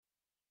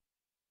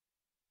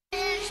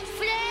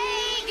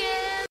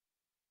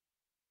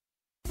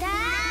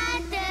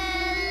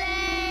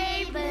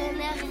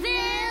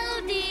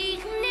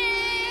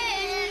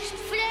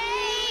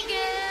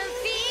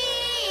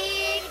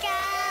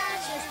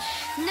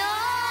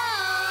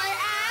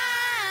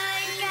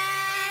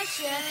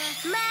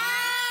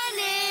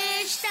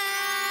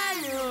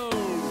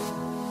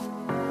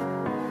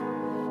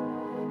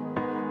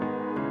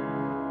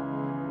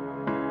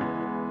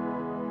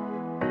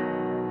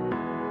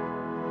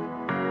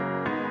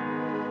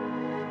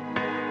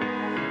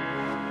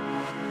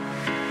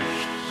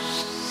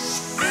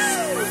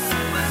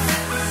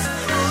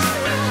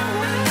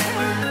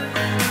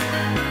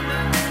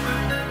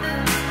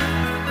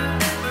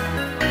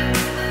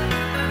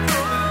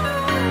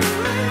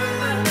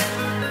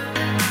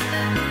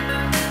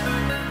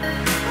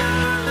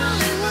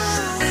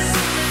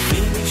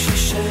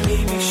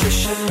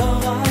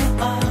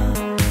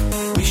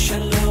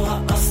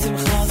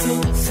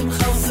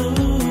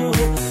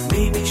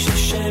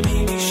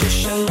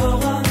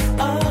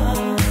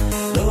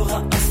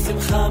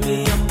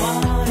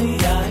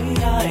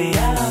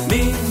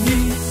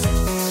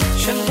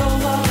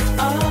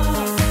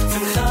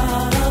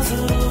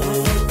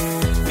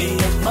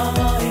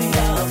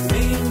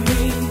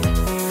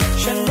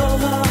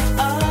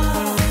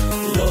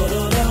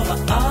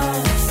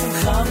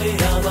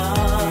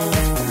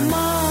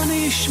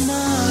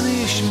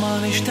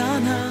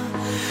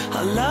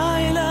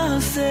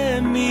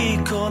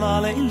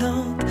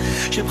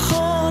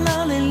שבכל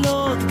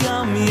הלילות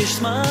גם יש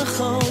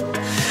שמחות.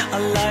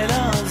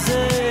 הלילה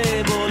הזה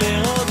בוא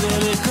לראות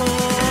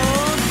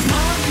ולרקוד.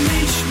 מה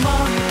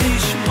נשמע,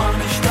 נשמע,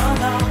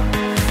 נשתנה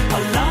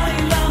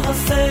הלילה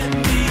הזה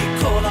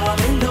מכל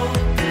הלילות,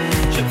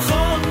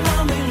 שבכל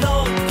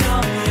הלילות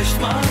גם יש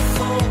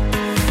שמחות.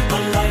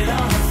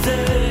 הלילה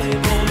הזה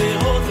בוא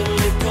לראות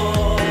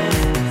ולרקוד.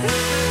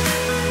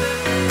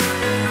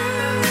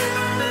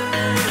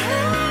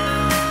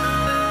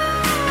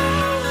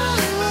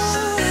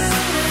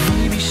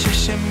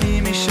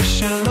 מי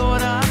שלא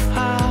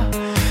ראה,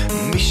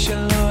 מי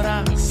שלא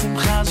ראה,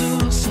 שמחה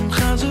זו,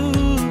 שמחה זו.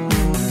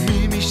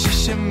 מי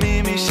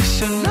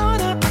שלא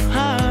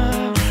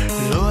ראה,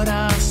 לא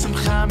ראה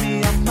שמחה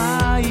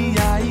מימה,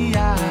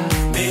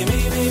 מי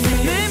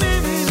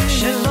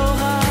שלא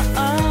ראה,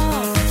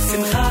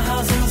 שמחה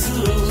הזו,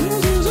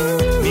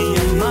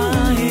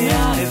 מימה,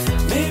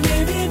 מי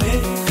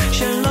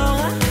שלא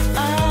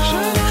ראה,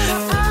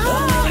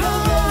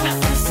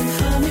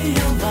 שמחה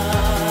מימה.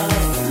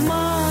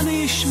 מה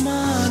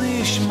נשמע,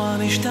 נשמע,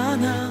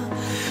 נשתנה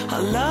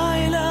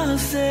הלילה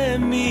הזה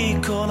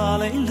מכל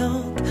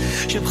הלילות,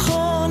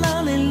 שבכל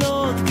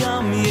הלילות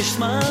גם יש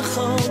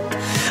שמחות.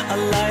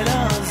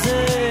 הלילה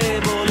הזה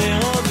בוא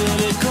לראות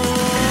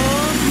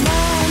ולרקוד.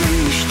 מה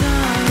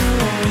נשתנה,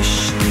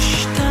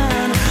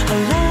 נשתנה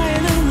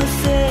הלילה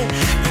הזה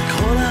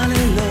מכל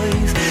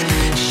הלילות,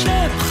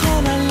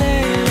 שבכל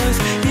הלילות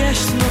יש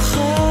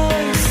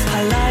שמחות.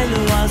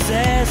 הלילה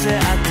הזה זה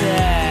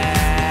אתם.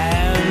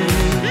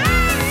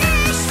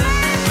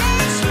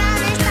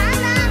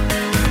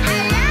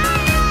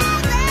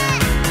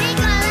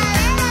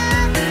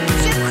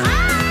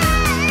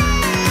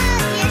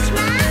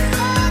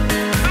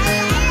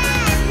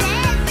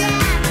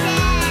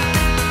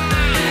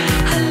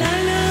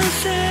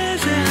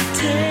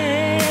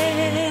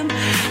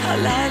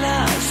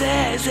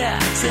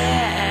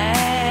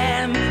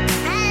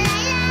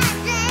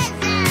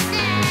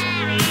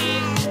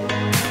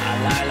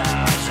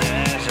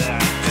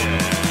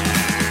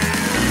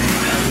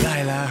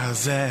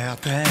 זה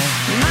אתם.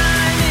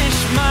 מה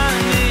נשמע,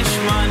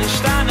 נשמע,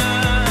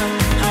 נשתנה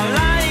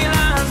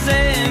הלילה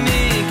הזה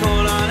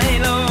מכל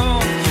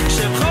הלילות,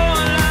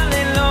 שבכל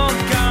הלילות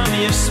גם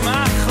יש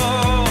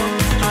שמחות.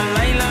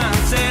 הלילה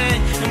הזה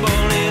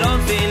בוא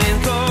לראות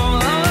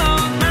ולרקוד.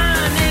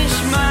 מה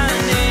נשמע,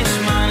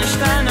 נשמע,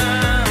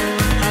 נשתנה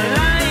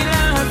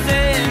הלילה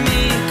הזה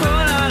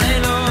מכל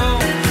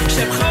הלילות,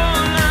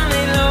 שבכל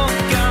הלילות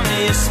גם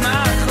יש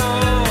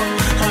שמחות.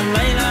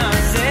 הלילה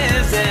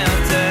הזה זה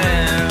אתם.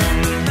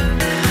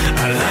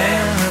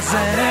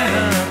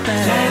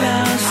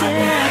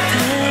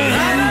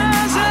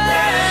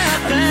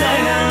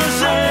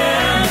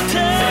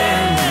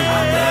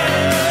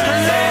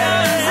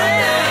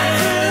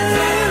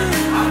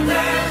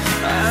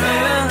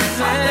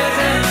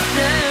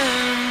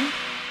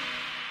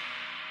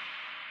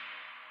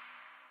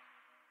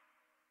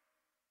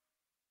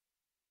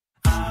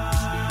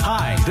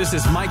 Hi, this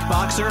is Mike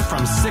Boxer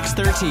from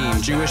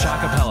 613 Jewish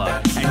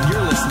Acapella, and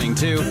you're listening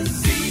to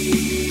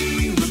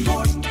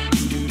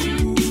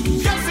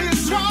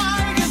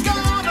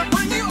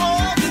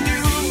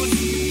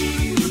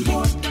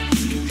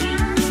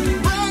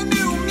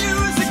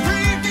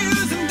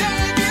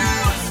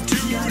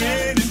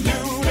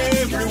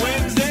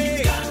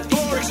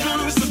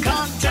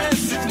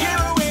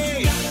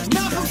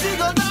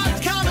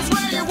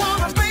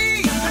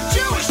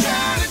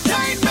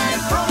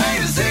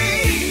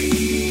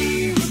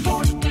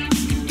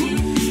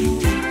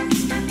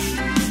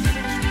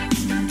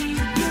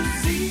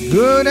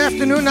Good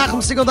afternoon,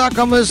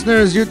 NachumSegal.com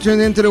listeners. You're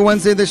tuned into the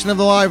Wednesday edition of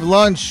the Live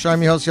Lunch.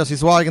 I'm your host, Yossi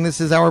Zweig, and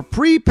this is our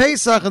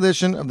pre-Pesach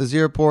edition of the Z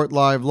Report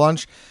Live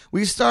Lunch.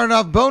 We started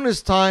off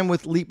bonus time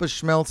with Lipa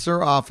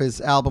Schmelzer off his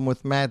album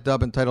with Matt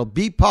Dubb entitled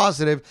Be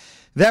Positive.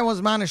 That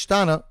was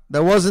Manishtana.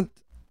 That wasn't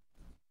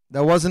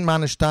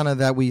Manishtana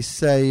that we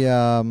say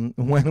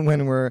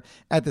when we're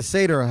at the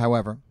Seder,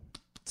 however.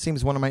 It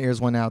seems one of my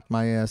ears went out.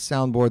 My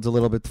soundboard's a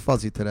little bit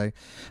fuzzy today.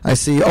 I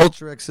see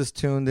Ultrix is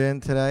tuned in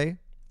today.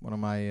 One of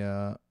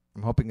my...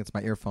 I'm hoping it's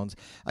my earphones.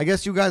 I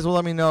guess you guys will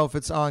let me know if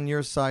it's on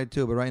your side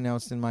too, but right now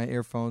it's in my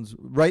earphones.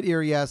 Right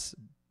ear, yes.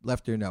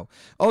 Left ear, no.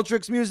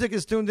 Ultrix Music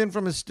is tuned in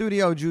from his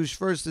studio. Jewish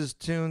First is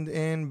tuned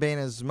in. Bein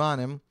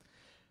Zmanim.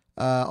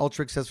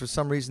 Ultrix says for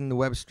some reason the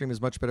web stream is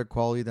much better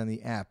quality than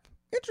the app.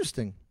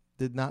 Interesting.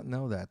 Did not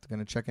know that. Going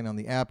to check in on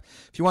the app.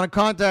 If you want to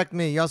contact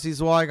me, Yossi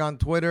Zweig on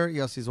Twitter,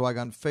 Yossi Zweig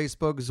on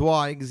Facebook,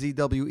 Zweig,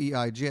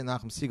 Z-W-E-I-G at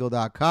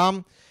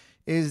NachumSegal.com.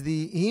 is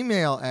the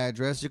email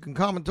address. You can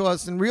comment to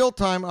us in real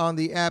time on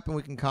the app, and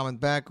we can comment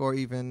back or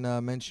even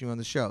mention you on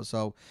the show.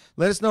 So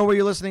let us know where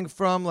you're listening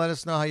from. Let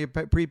us know how your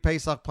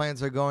pre-Pesach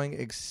plans are going,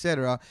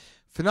 etc.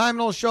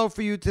 Phenomenal show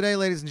for you today,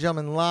 ladies and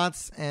gentlemen.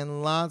 Lots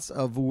and lots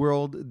of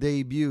world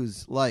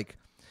debuts, like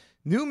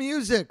new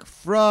music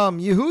from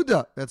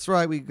Yehuda. That's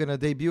right, we're going to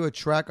debut a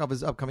track of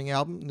his upcoming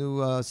album.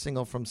 New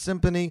single from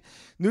Symphony.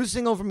 New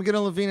single from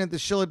Gideon Levine and the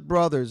Shillet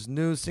Brothers.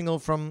 New single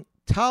from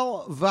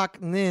Tal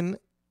Vaknin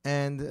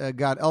and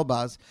Gad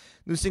Elbaz.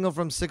 New single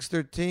from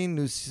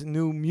 613,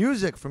 new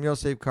music from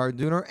Yosef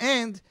Karduner,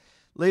 and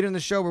later in the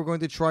show, we're going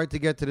to try to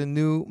get to the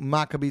new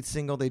Maccabee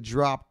single they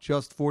dropped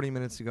just 40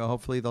 minutes ago.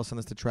 Hopefully, they'll send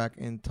us the track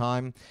in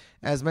time.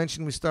 As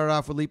mentioned, we started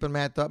off with Lipa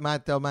Matt Del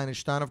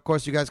Manishtan. Of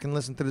course, you guys can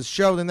listen to this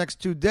show the next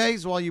 2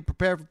 days while you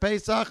prepare for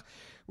Pesach.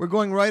 We're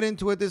going right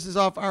into it. This is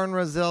off Aaron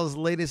Razel's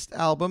latest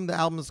album. The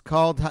album is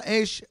called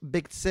Ha'esh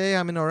B'Ktsei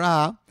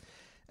HaMenorah.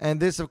 And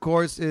this, of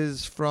course,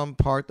 is from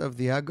part of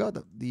the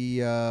Haggadah.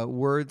 The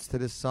words to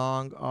this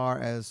song are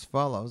as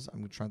follows.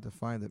 I'm trying to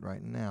find it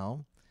right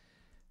now.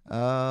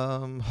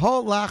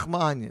 Holach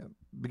Ma'anya,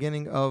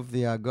 beginning of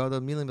the Haggadah,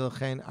 Milim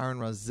Belchein, Aaron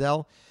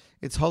Razel.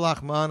 It's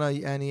Holach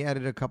Ma'ana, and he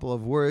added a couple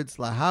of words.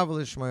 Lahav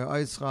Lishmaya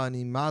Oischa,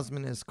 Ani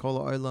Mazmin Es Kol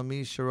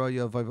Oilami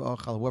Sharoya Vav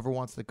Ochal. Whoever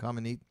wants to come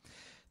and eat.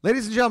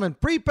 Ladies and gentlemen,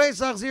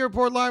 pre-Pesach Z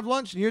Report Live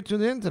Lunch, and you're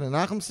tuned in to the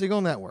Nachum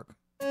Segal Network.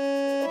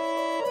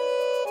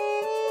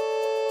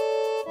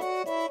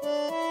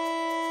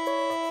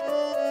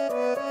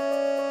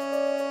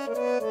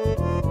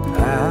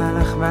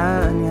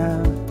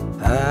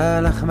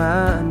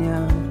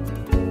 הלחמניה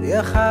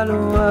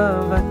יאכלו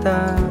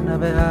אהבתנה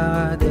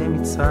בעדי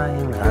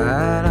מצרים.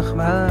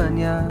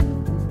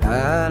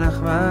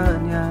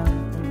 הלחמניה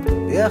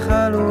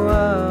יאכלו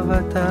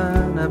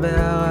אהבתנה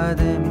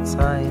בעדי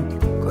מצרים.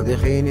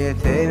 קודחין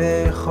יתה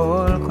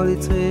ואכול כל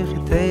יצריך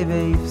יתה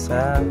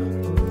ויפסח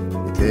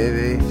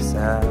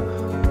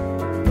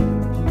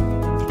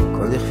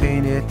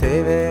קודחין יתה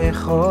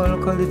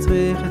ואכול כל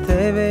יצריך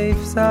יתה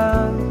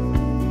ויפסח.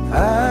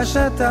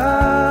 אשתך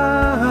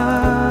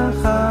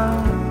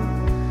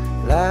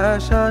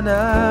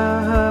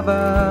לשנה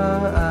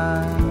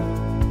הבאה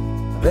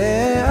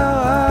בעדי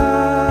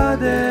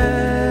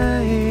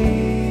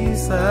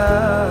ישראל.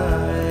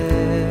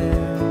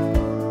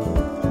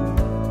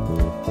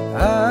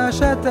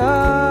 אשתך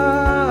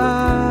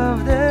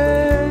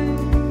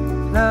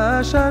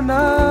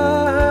לשנה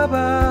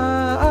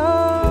הבאה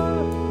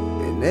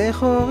בני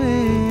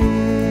חורים.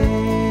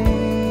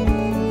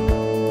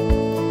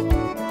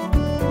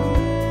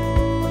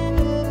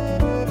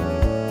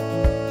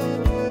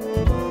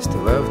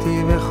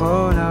 הסתובבתי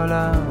בכל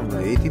העולם,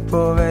 הייתי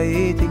פה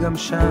והייתי גם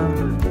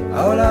שם.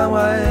 העולם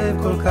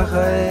רעב, כל כך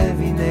רעב,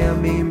 הנה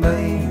ימים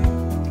באים.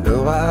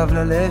 לא רעב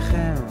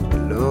ללחם,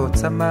 לא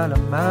צמא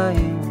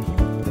למים.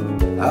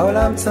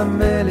 העולם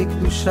צמא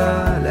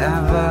לקדושה,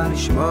 לאהבה,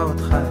 לשמוע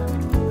אותך.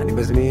 אני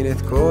מזמין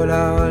את כל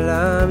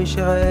העולם, מי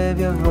שרעב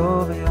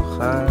יבוא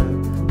ויאכל,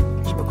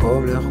 יש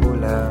מקום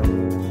לכולם.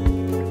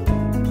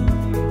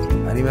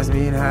 אני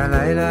מזמין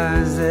הלילה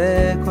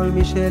הזה, כל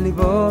מי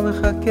שליבו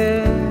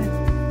מחכה,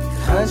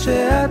 אחד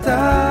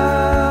שאתה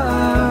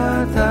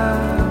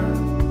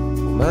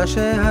ומה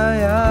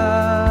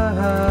שהיה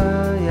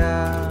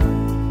היה,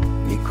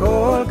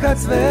 מכל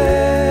קצווי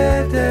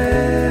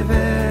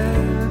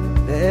תבל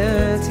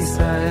לארץ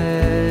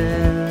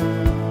ישראל.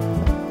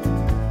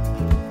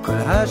 כל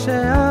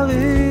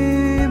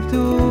השערים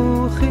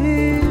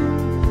פתוחים,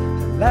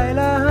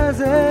 הלילה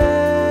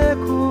הזה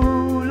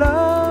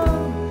כולם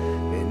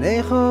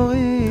בני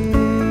חורים.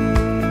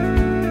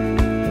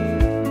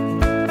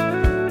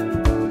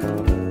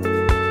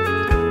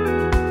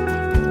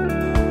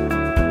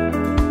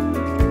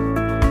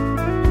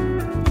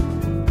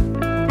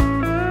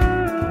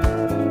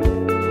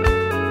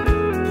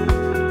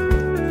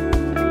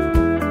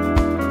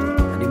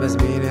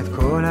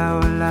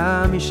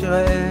 מי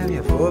שרעב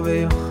יבוא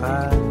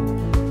ויאכל,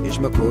 יש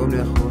מקום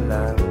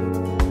לכולם.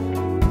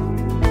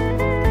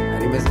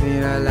 אני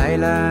מזמין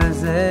הלילה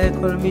הזה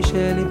כל מי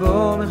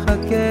שליבו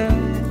מחכה,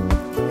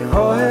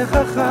 יבוא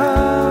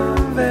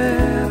חכם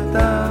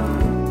ואתה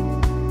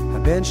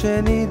הבן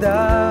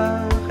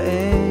שנידח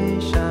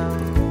אי שם,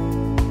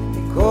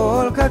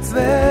 מכל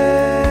קצווי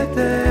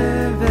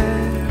תבל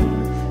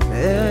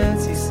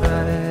בארץ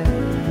ישראל.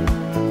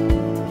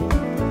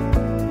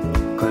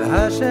 כל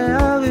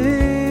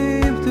השערים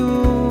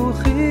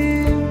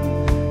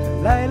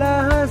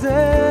לילה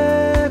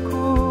הזה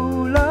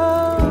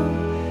כולם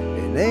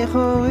בני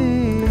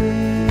חורים.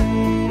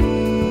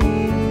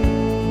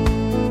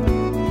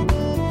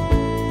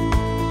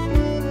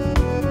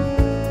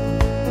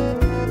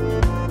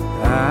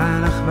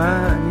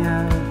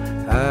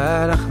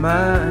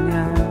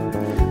 הלחמניה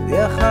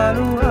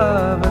יאכלו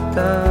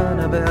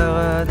אהבתנה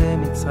בעדי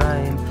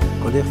מצרים.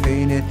 כל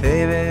יפין יתה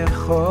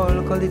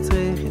ואכול, כל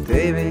יצריך יתה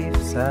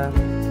ויפסח.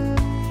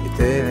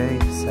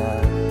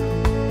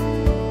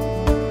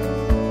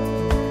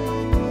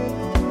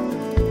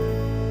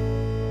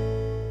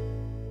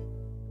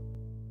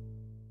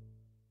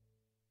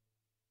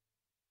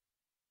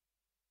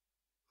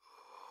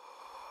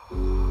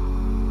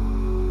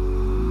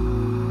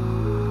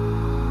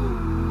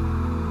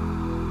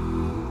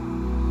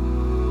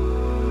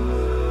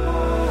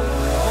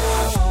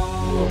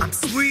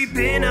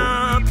 Sweeping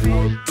up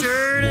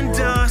dirt and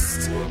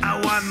dust, I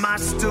wipe my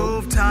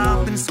stove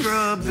top and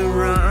scrub the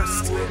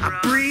rust. I'm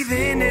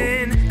breathing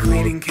in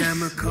cleaning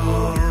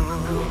chemicals,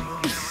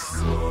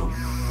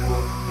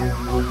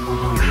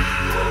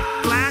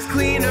 glass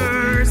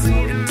cleaners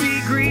and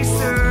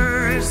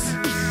degreasers.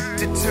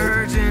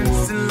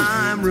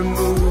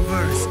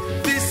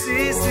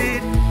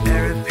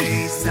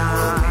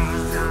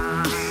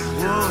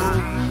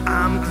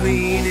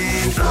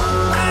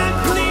 I'm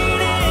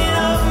cleaning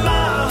up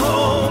my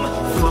home.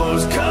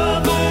 Floors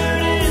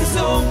covered in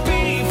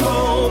soapy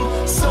foam.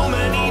 So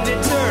many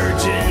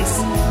detergents,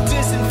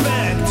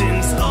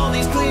 disinfectants, all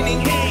these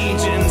cleaning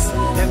agents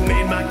have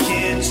made my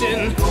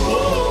kitchen.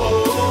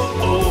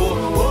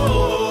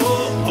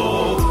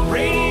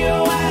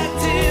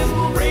 Radioactive,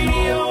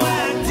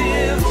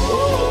 radioactive.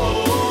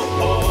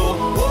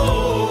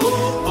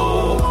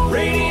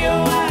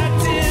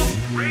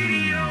 Radioactive,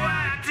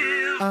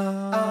 radioactive.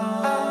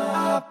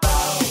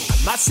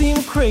 Might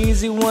seem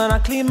crazy when I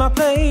clean my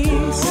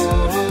place.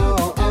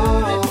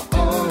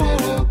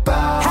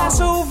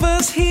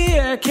 Passovers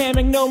here, can't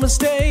make no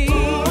mistakes.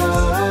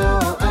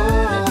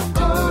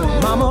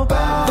 Mama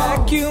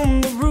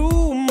vacuum the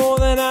room more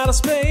than out of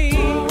space.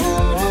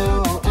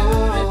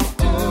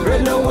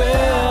 Red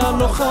nowhere,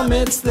 no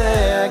chametz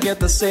there, get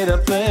the Seder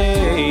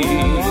play.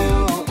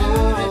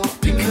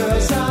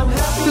 Because I'm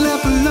happy.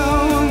 Clap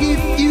along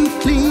if you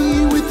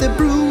clean with the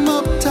broom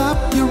up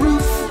top your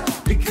roof.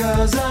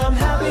 Because I'm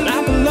happy.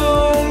 Clap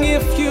along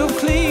if you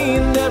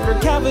cleaned every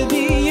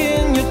cavity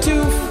in your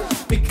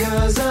tooth.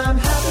 Because I'm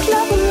happy.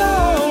 Clap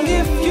along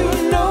if you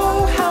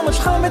know how much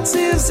chametz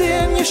is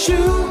in your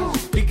shoe.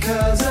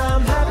 Because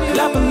I'm happy.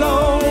 Clap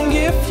along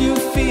if you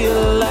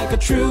feel like a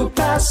true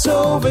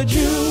Passover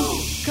Jew.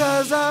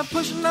 Cause I'm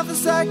pushing off the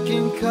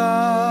second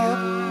cup.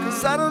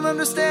 Cause I don't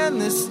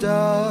understand this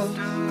stuff.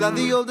 Glad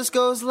the oldest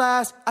goes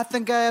last. I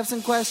think I have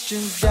some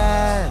questions,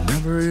 Dad.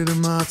 Never eat a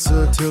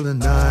matzah till the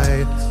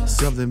night.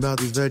 Something about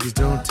these veggies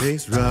don't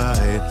taste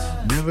right.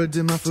 Never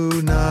did my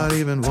food, not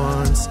even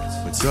once.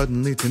 But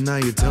suddenly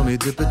tonight you tell me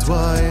dip it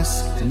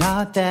twice.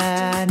 Not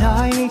that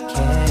I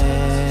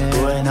care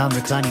when I'm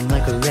reclining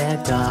like a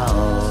rag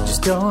doll.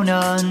 Just don't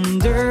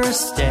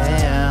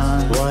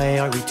understand. Why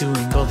are we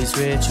doing all these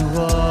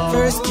rituals?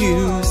 First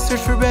you search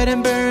for bread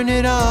and burn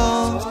it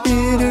all.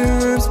 Bitter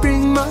herbs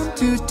bring mom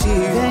to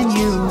tears. Then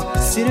you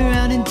sit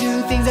around and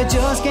do things I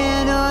just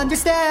can't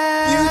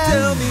understand. You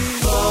tell me,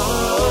 oh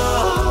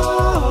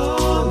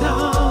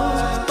no,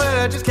 but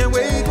I just can't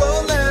wait,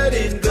 won't let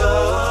it go.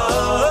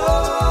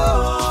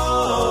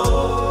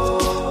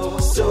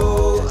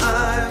 So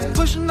I'm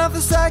pushing off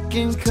the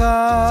second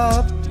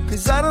cup.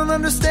 Cause I don't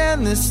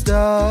understand this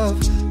stuff.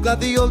 Glad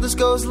the oldest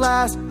goes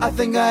last. I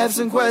think I have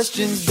some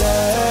questions, Dad.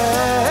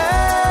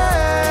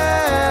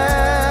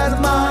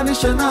 Ma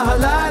nishana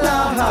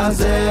halayla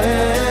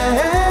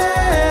hazeh.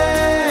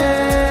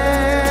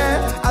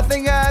 I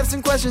think I have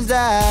some questions,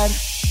 Dad.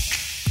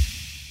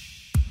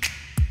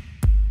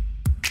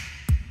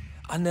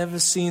 I never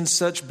seen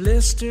such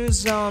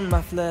blisters on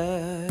my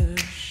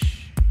flesh.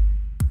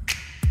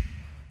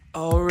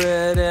 All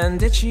red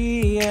and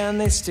itchy and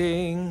they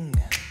sting.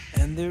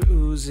 And they're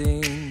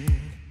oozing.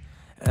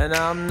 And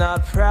I'm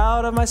not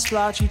proud of my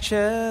splotchy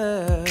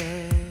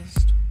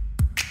chest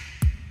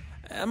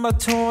and my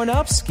torn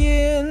up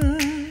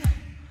skin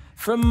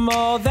from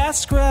all that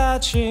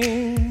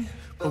scratching.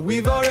 But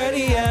we've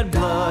already had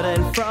blood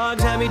and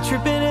frogs had me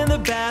tripping in the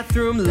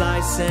bathroom.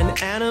 Lice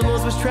and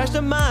animals was trashed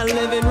in my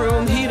living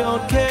room. He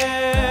don't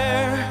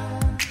care.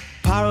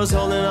 Paro's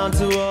holding on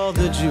to all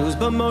the Jews,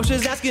 but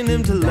Moshe's asking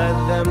him to let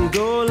them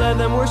go, let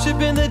them worship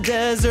in the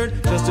desert.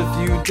 Just a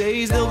few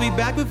days, they'll be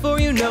back before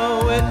you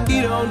know it. He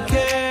don't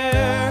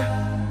care,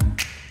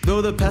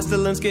 though the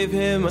pestilence gave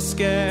him a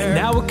scare. And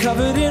now we're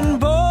covered in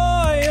boils.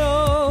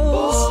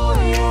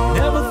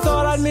 Never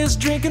thought I'd miss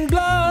drinking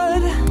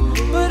blood,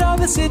 but all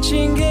this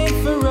itching ain't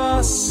for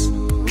us.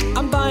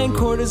 I'm buying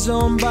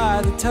cortisone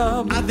by the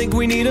tub. I think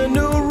we need a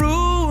new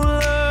ruler.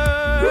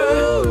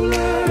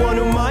 One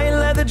who might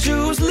let the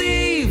Jews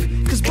leave,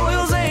 cause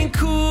boils ain't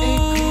cool.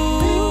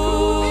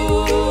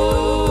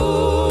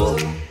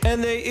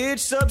 And they itch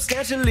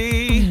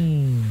substantially.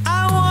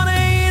 I wanna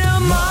eat a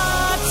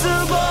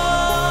matzo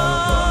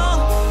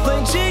ball.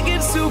 Plain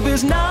chicken soup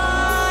is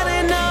not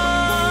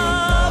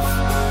enough,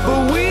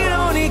 but we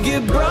don't eat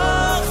get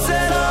brachs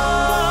at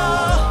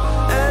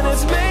all. And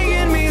it's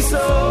making me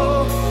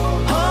so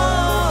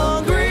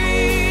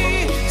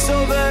hungry,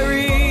 so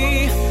very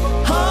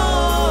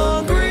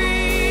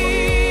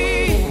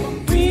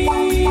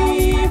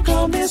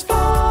this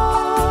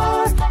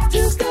far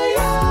to stay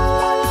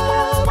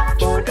up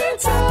for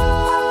pizza.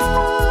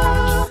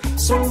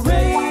 So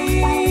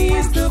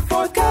raise the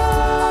fourth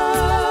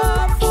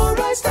cup for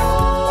I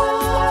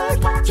start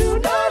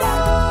tonight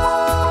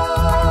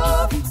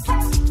up.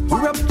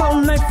 We're up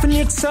all night for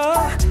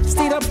Nitza,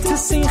 stayed up to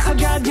sing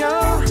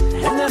Chagadya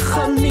and the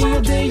Chani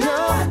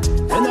Yodeya.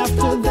 And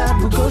after that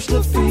we'll go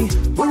Shlofi.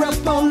 We're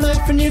up all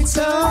night for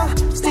Nitza,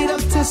 stayed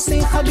up to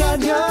sing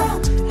Chagadya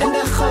and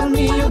the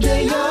Chani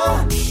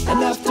Yodeya.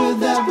 And after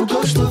that we'll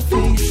go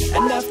Shlofi.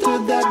 And after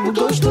that we'll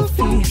go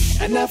Shlofi.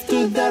 And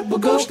after that we'll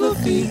go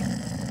Shlofi.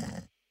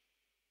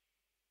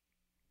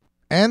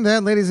 And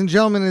that, ladies and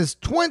gentlemen, is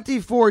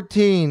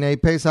 2014, a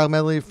Pesach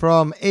medley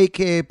from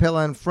AKA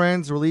Pella and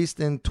Friends,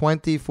 released in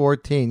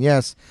 2014.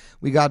 Yes,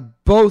 we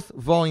got both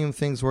volume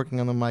things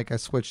working on the mic. I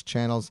switched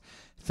channels.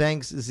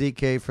 Thanks,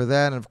 ZK, for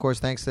that. And, of course,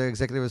 thanks to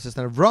Executive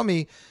Assistant of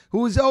Rummy,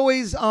 who is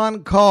always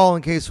on call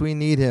in case we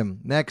need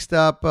him. Next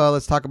up,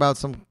 let's talk about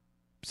some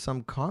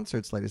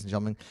concerts, ladies and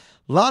gentlemen.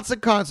 Lots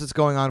of concerts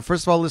going on.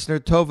 First of all, listener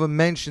Tova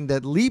mentioned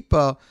that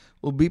Lipa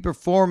will be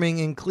performing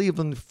in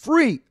Cleveland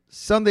free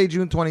Sunday,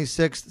 June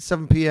 26th,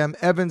 7 p.m.,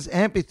 Evans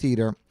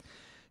Amphitheater.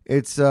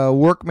 It's a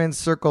Workman's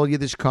Circle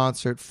Yiddish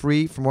concert,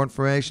 free. For more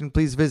information,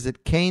 please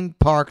visit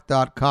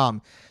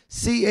cainpark.com,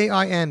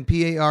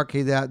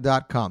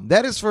 CAINPARK.com.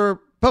 That is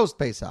for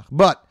post-Pesach.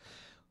 But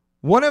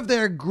one of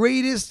their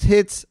greatest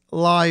hits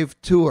live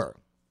tour.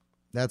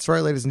 That's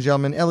right, ladies and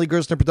gentlemen. Eli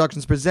Gerstner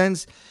Productions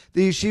presents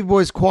the Yeshiva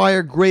Boys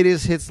Choir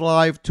Greatest Hits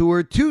Live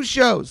Tour. 2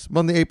 shows,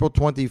 Monday, April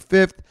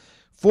 25th,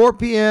 4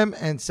 p.m.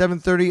 and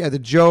 7:30 at the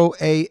Joe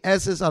A.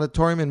 Esses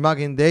Auditorium in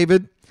Magen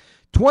David,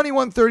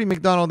 2130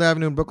 McDonald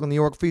Avenue in Brooklyn, New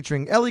York,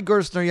 featuring Eli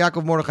Gerstner,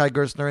 Yaakov Mordechai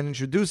Gerstner, and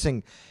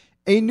introducing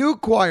a new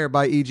choir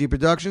by EG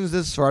Productions,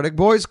 the Sephardic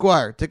Boys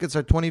Choir. Tickets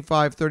are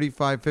 $25,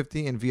 $35,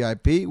 $50 in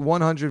VIP,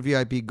 $100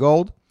 VIP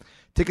Gold.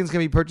 Tickets can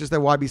be purchased at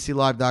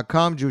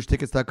ybclive.com,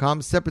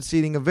 jewishtickets.com. Separate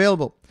seating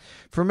available.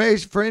 For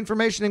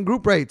information and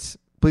group rates,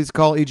 please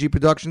call EG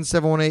Productions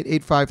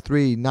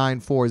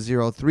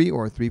 718-853-9403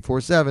 or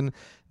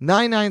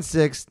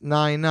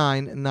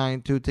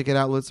 347-996-9992. Ticket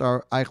outlets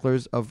are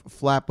Eichler's of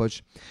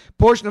Flatbush.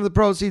 Portion of the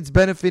proceeds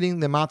benefiting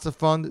the Matzah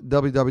Fund,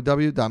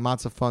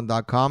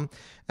 www.matzahfund.com.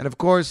 And of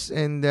course,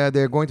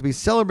 they're going to be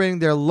celebrating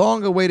their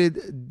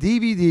long-awaited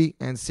DVD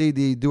and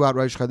CD due out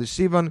Rosh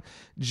Chodesh Sivan,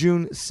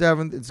 June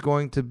 7th. It's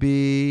going to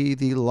be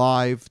the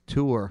live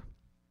tour.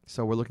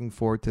 So we're looking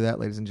forward to that,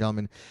 ladies and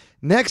gentlemen.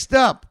 Next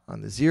up on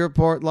the Z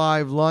Report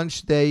Live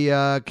Lunch,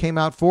 they came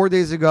out 4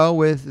 days ago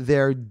with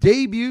their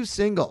debut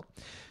single.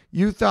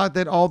 You thought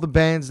that all the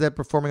bands that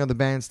performing on the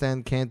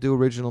bandstand can't do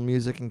original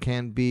music and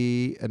can't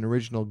be an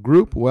original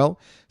group. Well,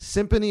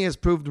 Symphony has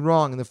proved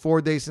wrong. In the 4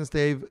 days since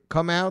they've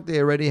come out, they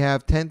already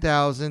have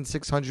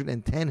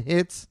 10,610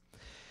 hits.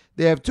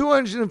 They have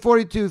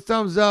 242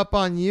 thumbs up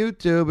on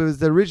YouTube. It was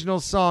the original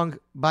song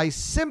by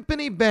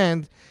Symphony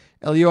Band,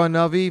 Eliyahu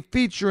Navi,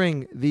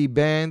 featuring the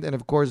band and,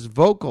 of course,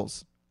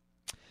 vocals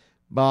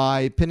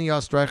by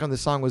Pinchas Streicher. The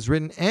song was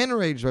written and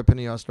arranged by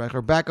Pinchas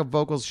Streicher. Backup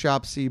vocals,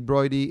 Shapsi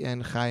Broidy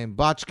and Chaim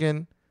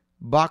Bachkin.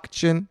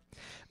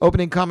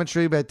 Opening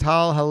commentary by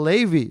Tal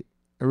Halevi.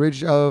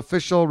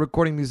 Official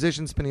recording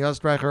musicians, Pinchas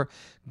Streicher,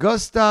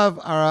 Gustav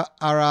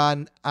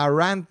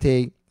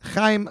Arante,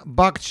 Chaim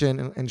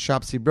Bachkin, and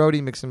Shapsi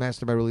Brody. Mixed and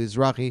mastered by Ruli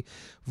Izrahi.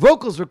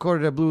 Vocals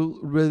recorded at Blue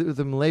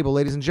Rhythm label.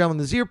 Ladies and gentlemen,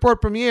 the Z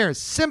Report premiere,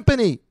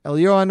 Symphony,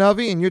 Eliyahu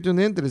Navi, and you're tuned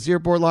in to the Z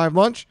Report Live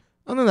Lunch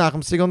on the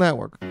Nachum Segal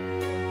Network.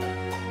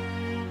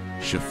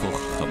 שפוך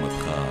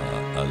חמתך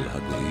על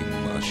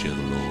הגויים אשר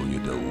לא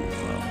ידעוך,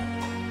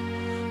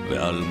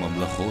 ועל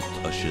ממלכות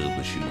אשר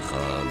בשמך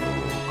לא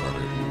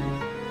קראו,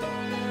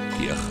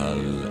 כי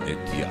אכל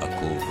את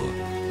יעקב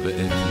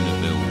ואת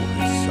נבאו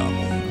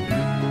השמו.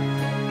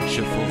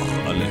 שפוך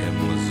עליהם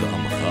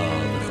זעמך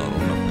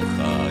וחרון אפך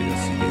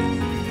יסיהם,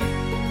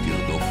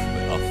 תרדוף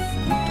באף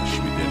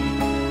ותשמידם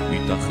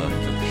מתחת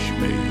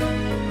שמי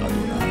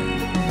אדוני.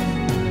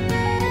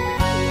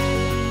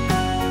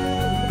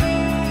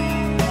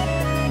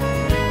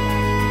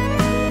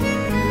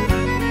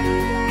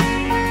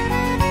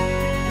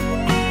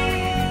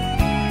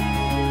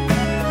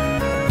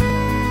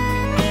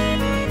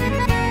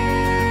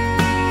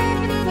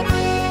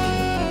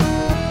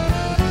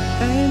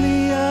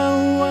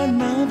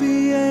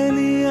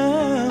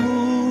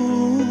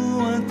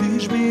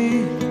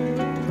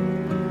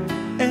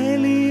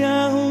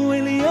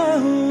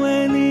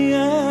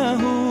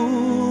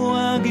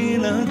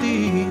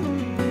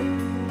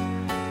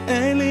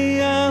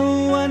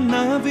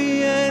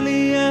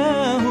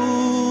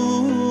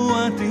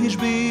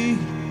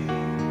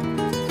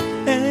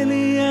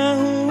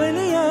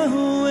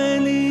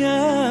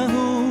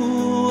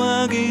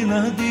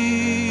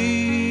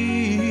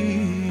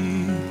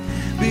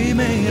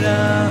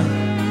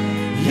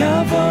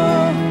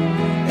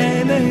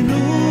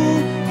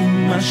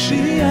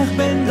 משיח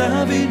בן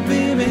דוד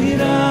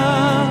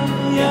במהרה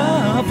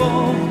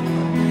יבוא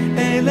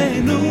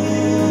אלינו,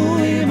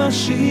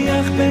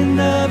 משיח בן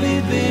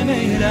דוד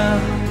במהרה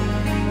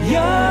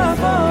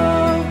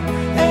יבוא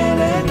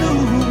אלינו,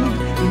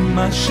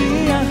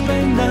 משיח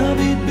בן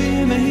דוד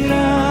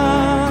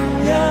במהרה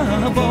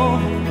יבוא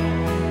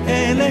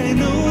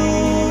אלינו,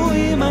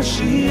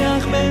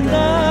 משיח בן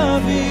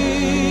דוד.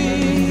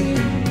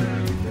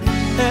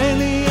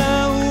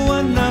 אליהו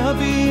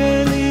הנביא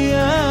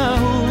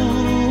אליהו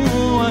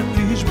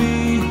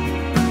תשבי,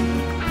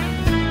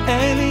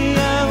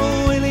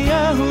 אליהו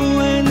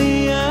אליהו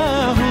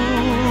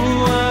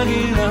אליהו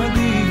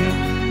הגלעדי,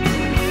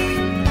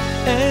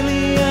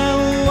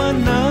 אליהו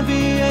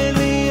הנביא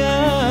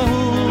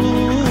אליהו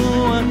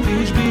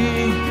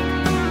תשבי,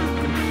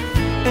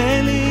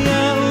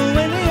 אליהו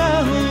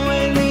אליהו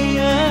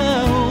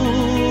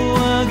אליהו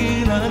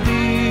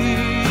הגלעדי.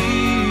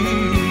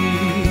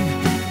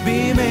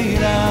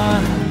 במהרה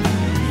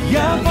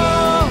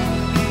יבוא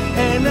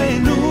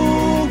אלינו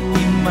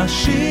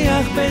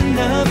משיח בן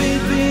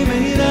דוד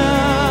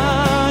במהרה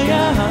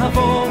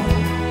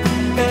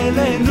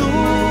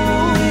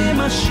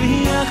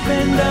משיח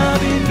בן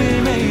דוד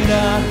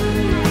במהרה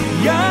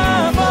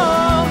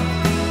יבוא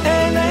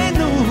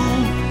אלינו,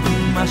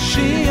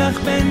 משיח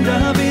בן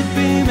דוד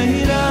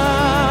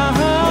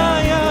במהרה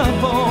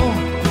יבוא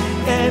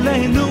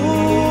אלינו,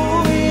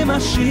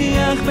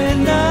 משיח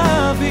בן דוד.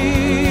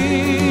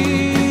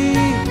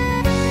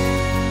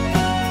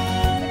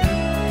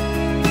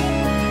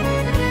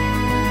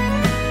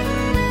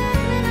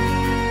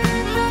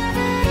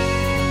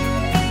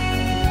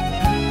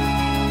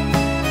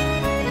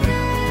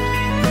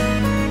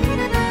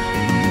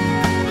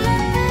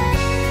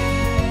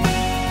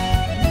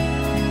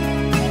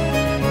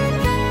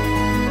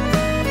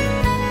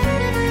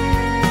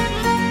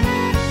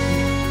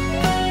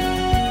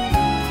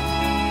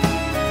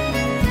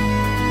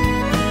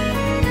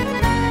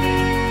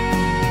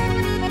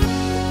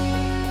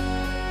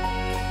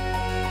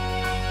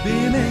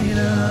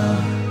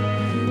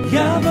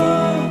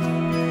 יבוא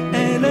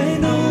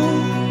אלינו,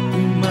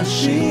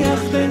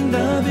 משיח בן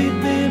דוד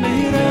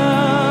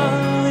במהרה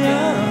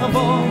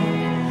יבוא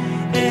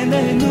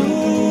אלינו,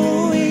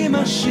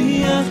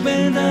 משיח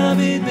בן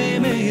דוד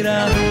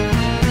במהרה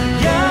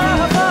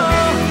יבוא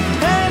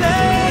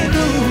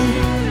אלינו,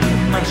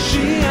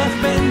 משיח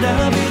בן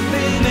דוד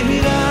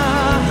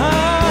במהרה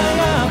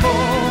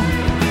יבוא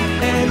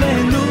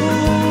אלינו,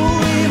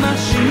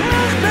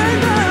 משיח בן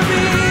דוד.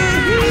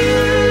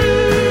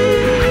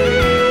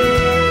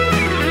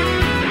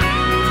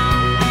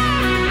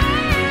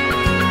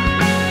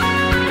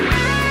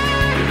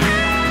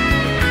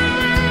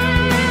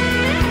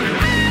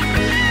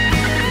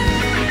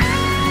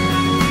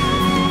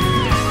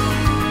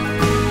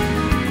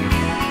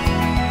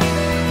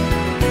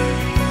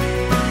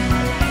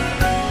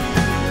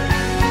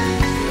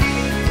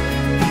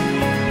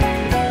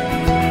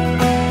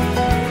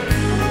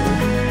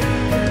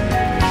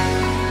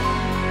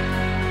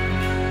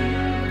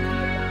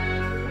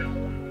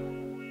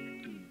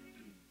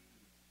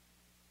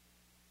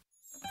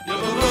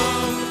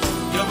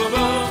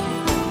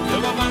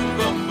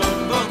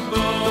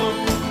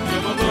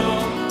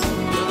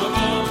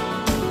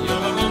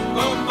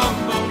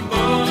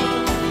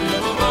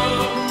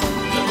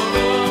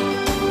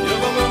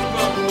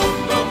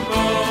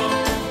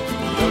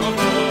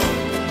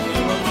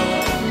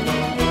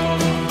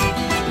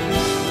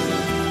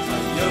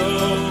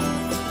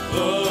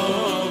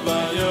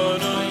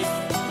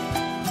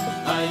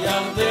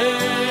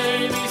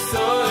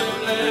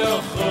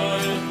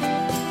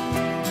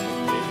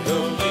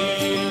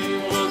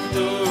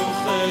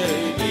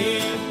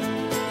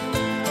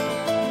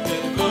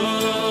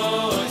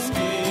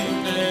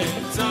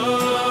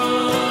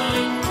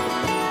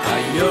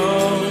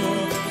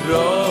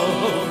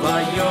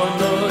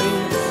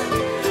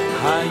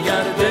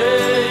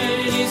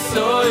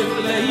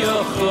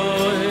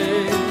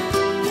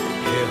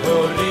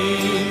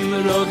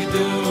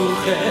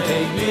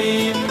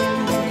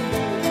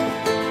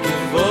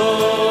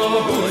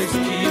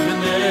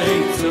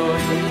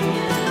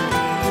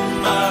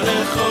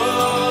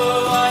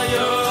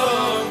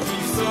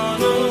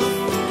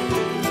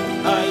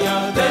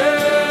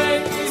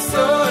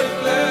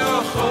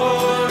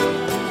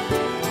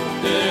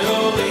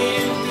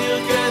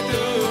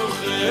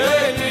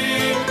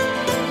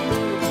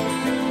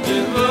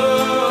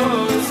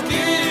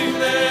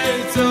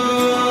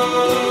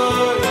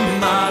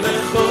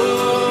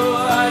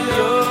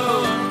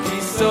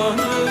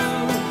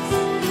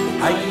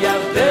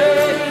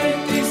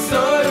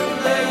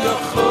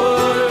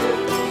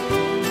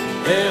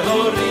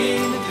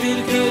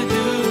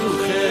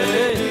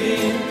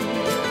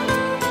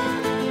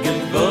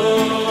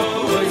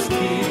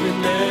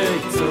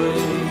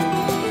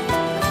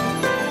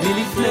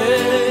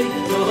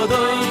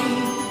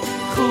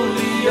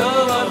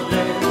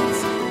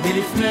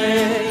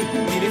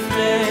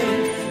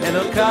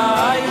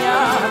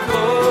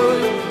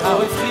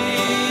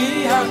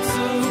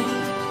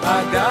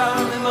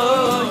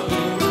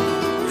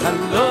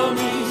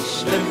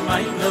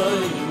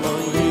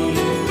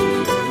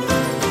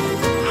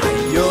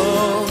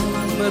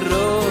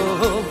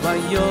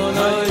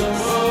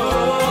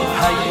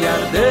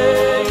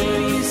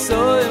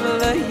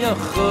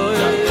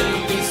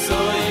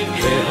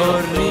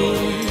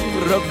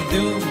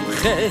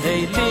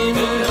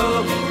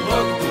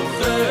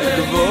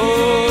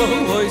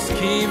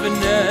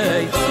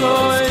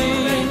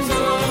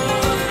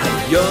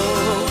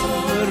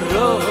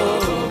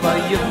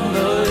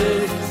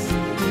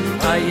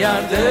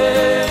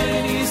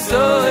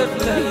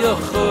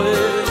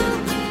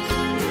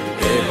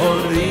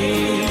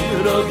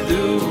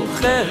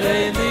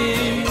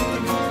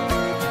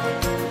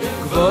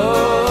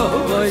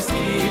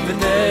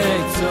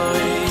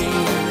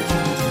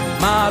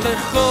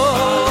 Malecho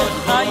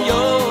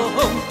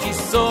hayom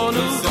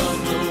kisonus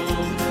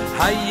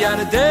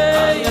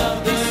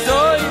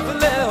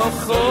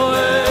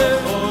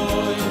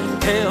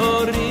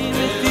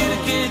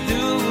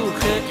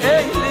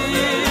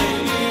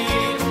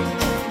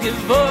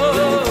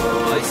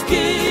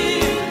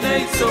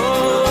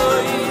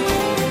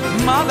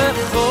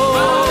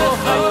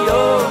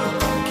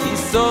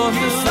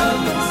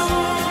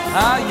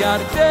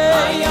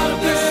Hayardei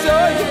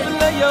Yisoy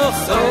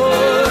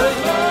V'leyochoy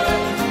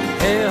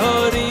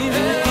Hehorim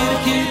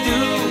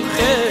Kirkidu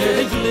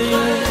Chegli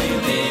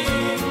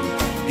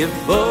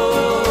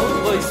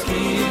Geboy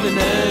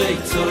Skibnei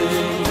Tzoy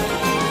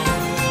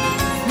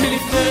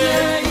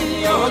Milifnei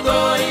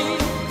Yodoi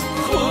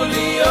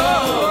Chuli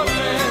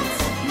Yoretz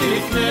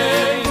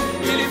Milifnei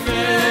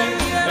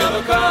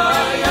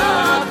Elokai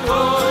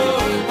Akoy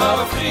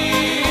Afri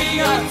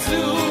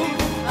Yatzum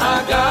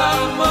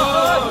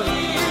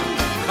Agamoi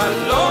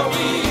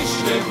Chalomi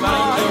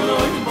Shlemai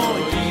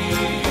Moi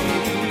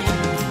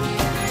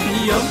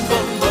Yom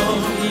Bom Bom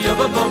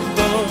Yom Bom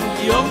Bom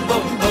Yom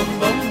Bom Bom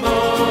Bom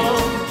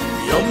Bom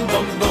Yom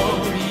Bom Bom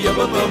Yom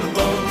Bom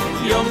Bom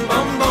Yom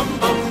Bom Bom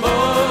Bom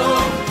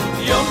Bom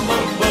Yom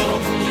Bom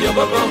Bom Yom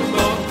Bom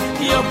Bom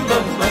Yom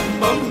Bom Bom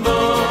Bom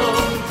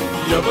Bom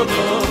Yom Bom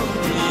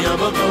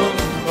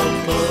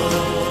Bom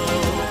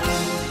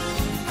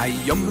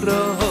Hayom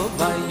Rov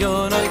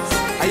Hayonoitz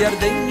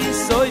Hayardei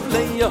Yisoy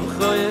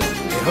V'leyochoy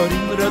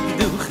Hehorim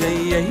Rokdu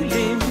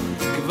Cheyelim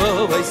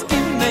Gvois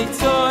Kimnei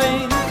Tzoy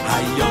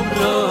Hayom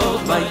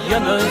Rov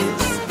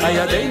Hayonoitz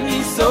Hayardei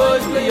Yisoy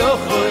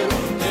V'leyochoy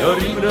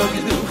Hehorim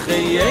Rokdu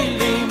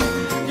Cheyelim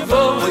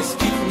Gvois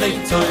Kimnei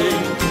Tzoy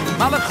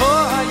Malacho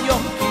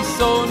Hayom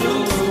Kisonu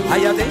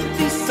Hayardei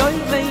Yisoy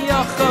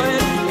V'leyochoy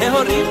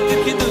Hehorim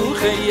Rokdu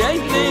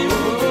Cheyelim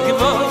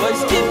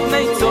Gvois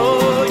Kimnei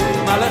Tzoy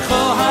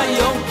Malacho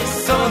Hayom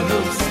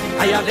Kisonus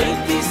Hayardei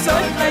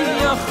Yisoy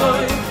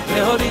V'leyochoy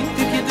Hehorim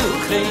Rokdu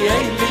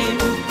Cheyelim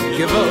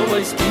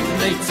Gvois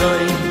Kimnei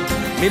Tzoy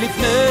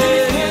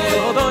Milifnei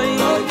Yodoi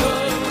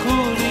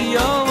Chuli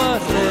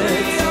Yoretz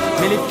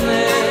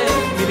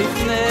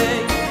Milifnei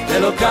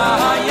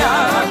Elokai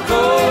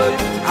Akoy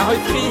Ahoy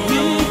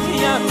Frihi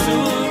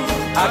Yatzum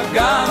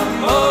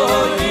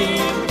Agamoi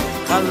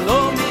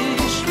Chalomi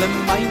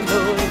Shlemai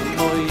Noi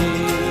Moi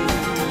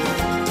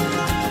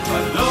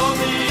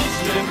Chalomi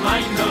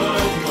Shlemai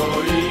Noi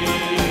Moi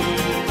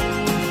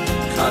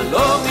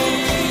Chalomi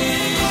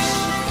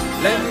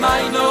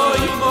Shlemai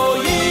Noi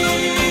Moi.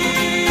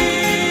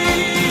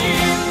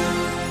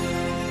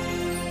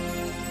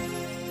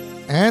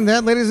 And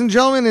that, ladies and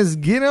gentlemen, is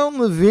Gideon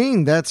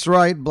Levine. That's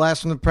right,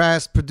 Blast from the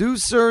Past.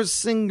 Producer,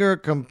 singer,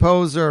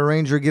 composer,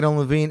 arranger Gideon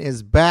Levine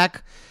is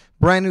back.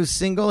 Brand new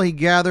single. He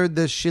gathered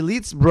the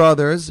Shilitz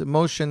brothers,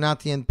 Moshe,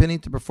 Nati, and Pinny,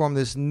 to perform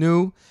this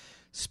new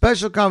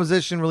special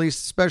composition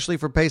released especially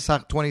for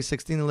Pesach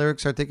 2016. The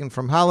lyrics are taken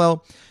from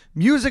Hallel.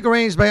 Music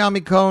arranged by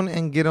Ami Cohn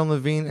and Gideon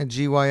Levine, a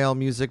GYL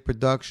music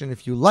production.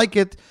 If you like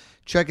it,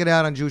 check it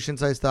out on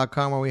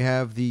JewishInsights.com, where we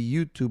have the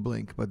YouTube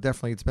link. But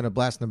definitely, it's been a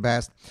blast and a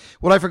blast.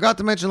 What I forgot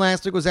to mention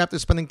last week was after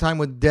spending time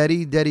with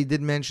Deddy. Deddy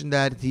did mention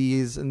that he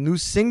is a new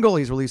single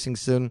he's releasing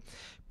soon.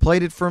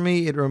 Played it for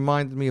me. It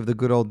reminded me of the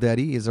good old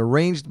Deddy. It's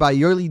arranged by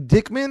Yerli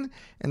Dickman,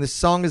 and the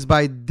song is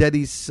by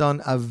Deddy's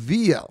son,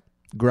 Aviel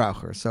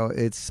Graucher. So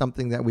it's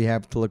something that we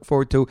have to look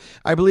forward to.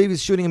 I believe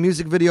he's shooting a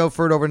music video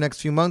for it over the next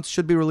few months.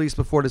 Should be released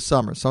before the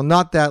summer. So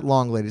not that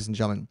long, ladies and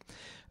gentlemen.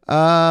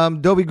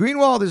 Dovie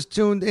Greenwald is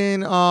tuned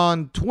in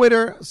on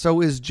Twitter. So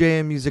is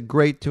JM Music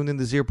Great, tuned in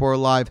to Zirpor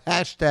Live.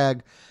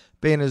 Hashtag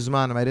Bein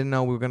Zmanim. I didn't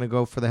know we were going to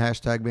go for the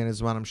hashtag Bein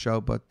Zmanim show,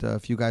 but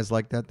if you guys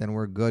like that, then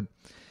we're good.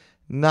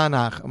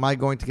 Nanach, am I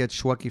going to get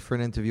Shweki for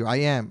an interview? I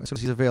am, as soon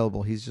as he's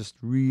available. He's just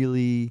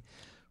really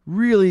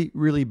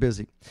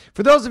busy.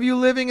 For those of you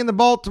living in the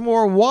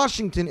Baltimore,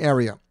 Washington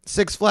area,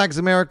 Six Flags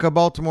America,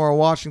 Baltimore,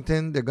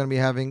 Washington, they're going to be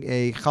having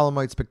a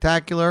Chalamite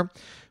Spectacular.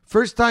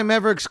 First time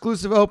ever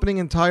exclusive opening.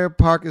 Entire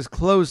park is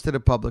closed to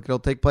the public. It'll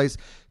take place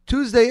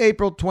Tuesday,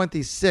 April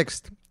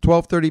 26th,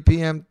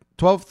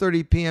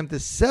 12:30 p.m. to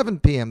 7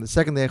 p.m., the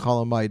second day of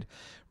Chalamite.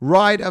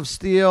 Ride of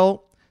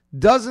Steel,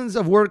 dozens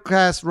of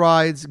world-class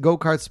rides,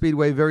 go-kart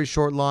speedway, very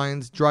short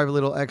lines, drive a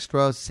little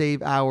extra,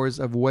 save hours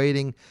of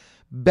waiting.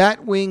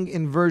 Batwing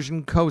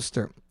inversion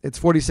coaster. It's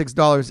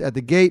 $46 at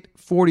the gate,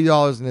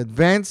 $40 in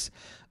advance.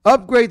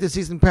 Upgrade the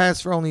season pass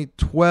for only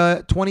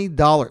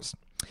 $20.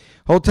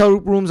 Hotel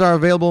rooms are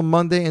available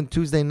Monday and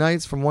Tuesday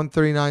nights from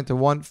 $139 to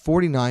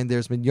 $149.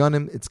 There's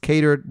Minyanim. It's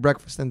catered,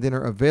 breakfast and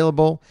dinner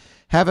available.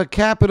 Have a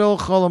capital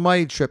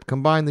Cholamayit trip.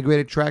 Combine the great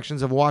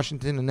attractions of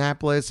Washington,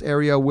 Annapolis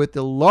area with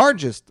the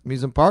largest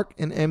amusement park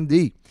in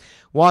MD.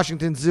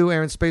 Washington Zoo,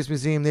 Air and Space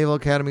Museum, Naval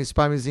Academy,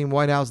 Spy Museum,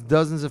 White House,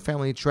 dozens of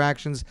family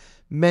attractions.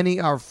 Many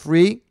are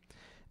free.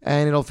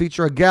 And it'll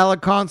feature a gala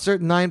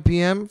concert, 9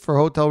 p.m. For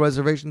hotel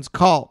reservations,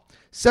 call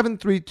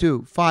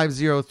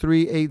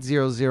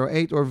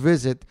 732-503-8008 or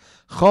visit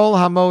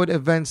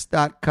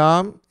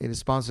cholhamodevents.com. It is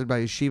sponsored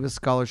by Yeshiva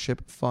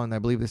Scholarship Fund. I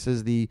believe this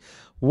is the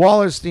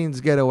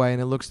Wallerstein's Getaway,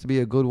 and it looks to be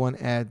a good one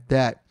at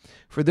that.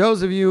 For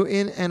those of you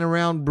in and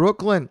around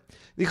Brooklyn,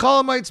 the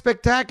Cholamite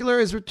Spectacular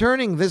is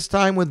returning, this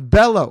time with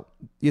Bello,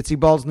 Yitzi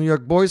Ball's New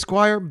York Boys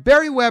Choir,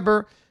 Barry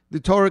Weber,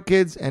 the Torah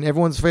Kids, and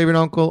everyone's favorite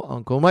uncle,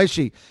 Uncle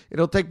Maishi.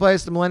 It'll take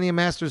place at the Millennium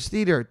Masters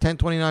Theater,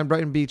 1029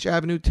 Brighton Beach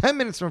Avenue, 10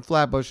 minutes from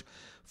Flatbush.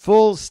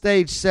 Full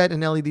stage set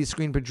and LED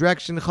screen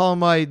projection.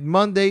 Cholamite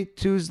Monday,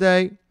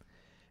 Tuesday,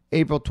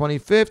 April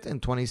 25th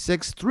and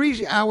 26th.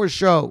 3-hour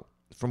show.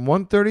 from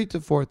 1:30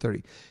 to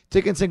 4:30.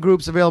 Tickets and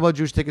groups available at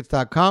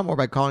JewishTickets.com or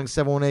by calling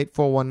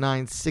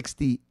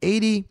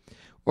 718-419-6080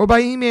 or by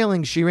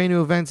emailing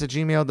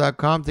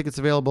shireinuevents@gmail.com. Tickets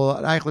available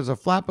at Eichler's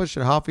of Flatbush,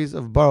 at Hoffy's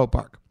of Borough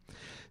Park.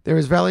 There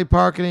is valet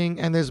parking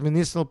and there's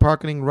municipal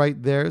parking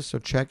right there, so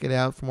check it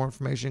out. For more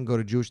information, go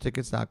to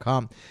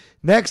JewishTickets.com.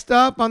 Next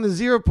up on the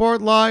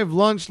Z-Report Live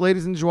Lunch,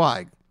 ladies and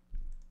Zweig.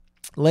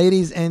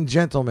 Ladies and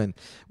gentlemen,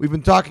 we've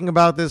been talking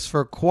about this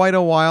for quite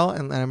a while,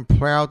 and I'm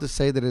proud to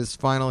say that it is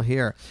final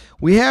here.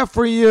 We have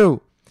for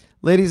you,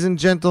 ladies and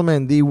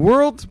gentlemen, the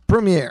world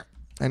premiere.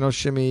 I know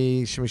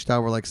Shimmy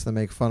Stauber likes to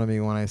make fun of me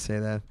when I say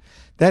that.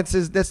 That's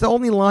the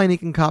only line he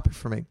can copy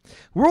for me.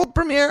 World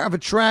premiere of a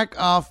track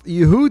off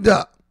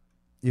Yehuda.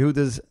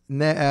 Yehuda's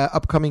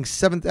upcoming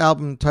 7th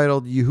album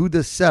titled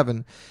Yehuda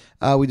 7.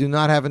 We do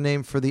not have a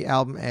name for the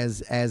album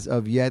as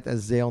of yet, as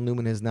Zale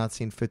Newman has not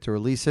seen fit to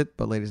release it.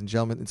 But ladies and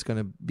gentlemen, it's going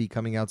to be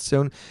coming out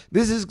soon.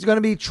 This is going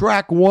to be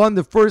track 1,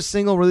 the first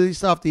single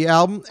released off the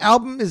album.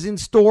 Album is in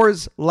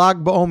stores,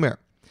 Lag BaOmer.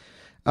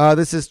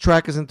 This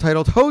track is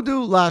entitled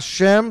Hodu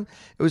Lashem.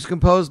 It was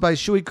composed by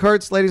Shui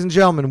Kurtz. Ladies and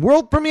gentlemen,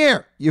 world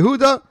premiere,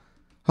 Yehuda,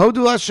 Hodu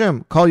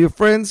Lashem. Call your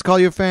friends, call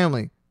your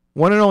family.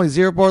 One and only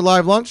Z-Report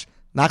Live Lunch,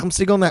 Nachum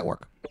Segal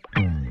Network.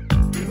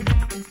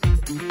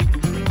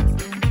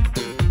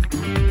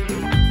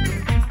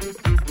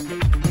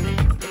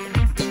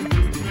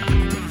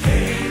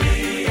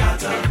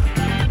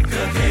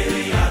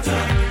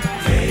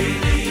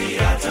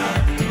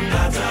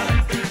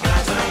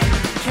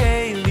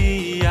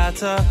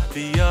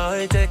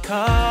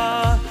 V'yoideka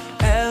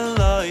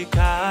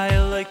Eloikai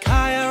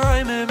Eloikai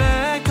Aroi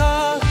Memeka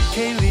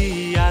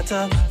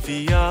Keliata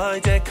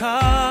V'yoideka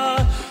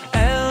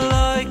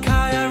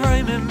Eloikai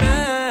Aroi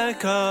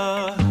Memeka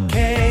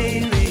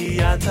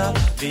Keliata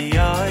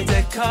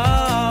V'yoideka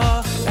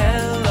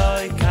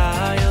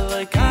Eloikai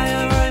Eloikai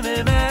Aroi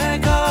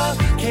Memeka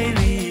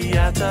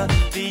Keliata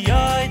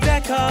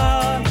V'yoideka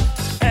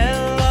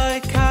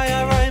Eloikai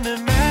Aroi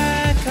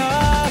Memeka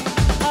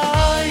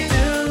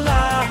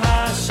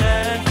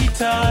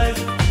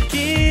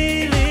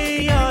Kili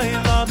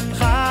yoylam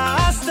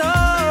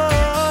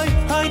chastoy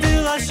Haydu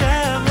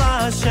Lashem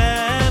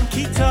Lashem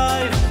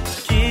Kitoy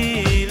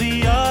Kili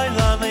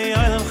yoylam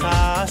yoylam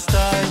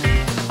chastoy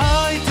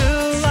Haydu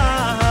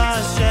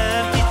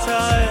Lashem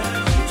Kitoy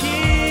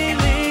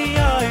Kili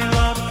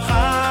yoylam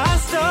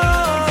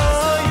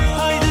chastoy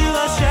Haydu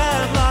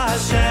Lashem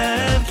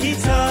Lashem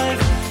Kitoy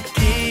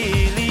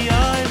Kili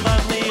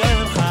yoylam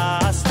yoylam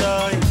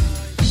chastoy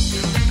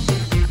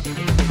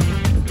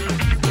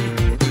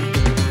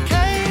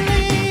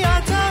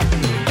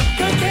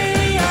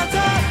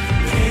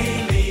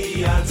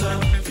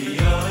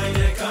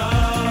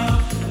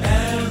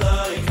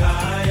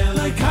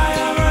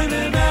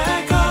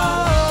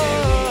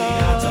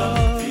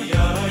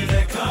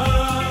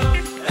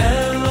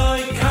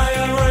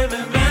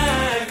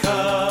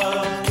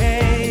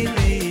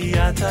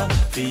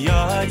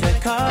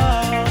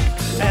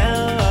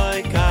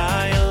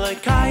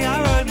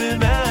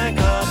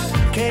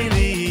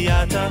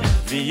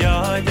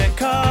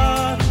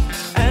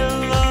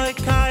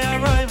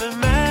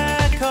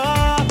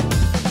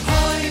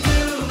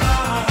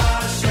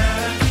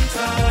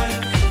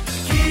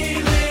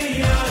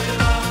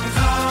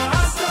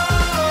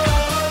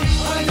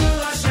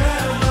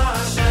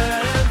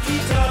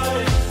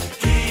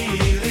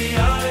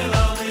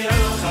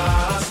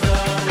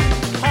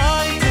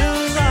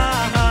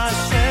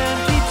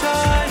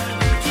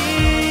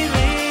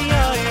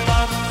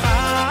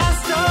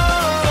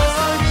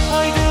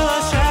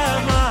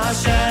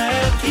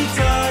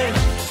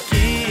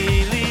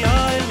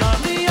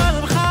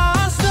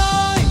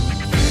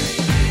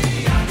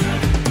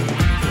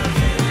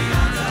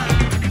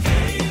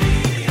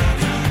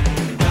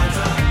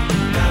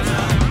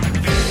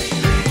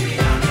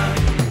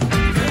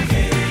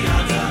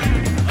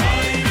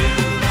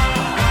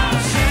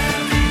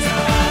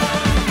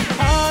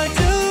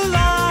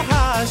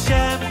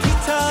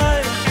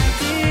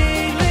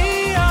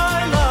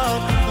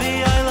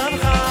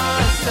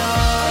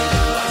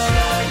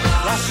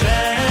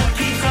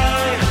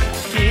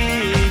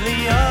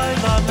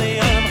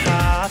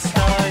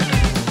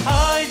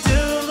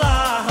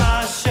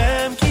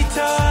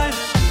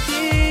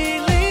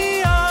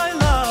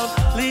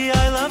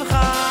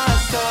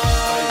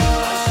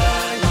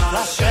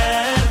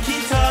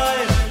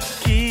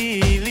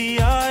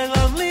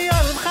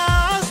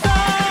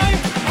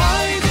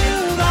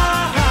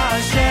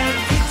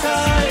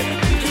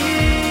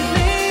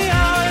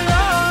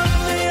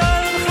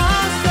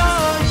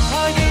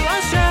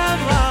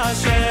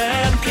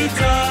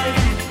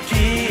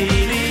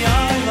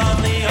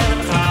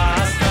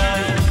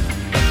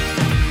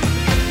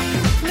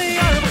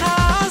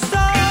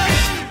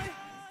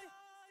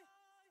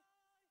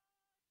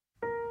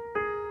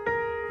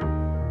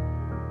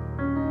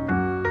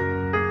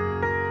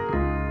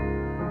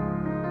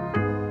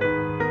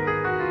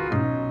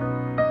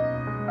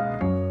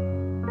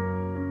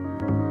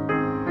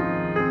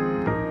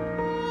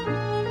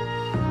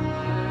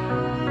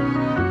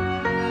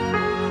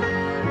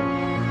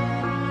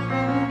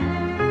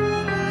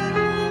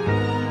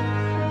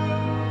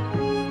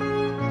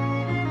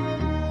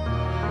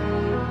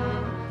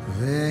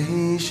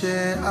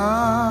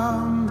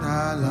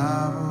שעמדה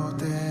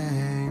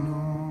לאבותינו,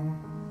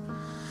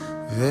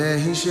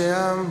 והיא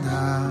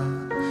שעמדה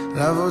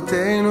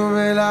לאבותינו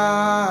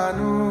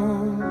ולנו,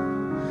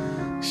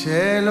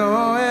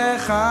 שלא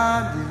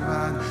אחד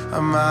בלבד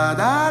עמד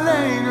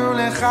עלינו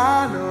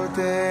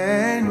לכלותנו,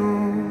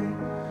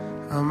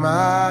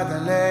 עמד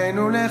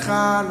עלינו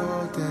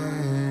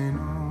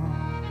לכלותנו,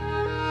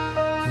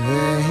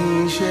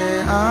 והיא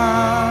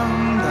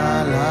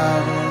שעמדה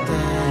לאבותינו,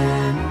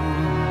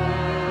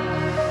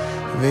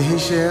 והיא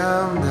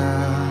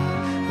שעמדה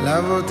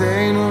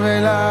לאבותינו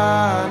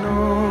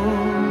ולנו,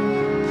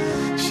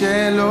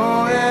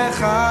 שלא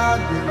אחד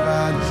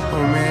בלבד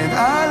עומד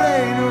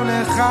עלינו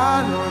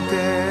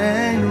לכלותנו,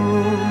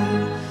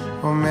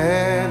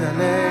 עומד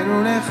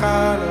עלינו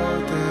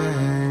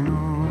לכלותנו,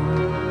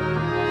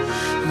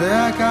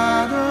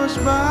 והקדוש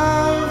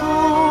ברוך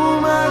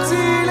הוא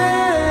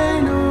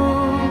מצילנו,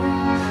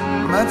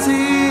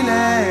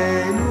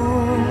 מצילנו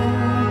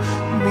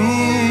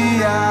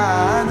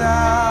מידם,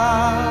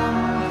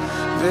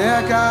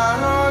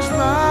 והקדוש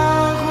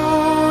ברוך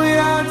הוא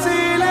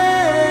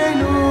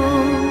יצילנו,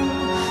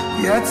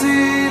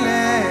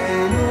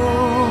 יצילנו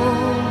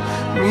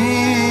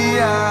מידם.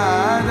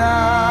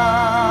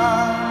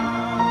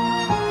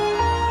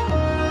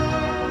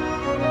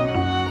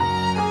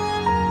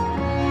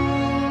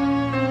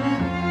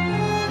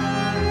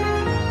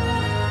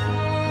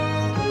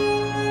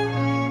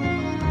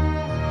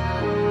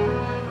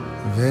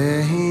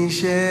 והיא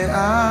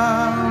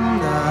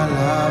שעמדה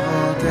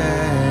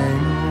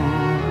לאבותינו,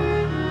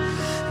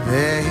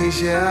 והיא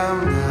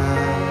שעמדה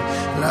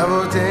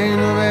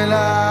לאבותינו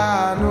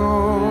ולנו,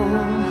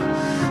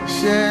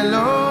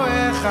 שלא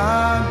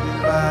אחד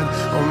בלבד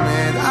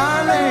עומד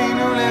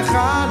עלינו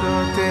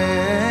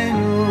לכלותנו,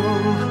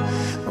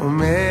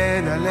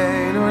 עומד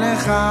עלינו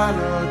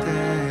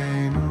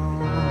לכלותנו,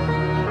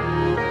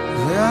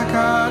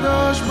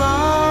 והקדוש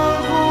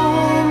ברוך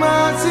הוא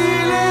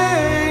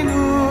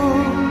מצילנו,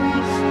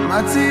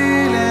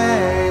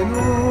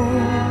 מצילנו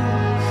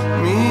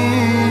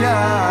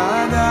מידם,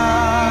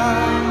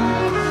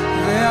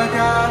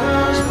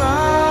 והקדוש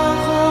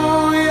ברוך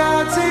הוא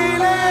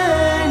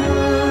יצילנו,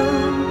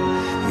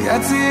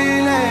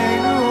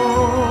 יצילנו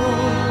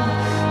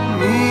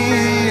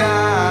מידם,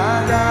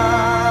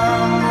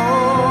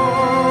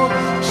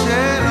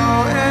 שלא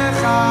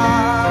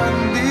אחד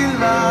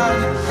בלבד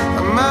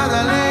עמד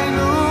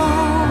עלינו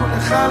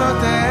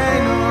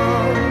לכלותנו,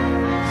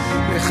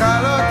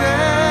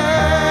 לכלותנו,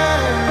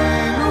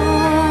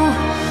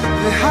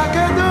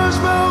 והקדוש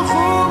ברוך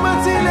הוא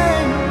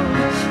מצילנו,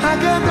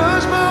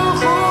 הקדוש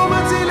ברוך הוא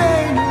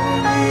מצילנו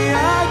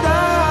מידם.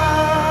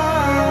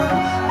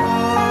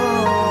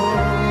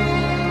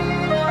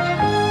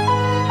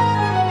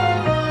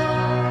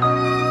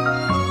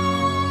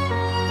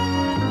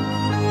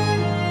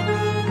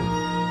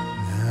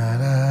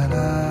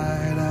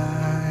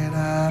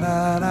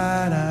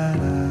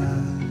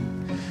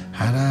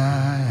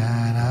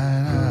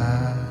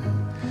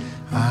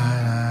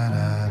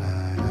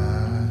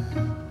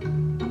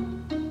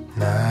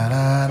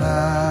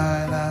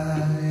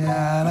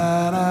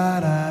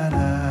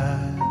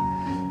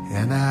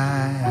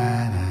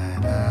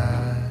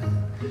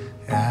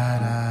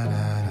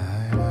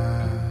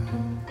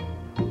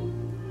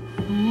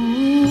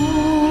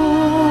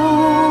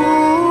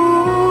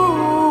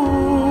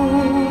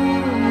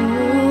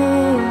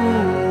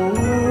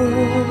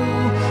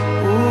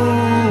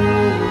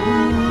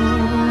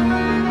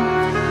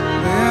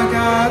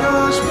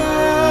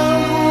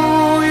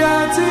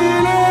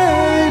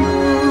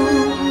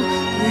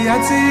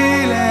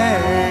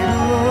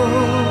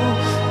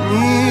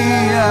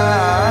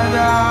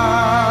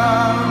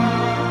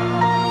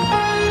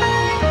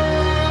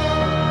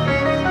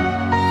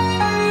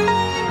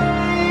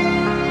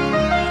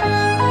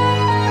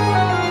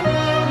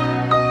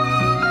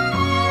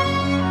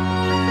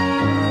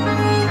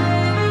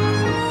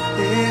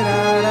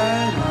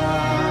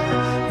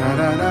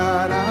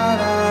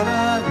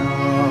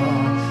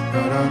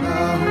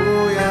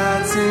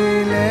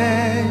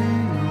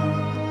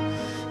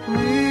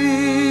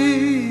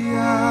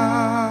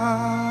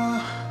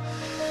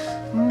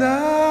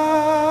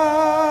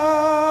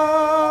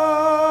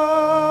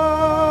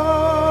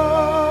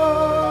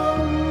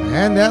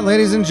 And that,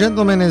 ladies and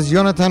gentlemen, is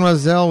Yonatan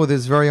Razel with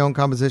his very own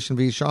composition,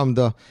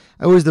 V'Yishamda.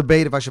 I always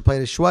debate if I should play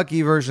the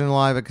Shweki version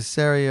live at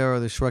Caesarea or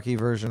the Shweki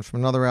version from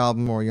another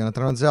album or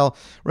Yonatan Razel.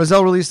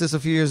 Razel released this a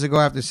few years ago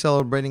after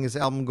celebrating his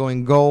album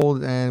Going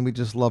Gold, and we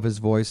just love his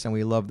voice and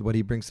we loved what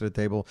he brings to the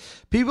table.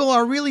 People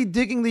are really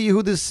digging the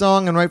Yehuda's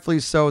song, and rightfully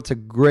so. It's a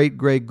great,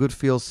 great, good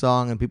feel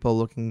song, and people are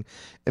looking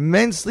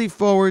immensely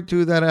forward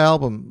to that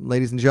album.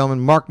 Ladies and gentlemen,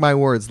 mark my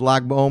words,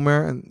 Lag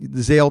BaOmer, and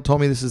Zale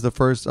told me this is the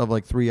first of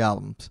like 3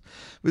 albums.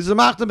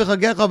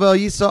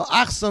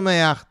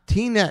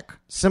 Tinek,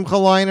 Simcha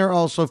Liner,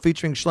 also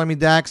featuring Shlomi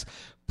Dax,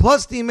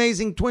 plus the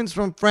amazing twins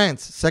from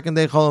France. Second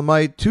day Chol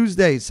Hamoed,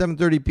 Tuesday,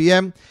 7:30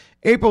 p.m.,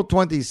 April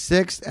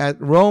 26th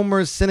at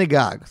Romer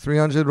Synagogue,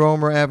 300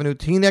 Romer Avenue,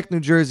 Teaneck, New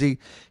Jersey.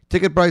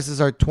 Ticket prices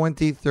are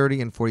 $20,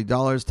 $30, and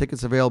 $40.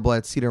 Tickets available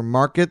at Cedar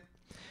Market.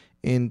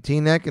 in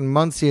Teaneck and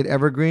Muncie at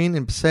Evergreen,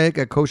 in Passaic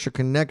at Kosher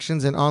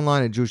Connections, and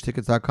online at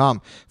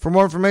JewishTickets.com. For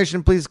more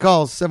information, please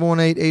call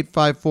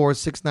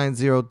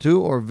 718-854-6902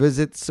 or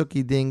visit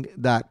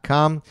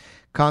SukiDing.com.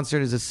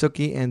 Concert is a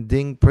Suki and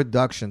Ding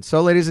production.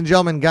 So, ladies and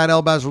gentlemen, Gad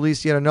Elbaz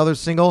released yet another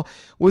single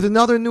with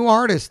another new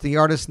artist. The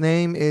artist's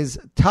name is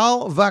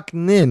Tal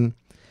Vaknin,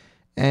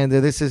 and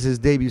this is his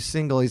debut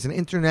single. He's an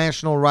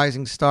international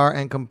rising star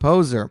and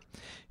composer.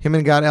 Him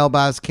and Gad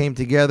Elbaz came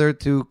together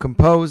to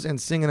compose and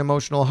sing an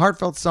emotional,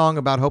 heartfelt song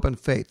about hope and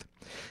faith.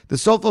 The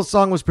soulful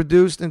song was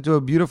produced into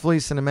a beautifully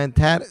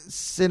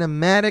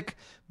cinematic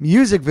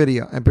music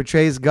video and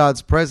portrays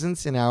God's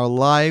presence in our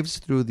lives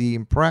through the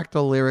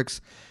impractical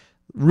lyrics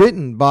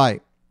written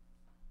by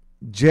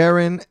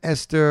Jaren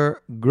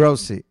Esther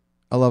Grossi.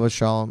 Allah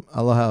Shalom.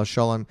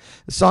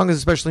 The song is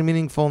especially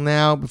meaningful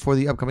now before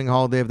the upcoming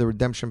holiday of the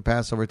Redemption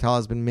Passover. Tal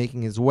has been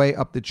making his way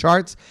up the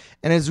charts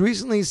and has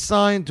recently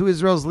signed to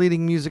Israel's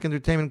leading music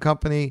entertainment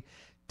company,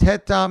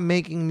 Teta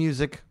Making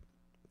Music.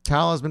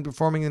 Tal has been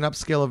performing in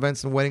upscale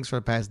events and weddings for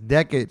the past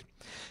decade.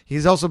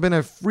 He's also been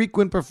a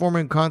frequent performer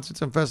in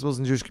concerts and festivals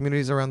in Jewish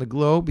communities around the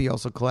globe. He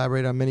also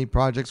collaborated on many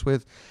projects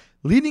with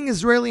leading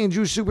Israeli and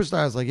Jewish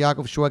superstars like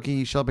Yaakov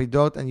Shweki, Yishel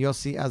Beidot, and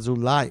Yossi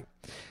Azulai.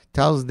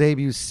 Tal's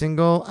debut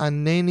single,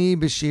 Aneni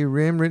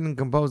B'Shirim, written and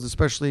composed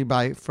especially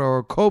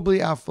for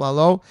Kobli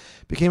Aflalo,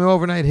 became an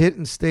overnight hit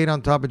and stayed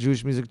on top of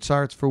Jewish music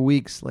charts for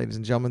weeks. Ladies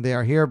and gentlemen, they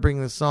are here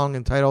bringing the song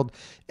entitled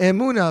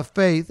Emunah,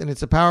 Faith, and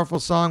it's a powerful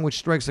song which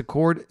strikes a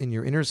chord in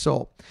your inner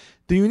soul.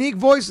 The unique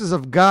voices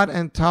of Gad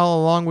and Tal,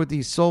 along with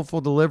the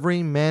soulful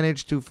delivery,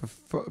 managed to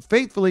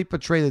faithfully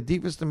portray the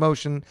deepest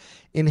emotion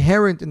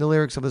inherent in the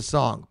lyrics of the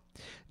song.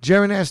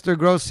 Jaren Esther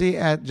Grossi,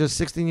 at just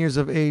 16 years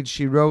of age,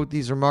 she wrote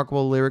these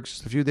remarkable lyrics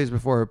just a few days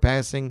before her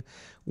passing,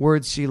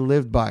 words she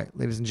lived by.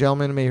 Ladies and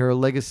gentlemen, may her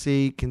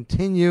legacy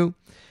continue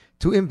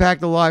to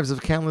impact the lives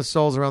of countless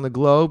souls around the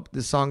globe.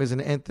 This song is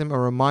an anthem, a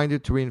reminder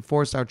to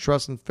reinforce our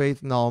trust and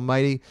faith in the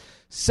Almighty,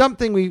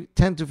 something we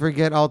tend to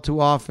forget all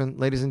too often.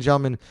 Ladies and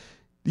gentlemen,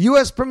 the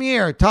U.S.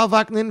 premiere, Tal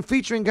Vaknin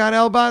featuring Gad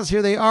Elbaz.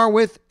 Here they are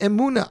with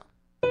Emunah.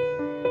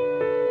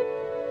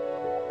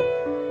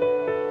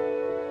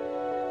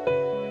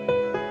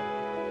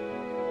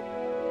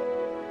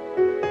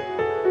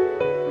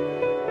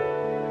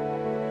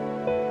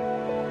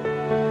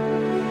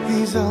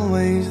 He's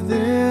always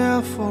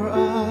there for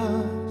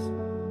us,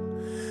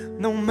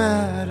 no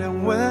matter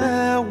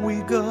where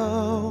we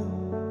go.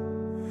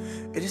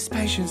 It is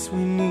patience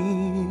we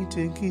need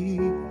to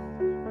give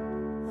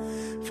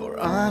for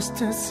us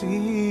to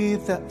see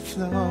that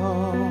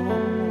flow.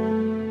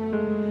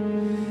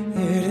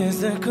 It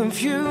is the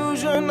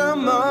confusion I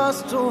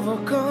must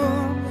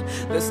overcome,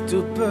 the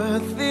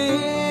stupid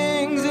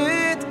things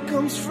it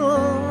comes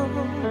from,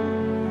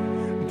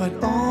 but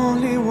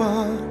only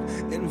one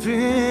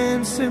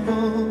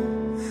invincible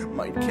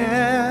might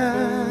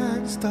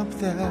can't stop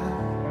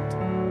that,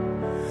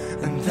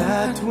 and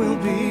that will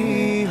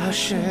be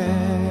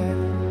Hashem.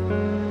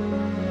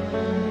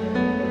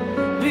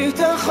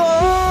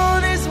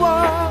 Bitachon is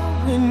what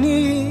we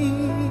need,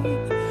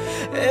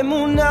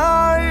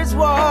 Emunah is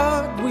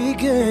what we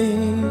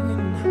gain,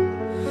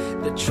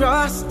 the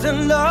trust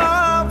and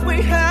love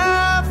we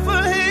have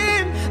for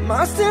Him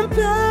must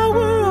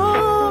empower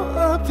all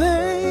our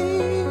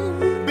pain.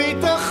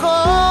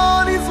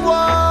 Bitachon is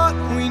what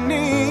we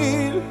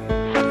need,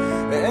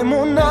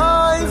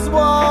 Emunah is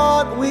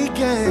what we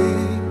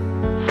gain,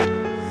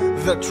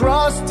 the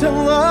trust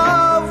and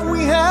love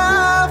we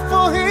have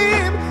for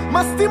Him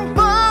must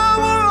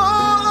empower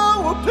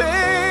all our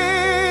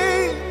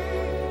pain.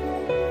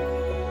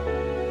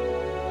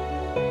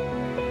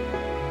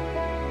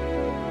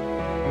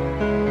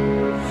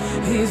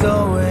 He's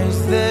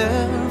always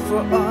there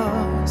for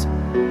us,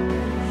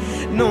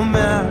 no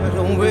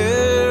matter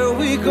where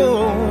we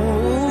go.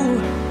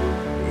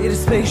 It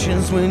is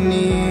patience we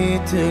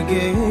need to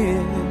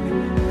give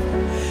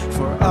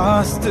for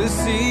us to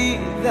see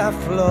that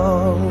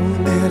flow.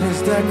 It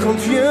is that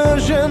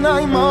confusion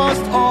I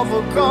must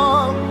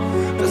overcome,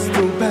 the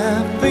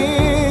stupid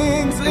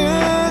things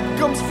it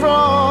comes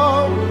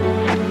from,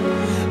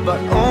 but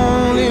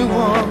only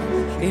one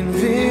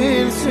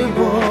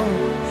invincible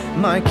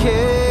might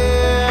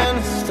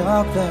can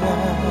stop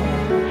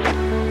that,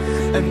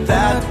 and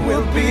that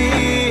will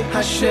be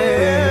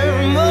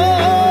Hashem.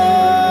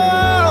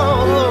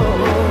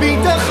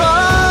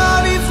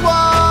 Bitachon is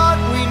what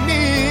we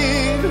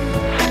need,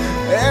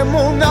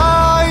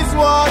 Emunah is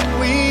what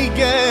we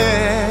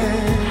get,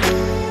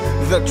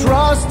 the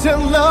trust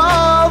and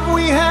love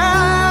we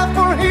have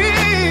for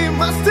Him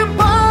must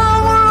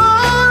empower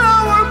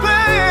all our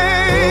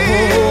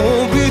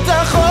pain.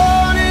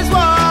 Bitachon is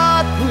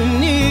what we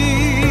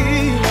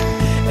need,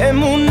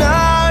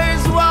 Emunah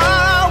is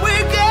what we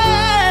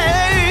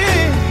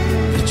get,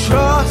 the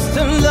trust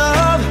and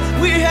love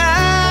we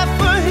have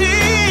for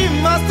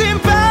Him must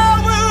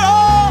empower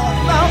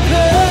all our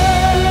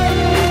pain.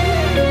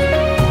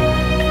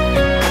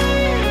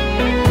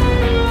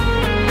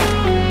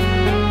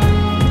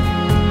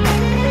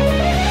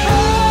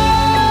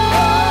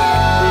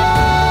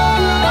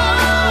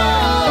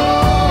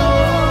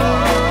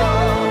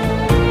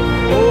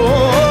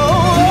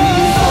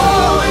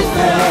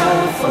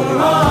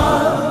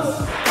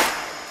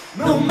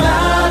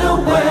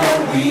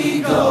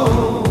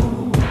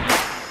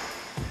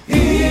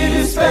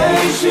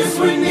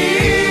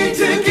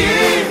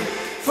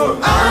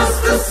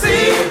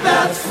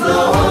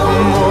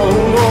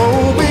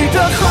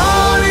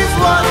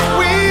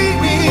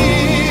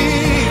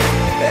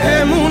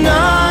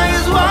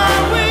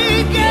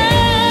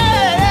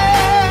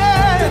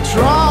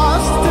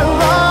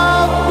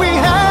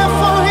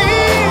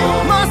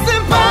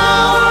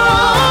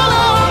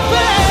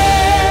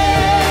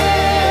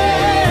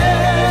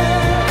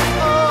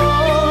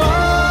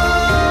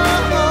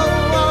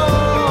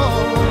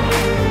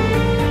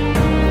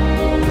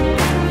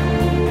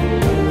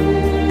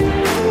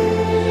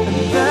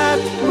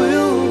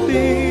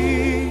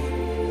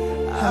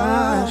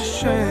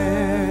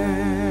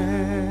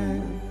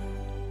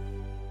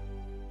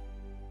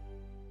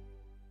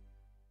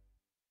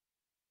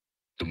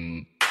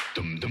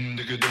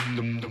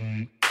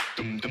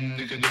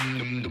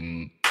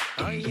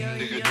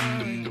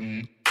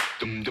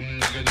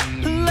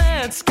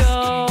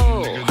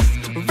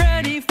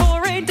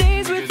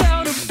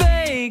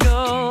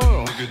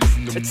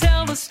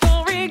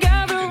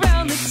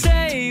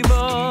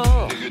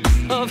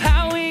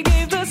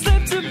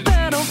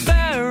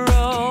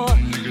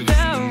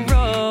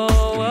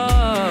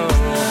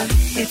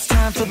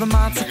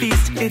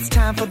 feast. It's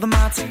time for the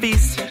matzah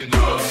feast.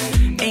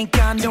 Ain't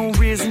got no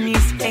raisin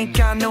yeast. Ain't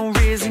got no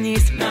raisin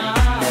yeast.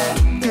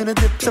 Gonna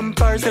dip some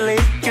parsley.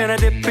 Gonna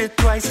dip it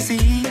twice to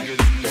see.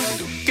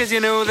 Cause you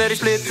know that he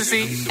split the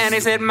sea and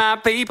he set my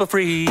people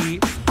free.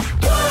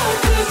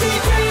 What could be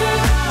greater?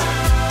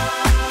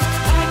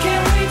 I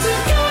can't wait to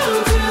go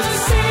to the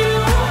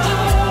Seder.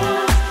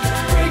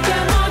 Break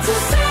them all to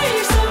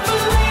save some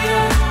for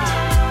later.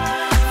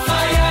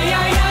 Ay, ay,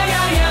 ay, ay,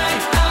 ay, ay.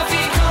 I'll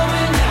be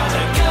going now.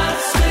 The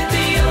gods split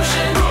the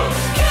ocean.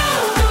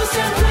 Count those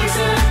 10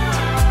 places.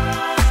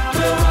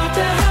 We'll rock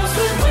the house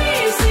when we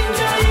sing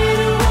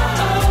Diana.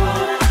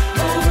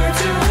 Over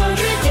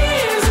 200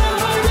 years of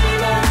our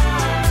labor.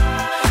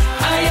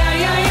 Ay, ay,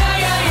 ay,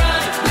 ay, ay,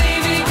 ay.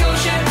 Leaving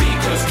Goshen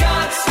because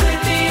God split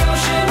the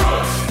ocean.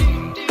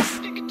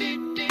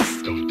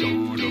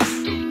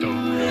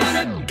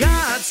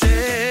 God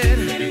said,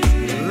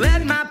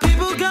 let my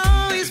people go.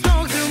 He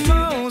spoke through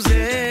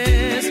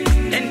Moses.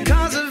 And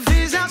cause of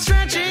his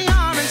outstretching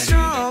arm and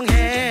strong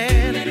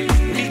hand,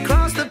 he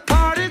crossed the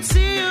parted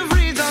sea of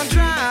reeds on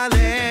dry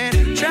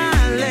land,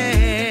 dry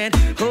land.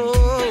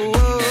 Oh,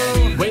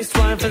 oh. Waste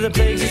wine for the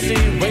plagues you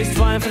see, waste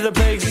wine for the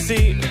plagues you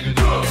see.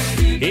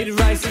 Eat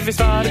rice if it's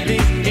far to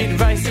deep, eat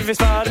rice if it's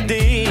far to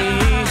deep.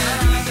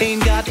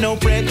 Ain't got no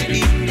bread to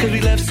eat, cause we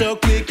left so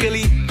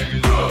quickly.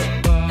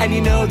 And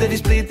you know that he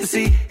split the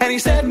sea, and he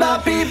set my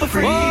people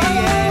free. I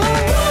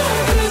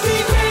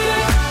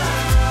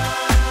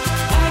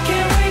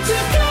can't wait to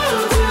go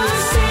to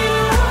the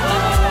Seder.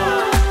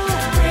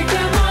 Break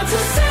them all to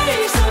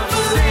save some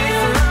for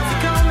later.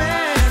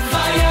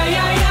 Ay,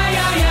 ay, ay, ay,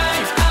 ay, ay.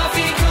 I'll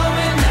be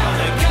going now.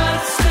 The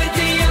gods split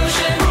the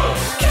ocean.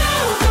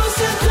 Count those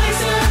 10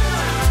 places.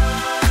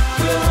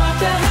 We'll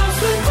rock the house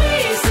when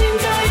we sing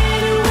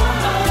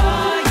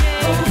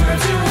Diana. Over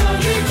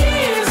 200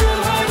 years of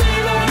our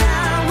labor.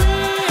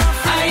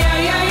 Ay,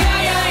 ay, ay,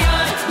 ay, ay,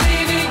 ay.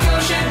 Leaving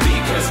Goshen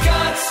because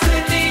God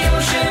split the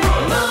ocean.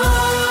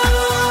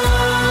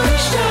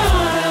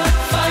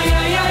 Ay,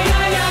 ay, ay,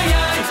 ay, ay,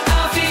 ay.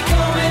 I'll be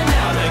going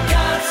now. The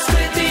gods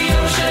split the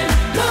ocean.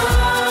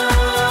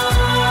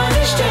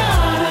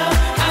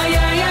 Ay,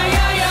 ay, ay,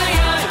 ay, ay,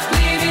 ay.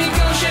 Leaving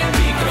Goshen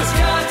because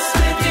God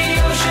split the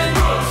ocean.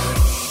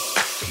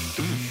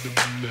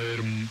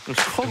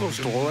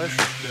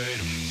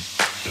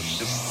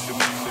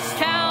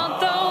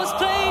 Count those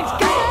plagues,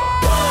 go!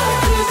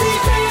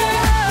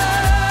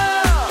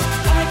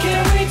 I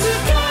can't wait to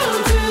go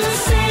to the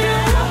Seder.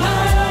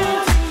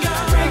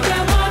 Break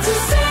them all to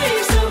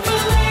save some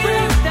for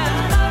later.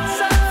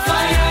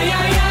 Ay, ay,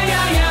 ay, ay,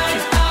 ay, ay.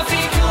 I'll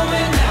be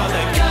going now.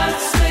 The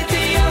gods split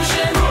the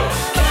ocean.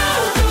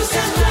 Count those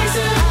 10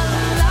 places.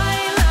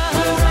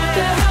 We'll rock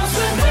the house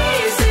when we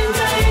sing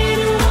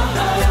Diana.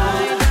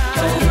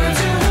 Over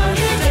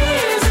 200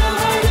 years of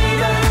our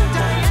labor.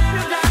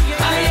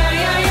 Ay, ay,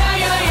 ay, ay,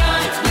 ay,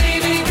 ay.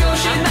 Leaving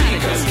Goshen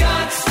because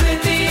God split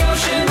the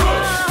ocean.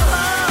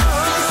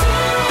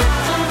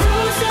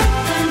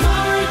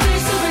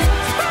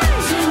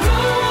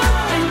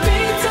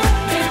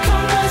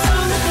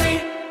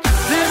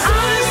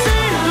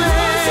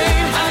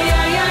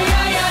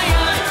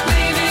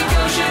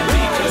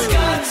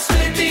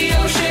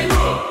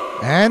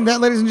 And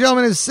that, ladies and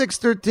gentlemen, is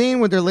 613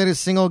 with their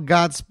latest single,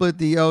 God Split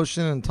the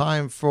Ocean, and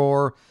time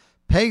for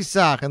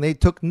Pesach. And they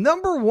took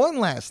number one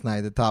last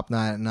night, the top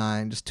 9 at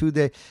 9. Just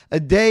a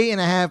day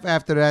and a half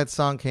after that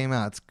song came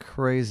out. It's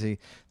crazy.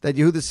 That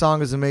Yehuda's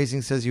song is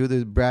amazing, says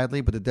Yehuda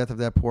Bradley, but the death of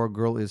that poor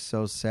girl is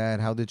so sad.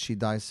 How did she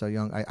die so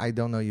young? I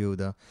don't know,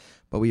 Yehuda,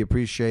 but we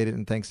appreciate it,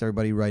 and thanks to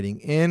everybody writing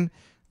in.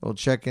 We'll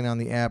check in on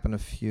the app in a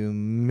few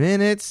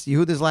minutes.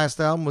 Yehuda's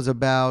last album was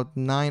about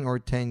 9 or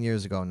 10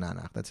 years ago. Nah,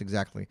 that's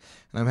exactly.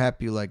 And I'm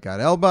happy you like God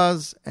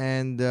Elbaz,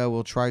 and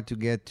we'll try to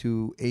get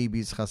to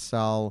Abi's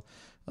Chasal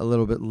a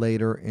little bit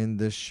later in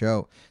the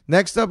show.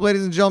 Next up,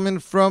 ladies and gentlemen,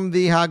 from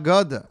the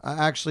Haggadah.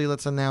 Actually,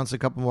 let's announce a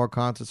couple more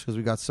concerts because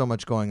we got so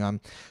much going on.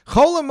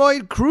 Chol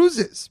Hamoed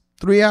Cruises,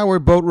 3-hour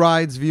boat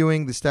rides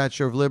viewing the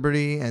Statue of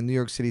Liberty and New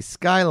York City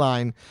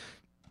skyline,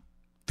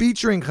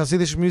 featuring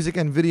Hasidic music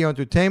and video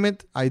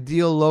entertainment.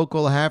 Ideal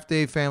local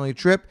half-day family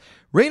trip.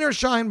 Rain or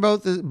shine,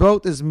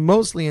 boat is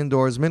mostly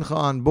indoors. Mincha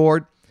on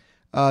board.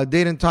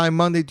 Date and time,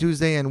 Monday,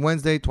 Tuesday, and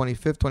Wednesday,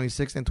 25th,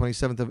 26th, and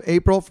 27th of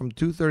April from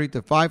 2:30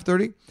 to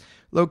 5:30.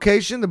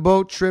 Location, the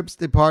boat trips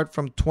depart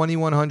from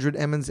 2100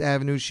 Emmons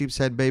Avenue,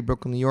 Sheepshead Bay,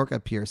 Brooklyn, New York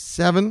at Pier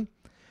 7.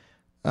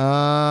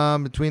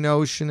 Between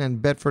Ocean and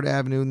Bedford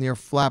Avenue near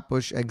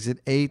Flatbush,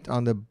 exit 8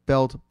 on the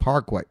Belt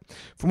Parkway.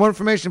 For more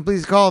information,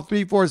 please call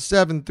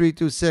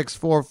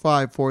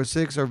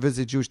 347-326-4546 or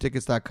visit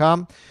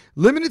JewishTickets.com.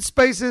 Limited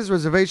spaces,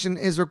 reservation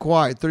is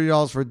required.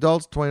 $30 for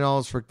adults,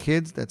 $20 for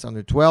kids, that's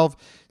under 12.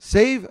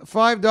 Save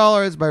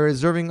 $5 by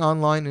reserving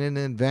online and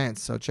in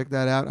advance. So check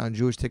that out on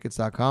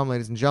JewishTickets.com,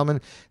 ladies and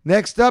gentlemen.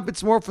 Next up,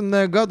 it's more from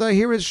the Haggadah.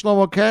 Here is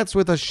Shlomo Katz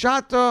with a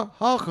Shata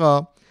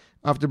Halcha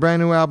off the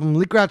brand new album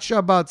Likrat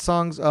Shabbat,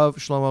 songs of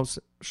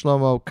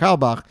Shlomo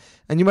Kalbach.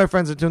 And you, my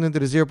friends, are tuned into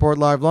the Zierport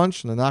Live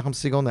Lunch on the Nachum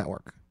Segal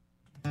Network.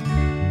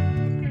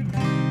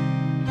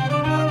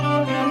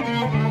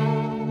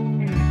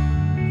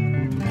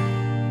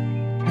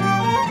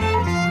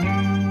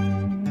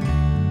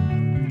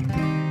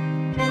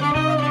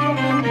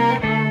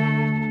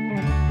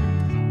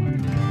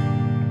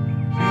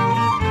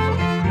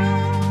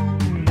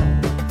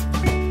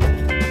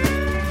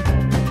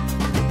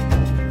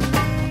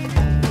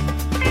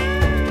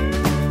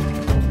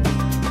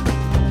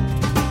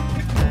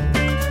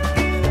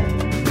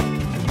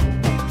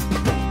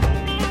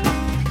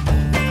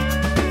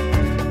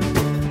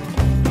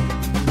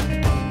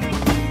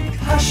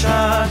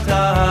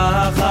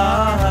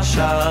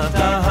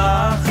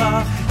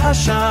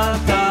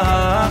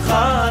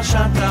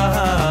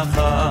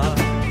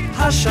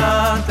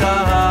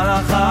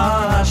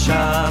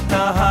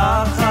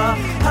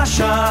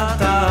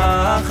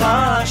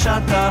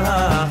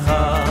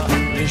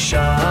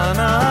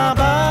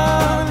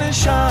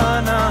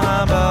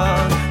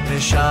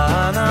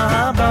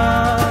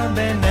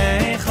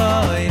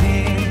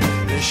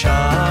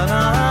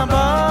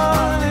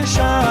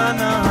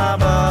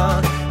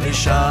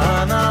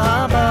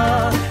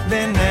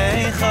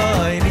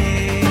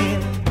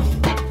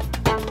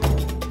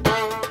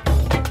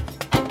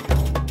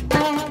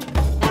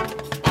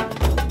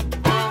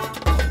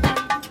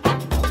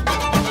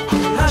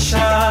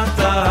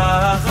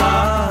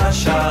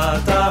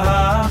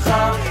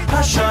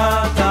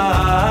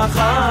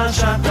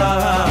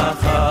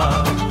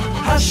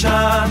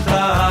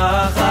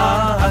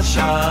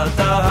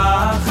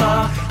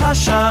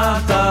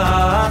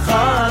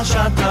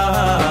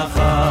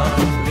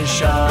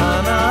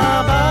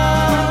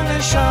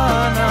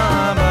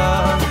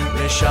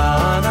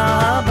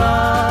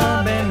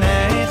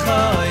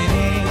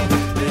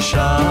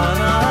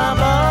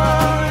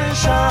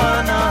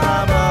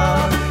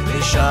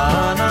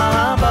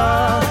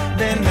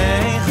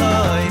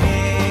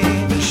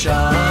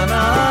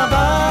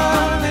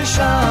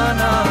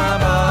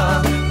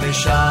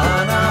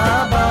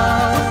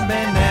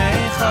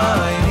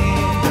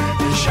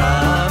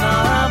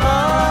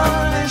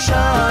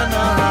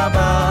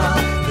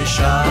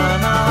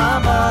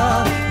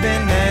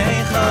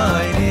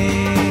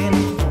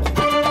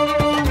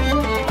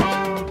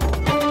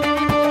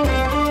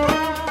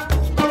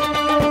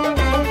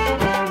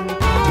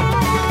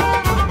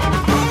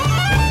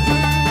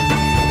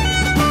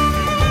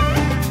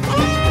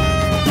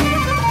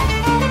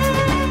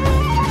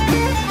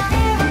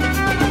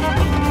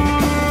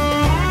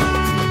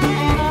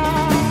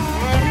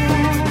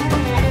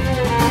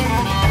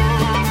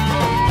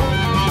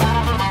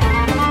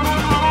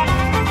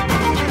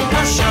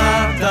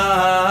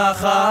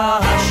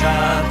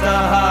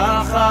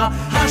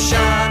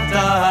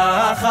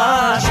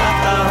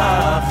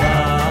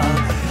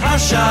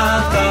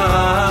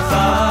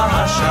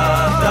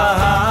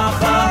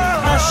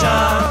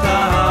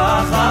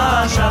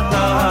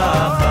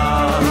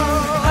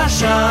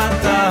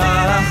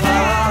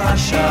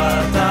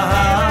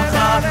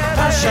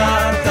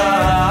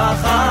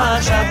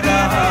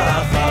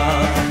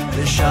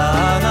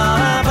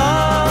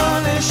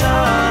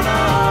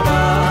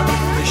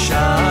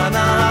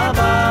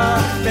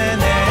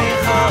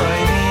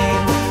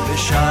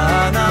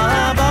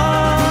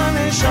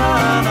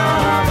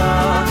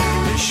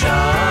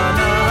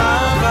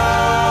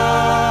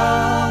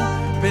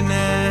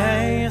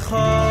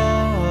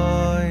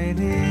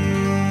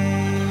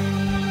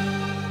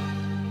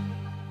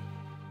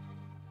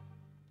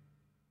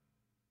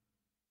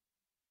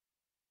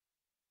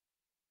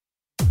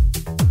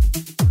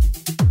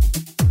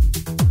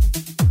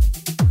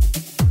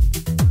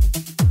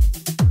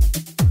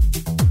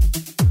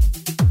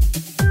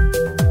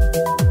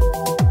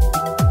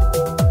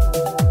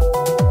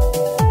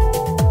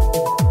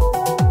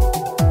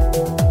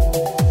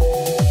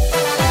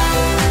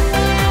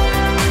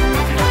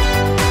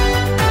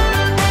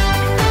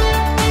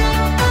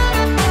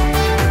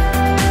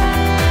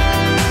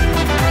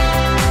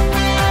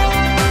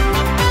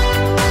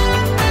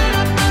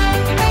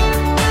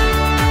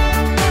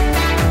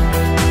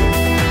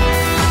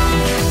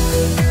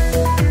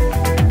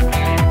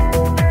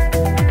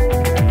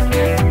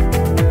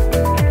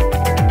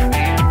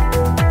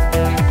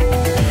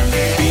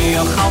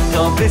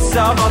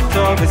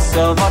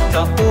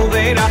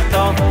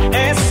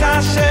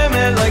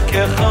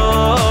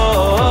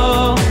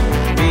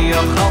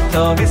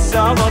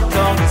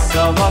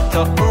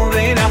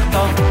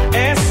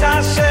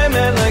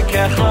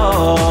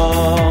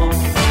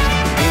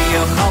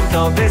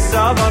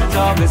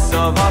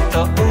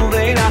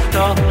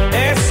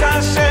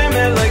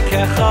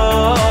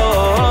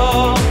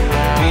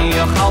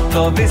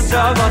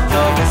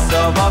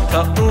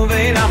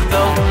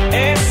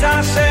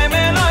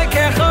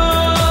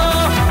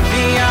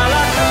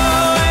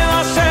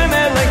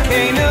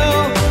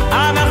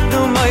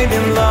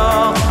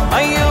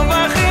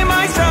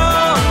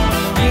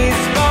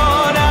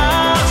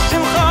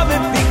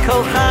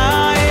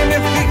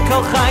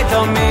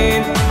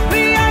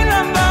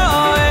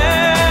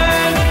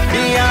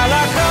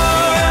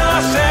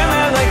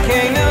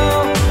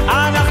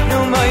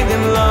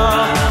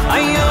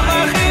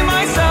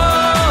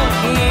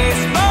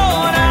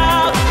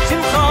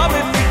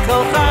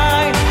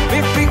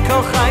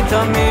 Chai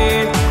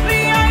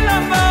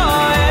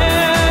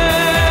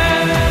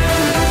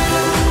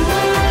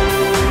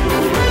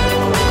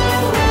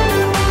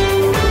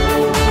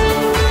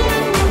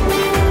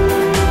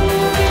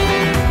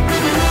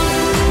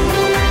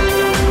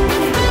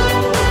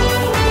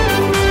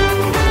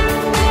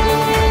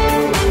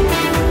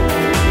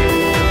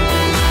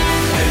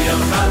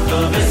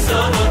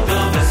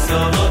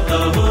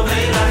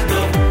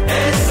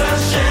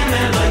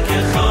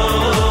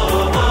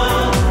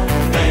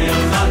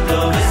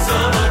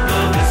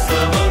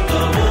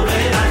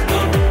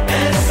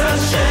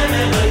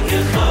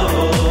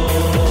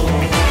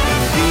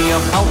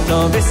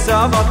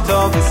v'savato,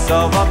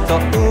 v'savato,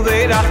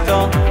 uveirachto,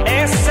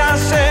 es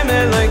Hashem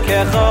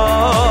Elokecho.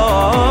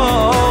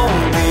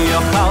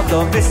 V'yochalto,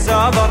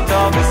 v'savato,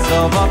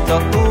 v'savato,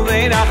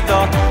 uveirachto,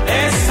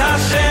 es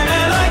Hashem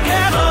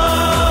Elokecho.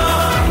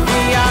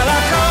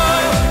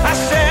 V'yalakol,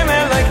 Hashem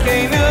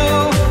Elokeinu,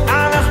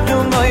 anachnu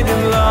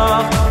moedim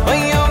loch,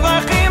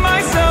 v'yovachim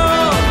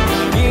Yisrael,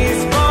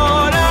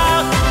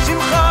 Yisborach,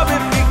 Shimcha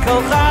b'fi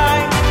kol chai,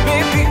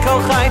 b'fi kol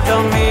chai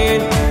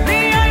tamid.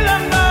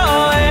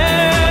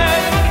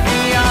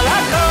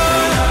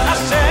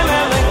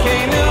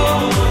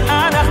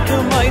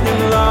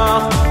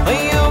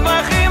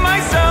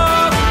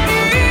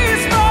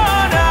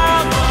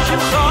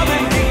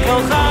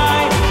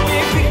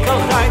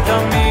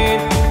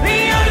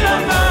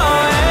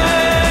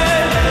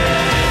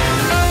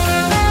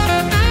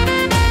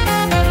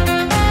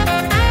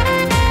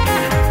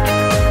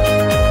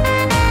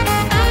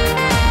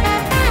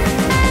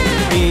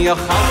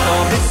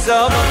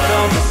 V'savato,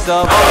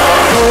 v'savato,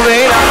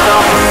 uveirachto,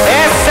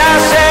 es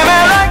Hashem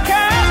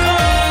Elokecho.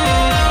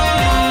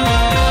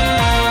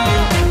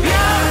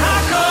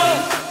 V'yachakol,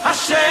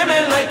 Hashem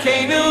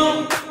Elokeinu,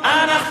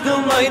 anachnu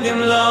moedim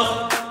loch,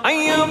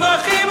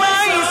 v'yovachim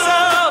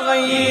Yisrael,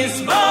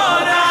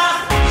 Yisborach,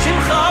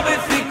 Shimcha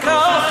b'fi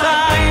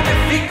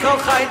kol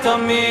chai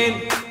tamid,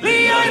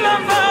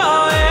 li'olam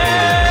va'oed.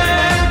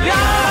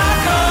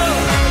 V'yachakol,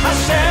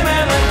 Hashem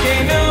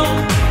Elokeinu,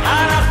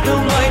 anachnu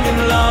moedim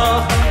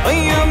loch,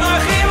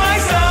 v'yovachim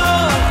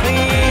Yisrael,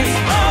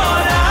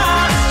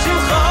 Yisborach,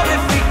 Shimcha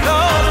b'fi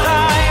kol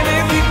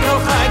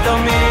chai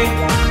tamid,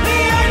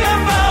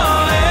 li'olam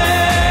va'oed.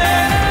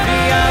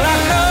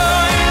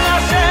 V'yalakol,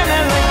 Hashem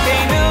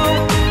Elokeinu,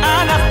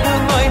 anachnu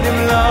moedim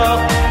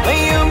loch,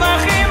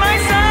 v'yovachim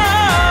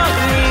Yisrael,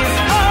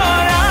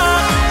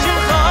 Yisborach,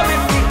 Shimcha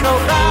b'fi kol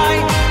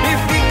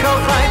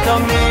chai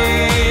tamid.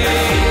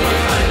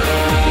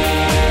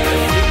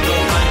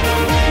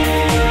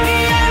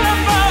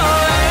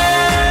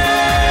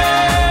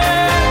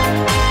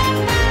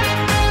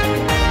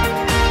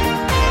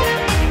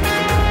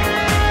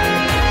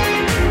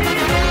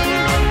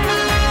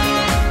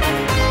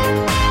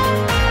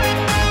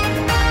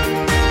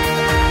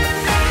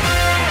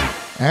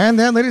 And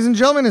that, ladies and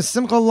gentlemen, is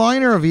Simcha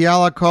Leiner of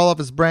Yala Call off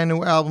his brand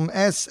new album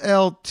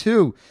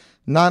SL2.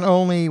 Not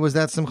only was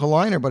that Simcha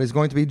Leiner, but he's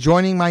going to be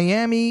joining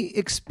Miami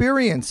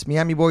Experience,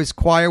 Miami Boys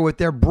Choir, with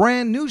their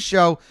brand new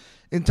show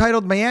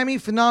entitled Miami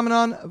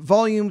Phenomenon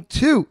Volume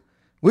 2.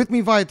 With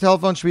me via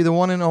telephone should be the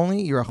one and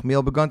only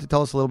Yerachmiel Begun to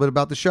tell us a little bit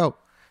about the show.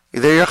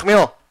 You there,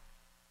 Yerachmiel?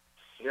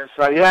 Yes,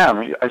 I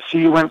am. I see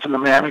you went from the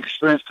Miami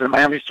Experience to the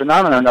Miami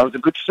Phenomenon. That was a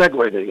good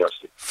segue there,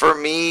 Yossi. For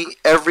me,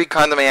 every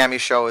kind of Miami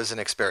show is an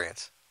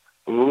experience.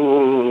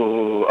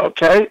 Ooh,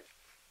 okay.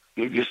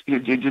 You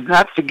did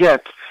not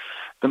forget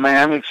the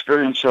Miami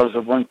Experience shows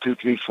of 1, 2,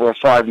 3, 4,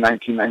 5,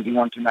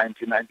 1991 to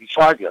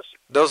 1995, yes.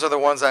 Those are the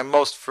ones I'm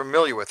most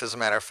familiar with, as a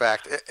matter of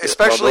fact.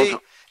 Especially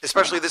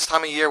this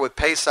time of year with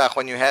Pesach,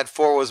 when you had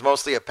 4 was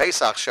mostly a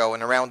Pesach show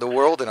and around the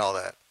world and all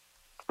that.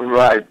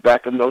 Right,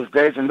 back in those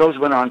days, and those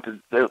went on to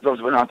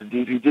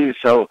DVD.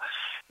 So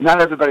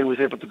not everybody was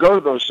able to go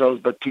to those shows,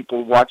 but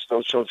people watched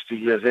those shows for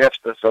years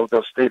after, so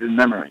they'll stay in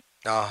memory.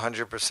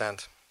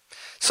 100%.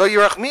 So,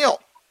 Yerachmiel,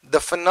 the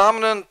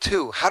Phenomenon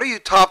 2, how do you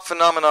top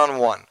Phenomenon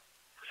 1?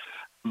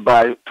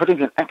 By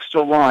putting an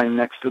extra line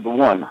next to the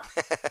 1.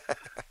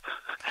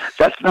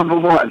 That's number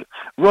 1.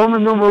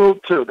 Roman numeral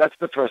 2, that's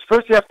the first.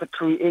 First you have to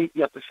create,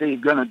 you have to say you're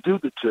going to do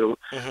the 2,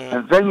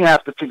 and then you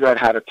have to figure out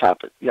how to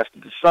top it. You have to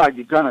decide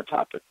you're going to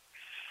top it.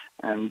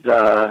 And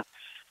the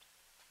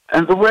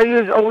way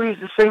is always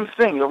the same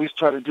thing. You always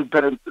try to do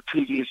better than the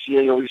previous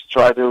year. You always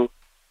try to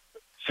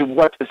see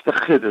what is the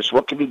chiddush,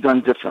 what can be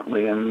done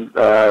differently. And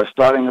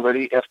starting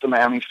already after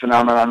Miami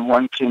Phenomenon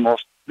 1 came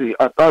off the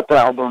Art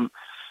album,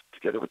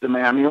 together with the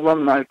Miami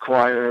Alumni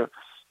Choir,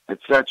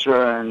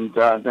 etc. And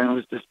then it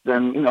was just,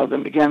 then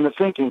began the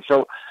thinking.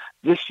 So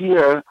this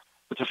year,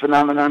 with the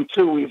Phenomenon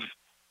 2, we've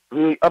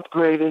really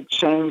upgraded,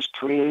 changed,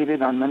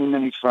 created on many,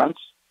 many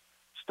fronts,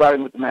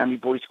 starting with the Miami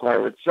Boys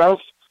Choir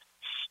itself,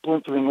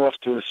 splintering off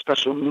to a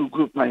special new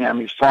group,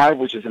 Miami 5,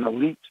 which is an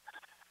elite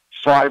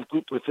 5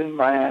 group within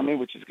Miami,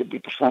 which is going to be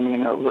performing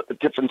in a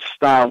different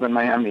style than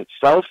Miami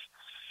itself.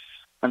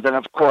 And then,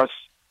 of course,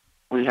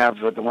 we have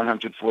the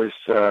 100 Voice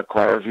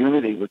Choir of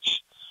Unity,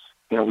 which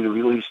we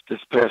released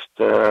this past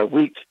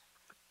week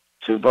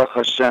to Baruch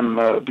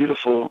Hashem,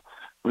 beautiful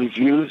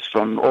reviews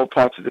from all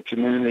parts of the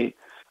community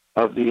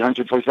of the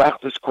 100 Voice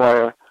Actors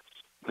Choir,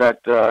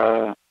 that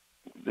the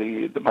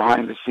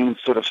behind-the-scenes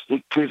sort of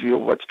sneak preview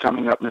of what's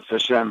coming up, Mr.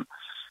 Hashem,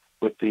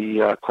 with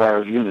the Choir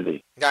of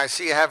Unity. Yeah, I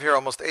see you have here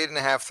almost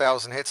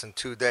 8,500 hits in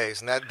 2 days,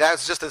 and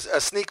that's just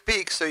a sneak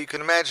peek, so you can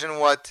imagine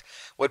what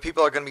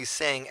people are going to be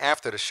saying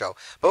after the show.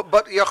 But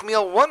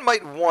Yerachmiel, one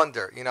might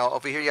wonder,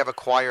 over here you have a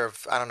choir of,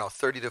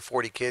 30 to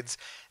 40 kids,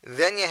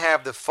 then you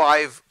have the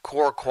 5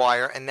 core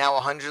choir, and now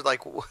 100,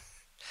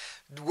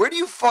 where do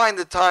you find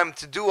the time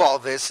to do all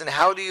this, and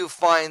how do you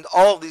find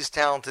all these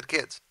talented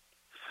kids?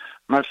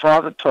 My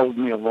father told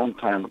me a long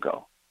time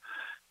ago,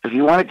 if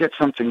you want to get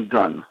something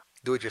done,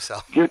 Do it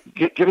yourself. Give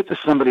it to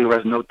somebody who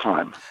has no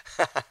time.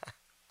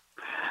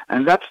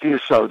 And that's the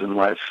assault in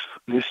life.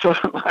 The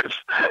assault in life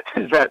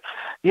is that,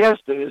 yes,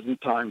 there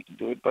isn't time to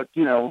do it, but,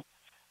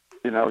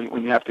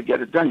 when you have to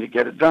get it done, you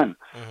get it done.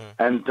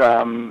 And,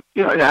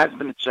 it has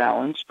been a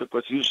challenge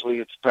because usually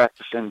it's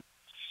practicing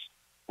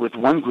with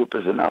one group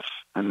is enough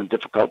and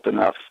difficult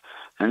enough.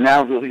 And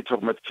now really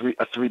talking about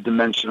a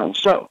three-dimensional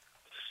show.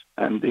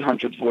 And the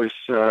 100-voice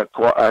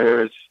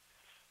choir is,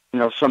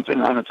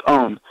 something on its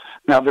own.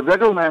 Now, the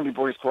regular Miami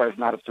Voice Choir is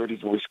not a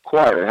 30-voice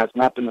choir. It has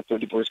not been a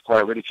 30-voice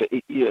choir already for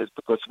 8 years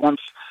because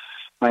once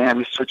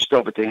Miami switched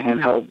over to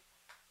handheld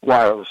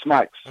wireless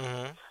mics,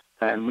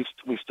 and we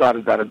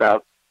started that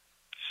about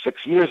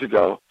 6 years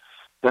ago,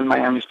 then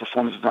Miami's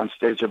performances on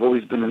stage have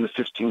always been in the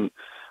 15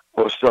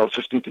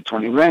 to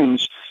 20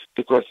 range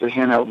because the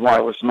handheld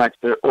wireless mics,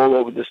 they're all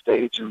over the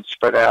stage and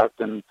spread out.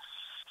 And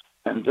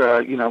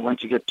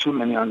once you get too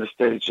many on the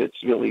stage,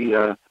 it's really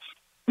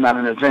not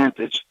an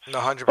advantage.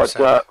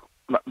 100%.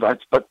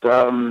 But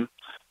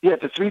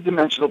it's a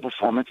three-dimensional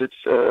performance. It's,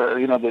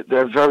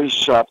 they're very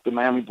sharp. The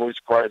Miami Voice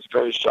Choir is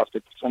very sharp. They're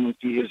performing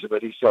for years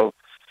already. So,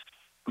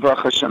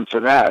 Baruch Hashem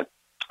for that.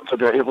 So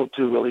they're able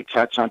to really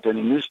catch on to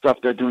any new stuff.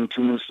 They're doing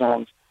 2 new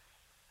songs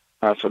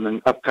from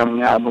an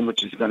upcoming album,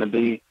 which is going to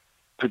be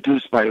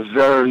produced by a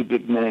very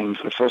big name.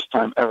 For the first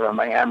time ever, a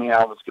Miami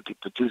album is going to be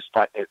produced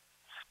by it.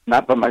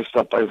 Not by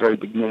myself, by a very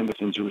big name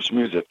within Jewish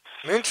music.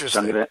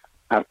 Interesting.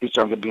 Which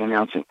I'm going to be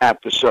announcing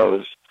at the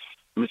shows.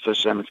 Mr.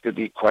 Hashem, it's going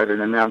to be quite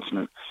an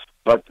announcement.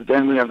 But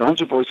then we have the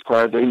 100-voice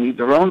choir. They need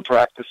their own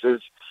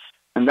practices,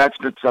 and that's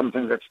been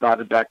something that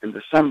started back in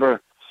December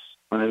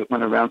when I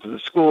went around to the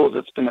schools.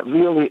 It's been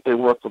really a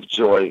work of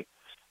joy.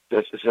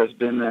 This has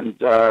been, and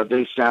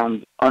they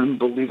sound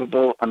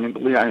unbelievable. I mean,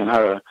 believe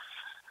in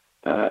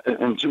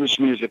Jewish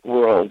music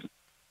world,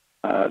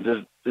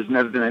 there's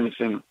never been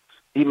anything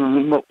even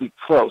remotely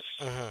close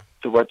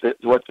to what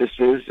this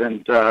is,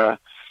 and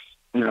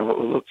we're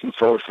looking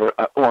forward for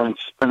an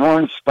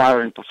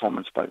awe-inspiring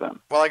performance by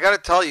them. Well, I got to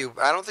tell you,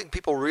 I don't think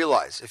people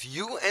realize if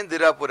you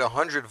ended up with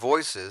 100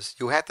 voices,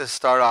 you had to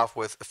start off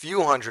with a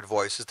few hundred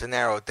voices to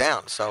narrow it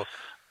down. So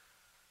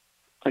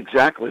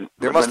exactly,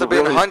 there must have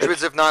been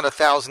hundreds, if not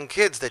 1,000,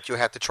 kids that you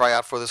had to try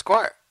out for this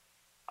choir.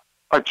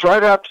 I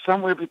tried out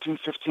somewhere between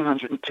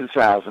 1,500 and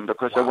 2,000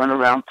 because I went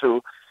around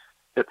to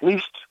at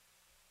least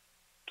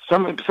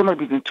somewhere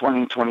between 20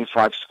 and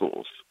 25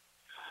 schools.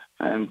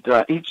 And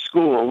each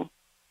school,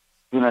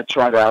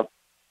 tried out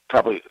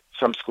probably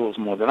some schools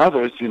more than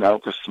others,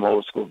 because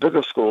smaller schools,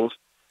 bigger schools.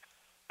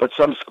 But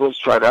some schools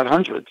tried out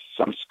hundreds.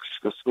 Some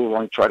schools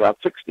only tried out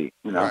 60,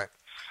 Right.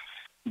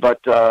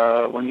 But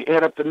when you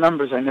add up the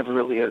numbers, I never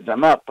really added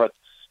them up, but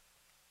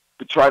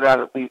we tried out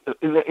at least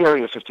in the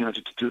area of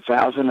 1,500 to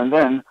 2,000, and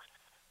then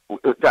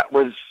that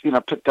was,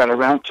 picked out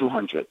around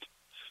 200.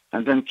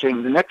 And then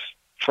came the next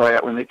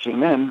tryout when they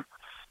came in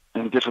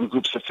different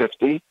groups of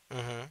 50,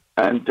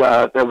 and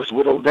that was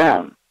whittled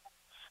down.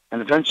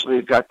 And eventually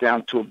it got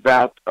down to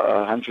about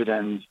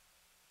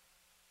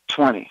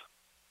 120.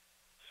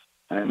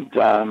 And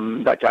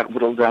that got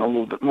whittled down a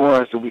little bit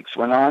more as the weeks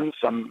went on.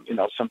 Some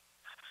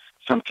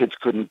kids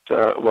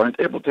weren't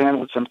able to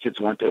handle it. Some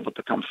kids weren't able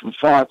to come from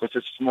far because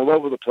it's from all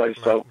over the place.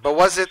 Right. So, but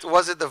was it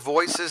the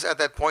voices at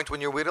that point when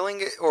you're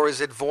whittling it, or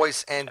is it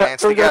voice and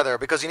dance together?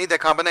 Because you need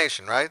that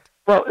combination, right?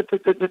 Well,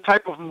 the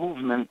type of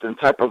movement and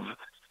type of,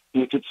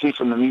 you could see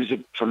from the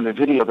music, from the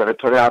video that I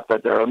put out,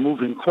 that they're a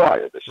moving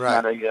choir. This is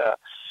not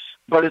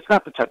but it's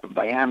not the type of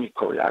Miami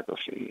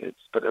choreography.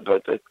 But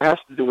it has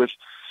to do with,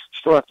 you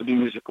still have to be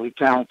musically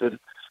talented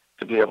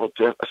to be able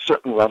to, a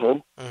certain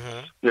level.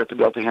 You have to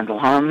be able to handle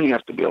harmony. You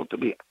have to be able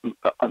to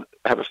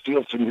have a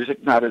feel for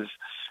music, not as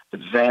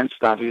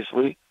advanced,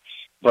 obviously.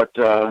 But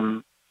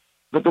the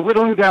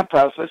whittling down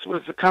process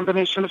was a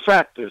combination of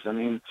factors. I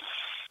mean,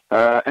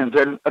 and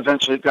then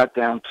eventually it got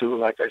down to,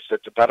 like I said,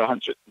 about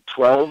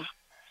 112.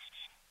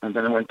 And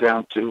then it went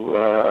down to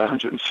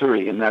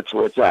 103, and that's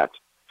where it's at.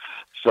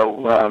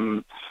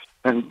 So,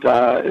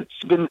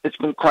 it's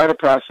been quite a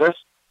process,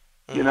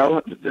 and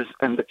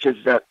the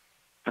kids that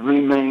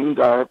remained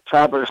are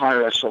probably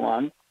higher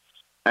echelon,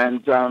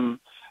 and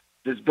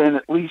there's been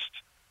at least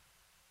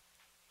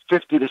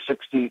 50 to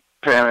 60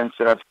 parents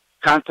that have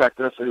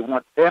contacted us.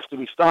 After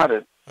we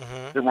started,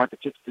 they want the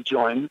kids to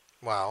join.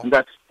 Wow! And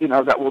that's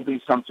that will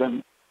be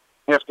something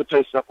after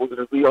Pesach. We're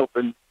going to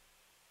reopen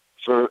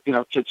for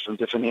kids from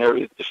different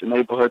areas, different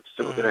neighborhoods.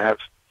 So we're going to have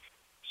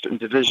certain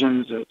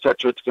divisions,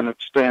 etc. It's going to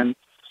expand,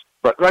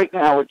 but right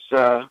now it's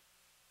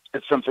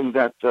something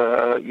that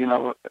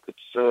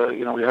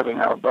we're having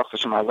our Baruch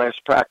Hashem, our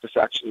last practice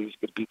actually is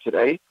going to be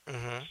today.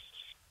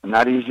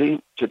 Not easy.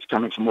 Kids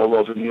coming from all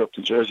over New York,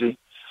 New Jersey.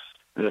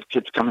 We have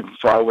kids coming from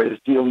far away as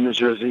Deal, New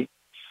Jersey.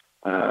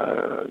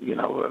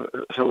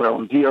 Hillel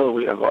and Deal.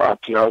 We have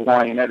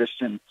RPRY in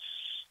Edison.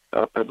 We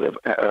have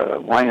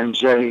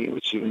YNJ,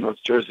 which is in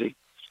North Jersey.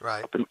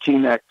 Right. Up in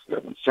Teaneck,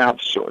 in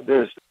South Shore.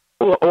 There's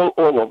all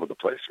over the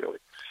place, really.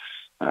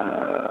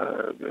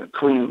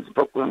 Queens,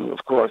 Brooklyn,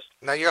 of course.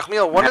 Now,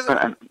 Yerachmiel, one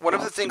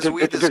of the things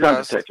we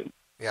discussed. Undertaking.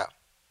 Yeah.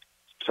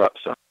 So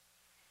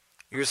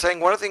You were saying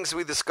one of the things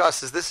we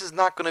discussed is this is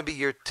not going to be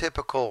your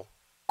typical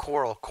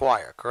choral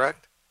choir,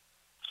 correct?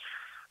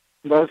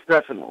 Most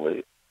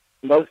definitely.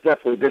 Most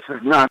definitely. This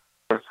is not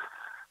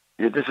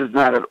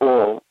at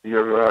all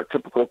your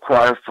typical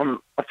choir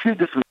from a few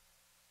different.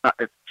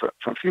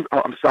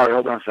 I'm sorry.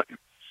 Hold on a second.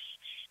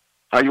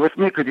 Are you with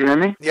me? Could you hear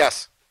me?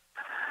 Yes.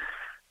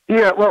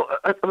 Yeah. Well,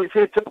 when we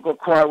say a typical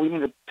choir, we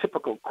mean a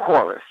typical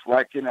chorus.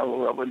 Like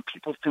when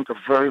people think of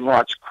very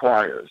large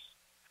choirs,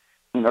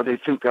 they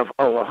think of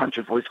a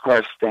 100-voice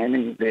choir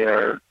standing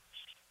there,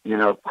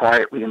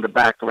 quietly in the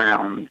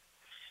background,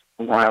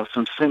 while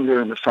some singer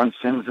in the front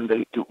sings and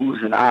they do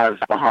oohs and ahs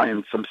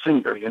behind some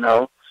singer.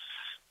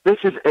 This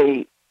is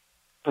a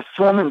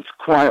performance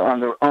choir on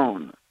their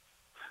own.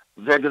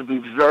 They're going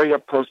to be very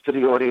up close to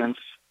the audience,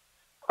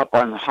 up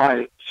on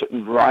high,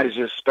 certain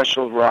rises,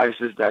 special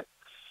rises that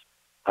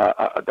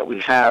we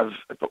have.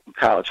 The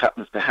college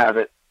happens to have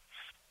it,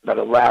 that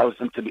allows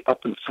them to be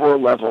up in 4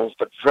 levels,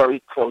 but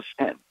very close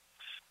in.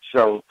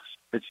 So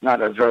it's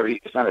not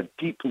a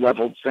deep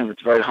leveled thing.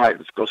 It's very high.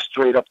 It goes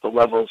straight up the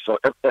level,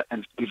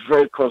 and be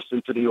very close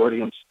into the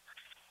audience.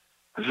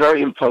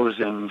 Very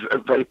imposing,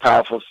 very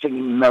powerful,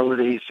 singing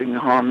melody, singing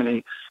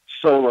harmony,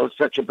 solo,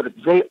 etc. But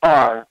they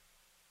are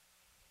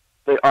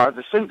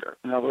the singer.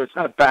 In other words, it's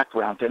not a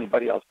background to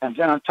anybody else. And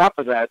then on top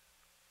of that,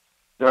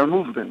 they're a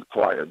movement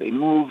choir. They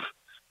move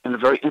in a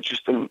very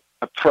interesting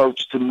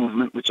approach to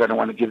movement, which I don't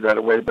want to give that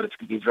away, but it's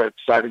going to be a very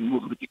exciting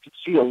movement. You can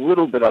see a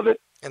little bit of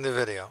it in the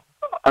video.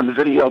 On the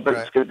video, but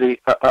right. It's going to be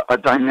a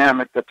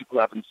dynamic that people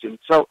haven't seen.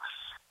 So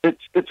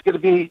it's going to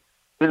be,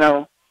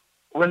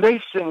 when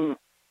they sing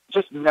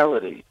just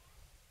melody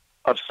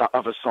of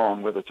a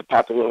song, whether it's a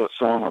popular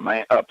song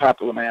or a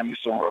popular Miami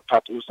song or a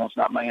popular song, it's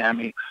not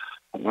Miami,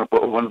 or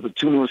one of the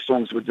 2 newest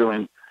songs we're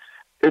doing,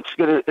 it's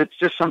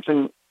just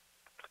something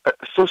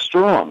so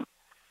strong.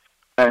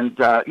 And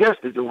yes,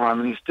 they do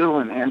harmonies too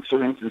and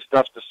answerings and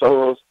stuff, the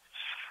solos.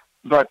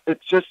 But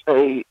it's just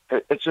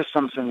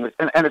something with,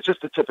 and it's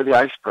just the tip of the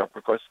iceberg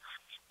because,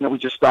 we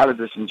just started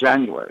this in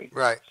January.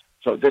 Right.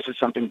 So this is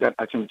something that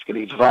I think it's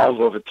going to evolve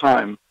over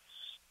time,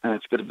 and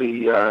it's going to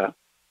be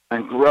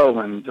and grow,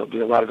 and there'll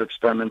be a lot of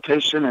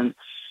experimentation in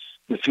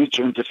the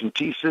future in different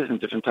pieces and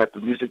different type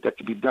of music that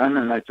can be done.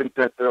 And I think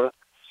that they'll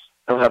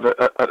have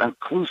an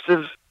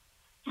inclusive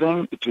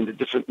thing between the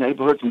different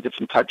neighborhoods and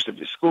different types of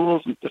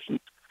schools and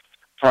different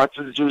parts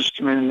of the Jewish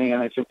community.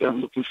 And I think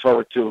I'm looking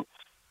forward to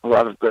a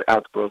lot of good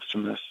outgrowths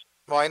from this.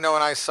 Well, I know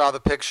when I saw the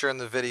picture and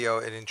the video,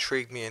 it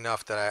intrigued me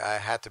enough that I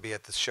had to be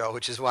at this show,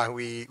 which is why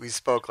we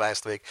spoke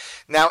last week.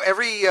 Now,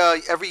 every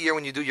year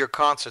when you do your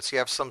concerts, you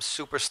have some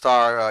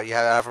superstar. You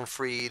had Avram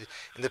Fried.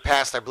 In the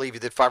past, I believe you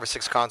did 5 or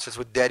 6 concerts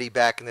with Deddy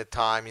back in the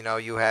time.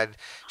 You had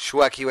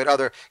Shwek, you had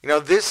other.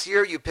 This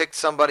year you picked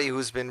somebody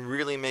who's been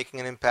really making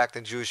an impact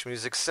in Jewish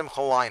music,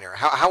 Simcha Leiner.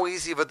 How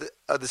easy of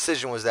a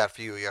decision was that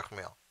for you,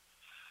 Yerachmiel?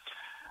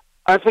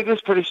 I think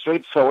it's pretty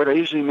straightforward. I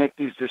usually make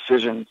these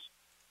decisions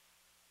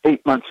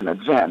 8 months in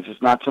advance.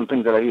 It's not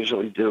something that I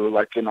usually do,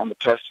 like on the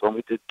past when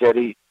we did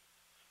Deddy,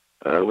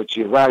 which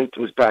you're right, it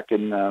was back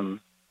in,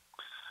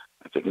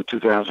 I think in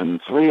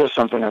 2003 or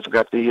something, I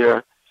forgot the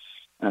year.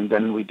 And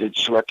then we did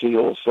Shweki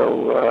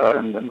also,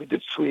 and then we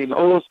did Fried.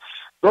 All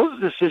those are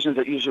decisions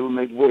that usually were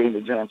made way in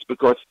advance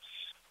because,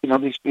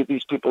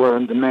 these people are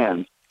in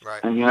demand. Right.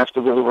 And you have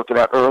to really work it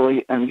out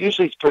early. And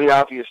usually it's pretty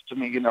obvious to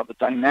me, the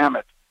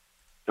dynamic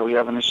that we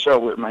have in the show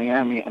with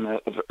Miami and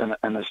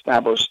an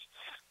established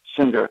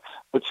singer.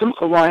 But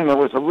Simcha Leiner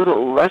was a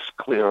little less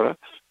clearer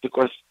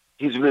because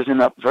he's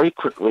risen up very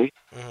quickly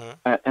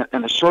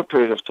in a short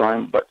period of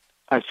time. But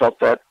I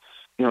felt that,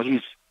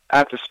 he's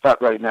at the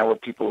spot right now where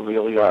people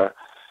really are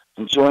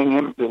enjoying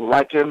him. They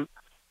like him.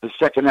 The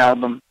second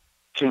album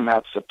came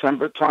out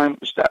September time,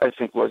 which I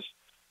think was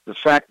the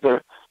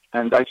factor.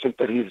 And I think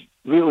that he's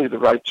really the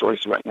right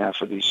choice right now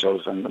for these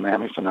shows on the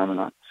Miami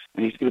Phenomenon.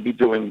 And he's going to be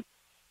doing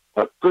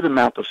a good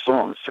amount of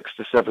songs, 6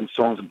 to 7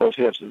 songs in both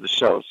halves of the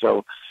show.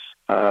 So,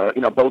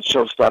 both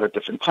shows start at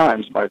different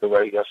times, by the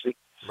way, Yossi.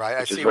 Right,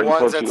 I see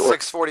one's at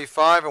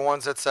 6:45 and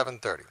one's at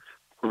 7:30.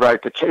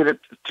 Right, they cater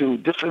to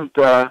different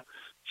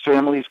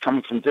families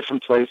coming from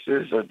different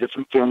places, or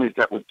different families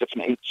that with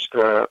different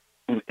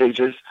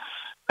ages.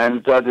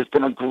 And there's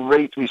been a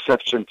great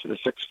reception to the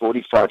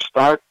 6:45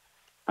 start.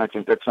 I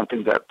think that's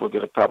something that we're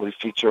going to probably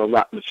feature a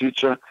lot in the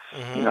future.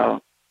 Mm-hmm.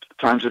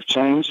 Times have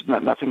changed.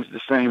 Nothing's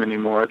the same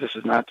anymore. This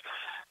is not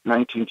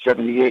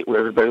 1978 where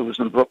everybody lives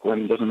in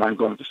Brooklyn and doesn't mind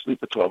going to sleep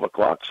at 12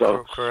 o'clock.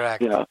 So,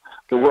 correct.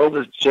 The world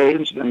has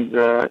changed, and,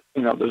 there's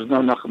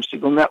no Nachum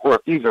Segal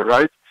network either,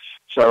 right?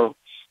 So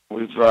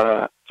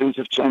things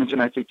have changed,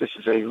 and I think this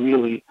is a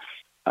really,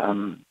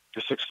 the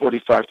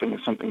 6:45 thing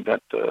is something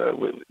that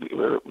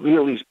we're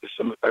really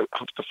I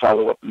hope to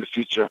follow up in the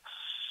future.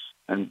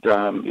 And,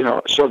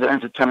 a show that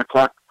ends at 10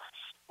 o'clock,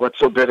 what's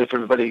so bad if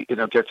everybody,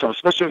 gets home?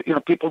 Especially,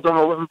 people don't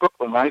all live in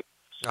Brooklyn, right?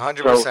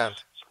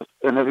 100%.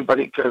 And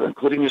everybody,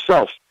 including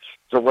yourself.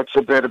 So what's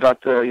so bad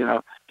about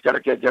you got to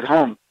get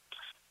home?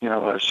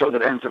 A show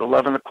that ends at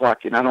 11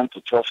 o'clock, you're not home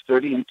till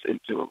 12:30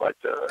 into like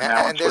an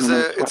hour. And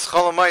it's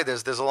Chol Hamoed,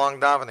 there's a long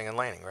davening in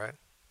Laning, right?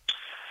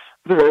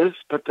 There is,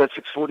 but that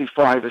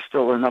 6:45 is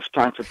still enough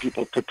time for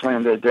people to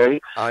plan their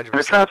day.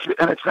 100%.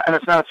 And it's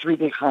not a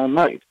 3-day Chol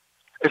Hamoed.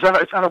 It's not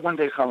a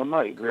 1-day Chol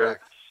Hamoed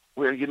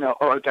where you know,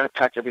 I got to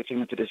pack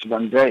everything into this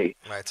one day.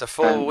 Right, it's a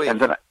full week. And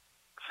then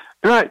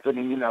right. I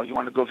mean, you know, you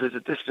want to go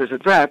visit this,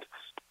 visit that.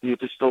 You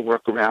can still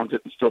work around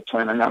it and still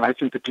plan on that. I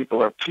think that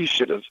people are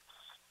appreciative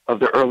of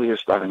the earlier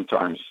starting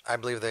times. I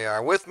believe they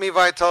are. With me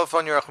via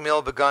telephone,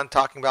 Yerachmiel Begun,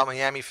 talking about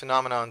Miami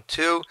Phenomenon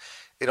 2.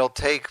 It'll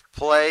take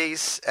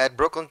place at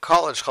Brooklyn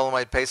College, Chol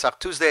Hamoed Pesach,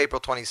 Tuesday, April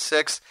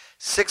 26th,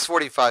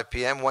 6:45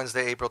 p.m.,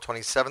 Wednesday, April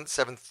 27th,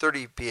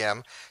 7:30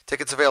 p.m.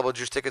 Tickets available at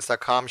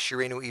JewishTickets.com,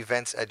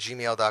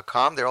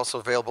 ShireinuEvents@gmail.com. They're also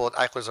available at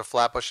Eichler's of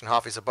Flatbush and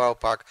Hafez of Borough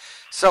Park.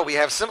 So we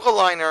have Simcha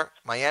Leiner,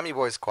 Miami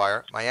Boys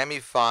Choir, Miami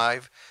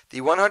 5,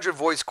 the 100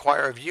 Voice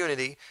Choir of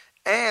Unity,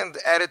 and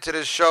added to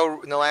this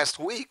show in the last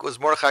week was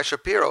Mordechai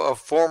Shapiro, a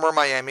former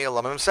Miami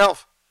alum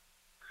himself.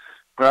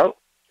 Well,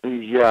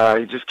 he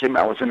just came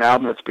out with an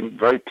album that's been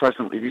very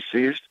pleasantly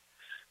received.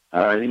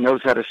 He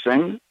knows how to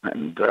sing,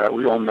 and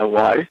we all know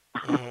why.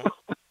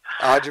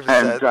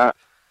 100%.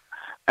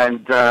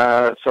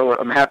 So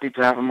I'm happy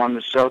to have him on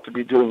the show to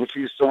be doing a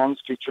few songs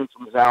featuring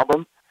from his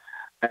album.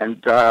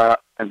 And the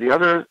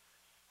other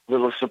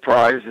little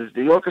surprise is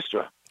the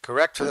orchestra.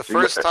 Correct. For the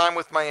first time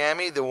with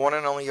Miami, the one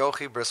and only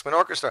Yochi Briskman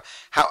Orchestra.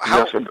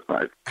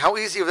 How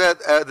easy of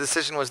that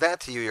decision was that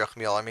to you,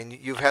 Yerachmiel? I mean,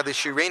 you've had the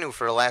Shireinu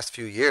for the last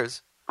few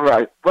years.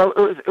 Right. Well,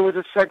 it was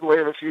a segue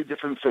of a few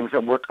different things.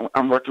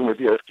 I'm working with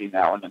Yochi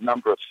now on a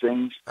number of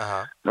things,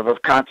 number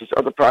of concerts,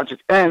 other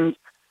projects, and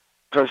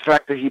the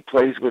fact that he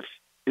plays with,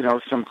 you know,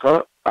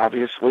 Simcha,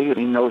 obviously, and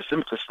he knows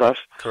Simcha stuff.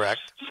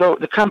 Correct. So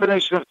the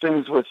combination of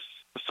things was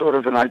sort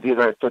of an idea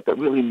that I thought that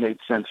really made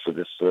sense for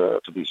this for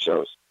these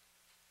shows.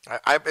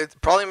 It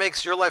probably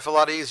makes your life a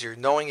lot easier,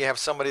 knowing you have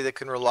somebody that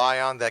can rely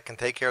on, that can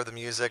take care of the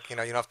music. You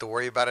know, you don't have to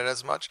worry about it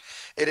as much.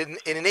 It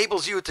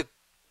enables you to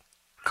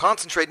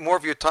concentrate more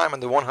of your time on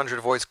the 100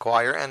 Voice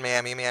Choir and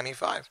Miami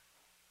 5.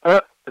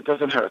 It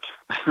doesn't hurt.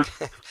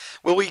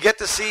 Will we get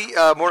to see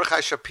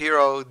Mordechai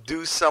Shapiro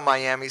do some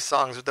Miami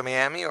songs with the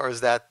Miami, or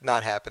is that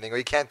not happening? Or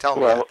you can't tell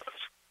me that?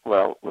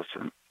 Well,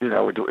 listen, you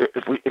know,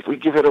 if we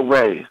give it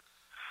away,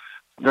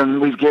 then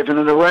we've given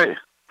it away.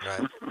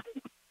 Right.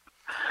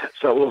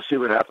 So we'll see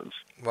what happens.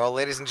 Well,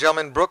 ladies and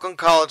gentlemen, Brooklyn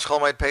College, Chol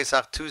Hamoed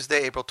Pesach,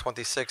 Tuesday, April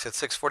 26th at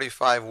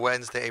 6:45,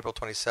 Wednesday, April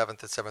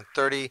 27th at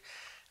 7:30.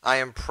 I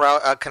am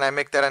proud. Can I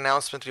make that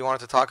announcement we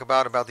wanted to talk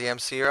about the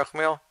MC,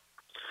 Yerachmiel?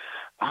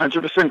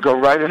 100%. Go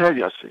right ahead,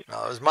 Yossi. It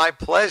was my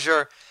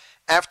pleasure.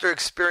 After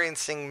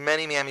experiencing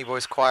many Miami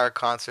Boys Choir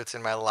concerts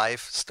in my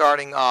life,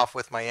 starting off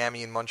with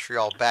Miami and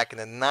Montreal back in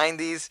the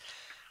 90s,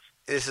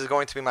 this is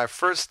going to be my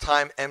first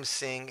time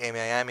emceeing a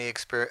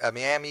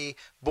Miami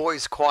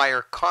Boys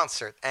Choir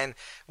concert. And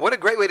what a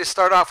great way to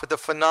start off with the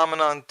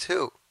Phenomenon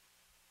 2.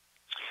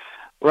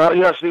 Well,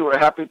 Yossi, we're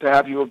happy to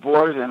have you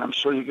aboard, and I'm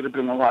sure you're going to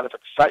bring a lot of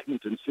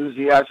excitement,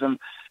 enthusiasm,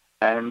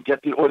 and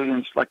get the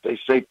audience, like they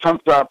say,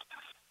 pumped up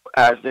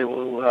as they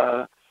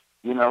will,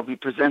 be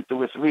presented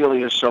with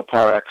really a show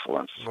par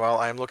excellence. Well,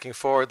 I'm looking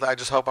forward. I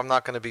just hope I'm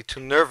not going to be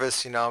too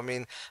nervous. You know, I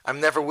mean, I'm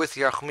never with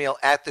Yerachmiel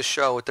at the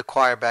show with the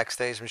choir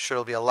backstage. I'm sure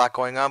there'll be a lot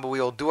going on, but we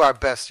will do our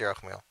best,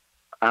 Yerachmiel.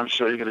 I'm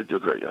sure you're going to do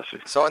great,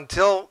 Yossi. So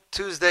until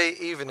Tuesday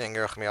evening,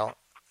 Yerachmiel,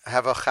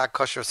 have a Chag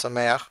Kosher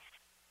Sameach.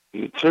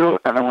 You too,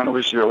 and I want to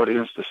wish your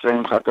audience the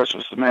same Chag Kosher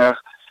Sameach,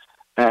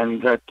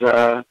 and that,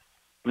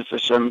 Mr.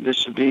 Shem, this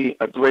should be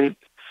a great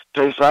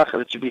Pesach,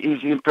 and it should be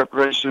easy in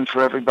preparation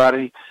for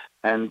everybody.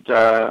 And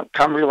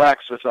come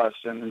relax with us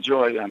and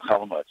enjoy on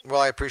Chol Hamoed.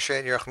 Well, I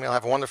appreciate you, Yerachmiel.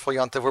 Have a wonderful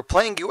Yontiv. We're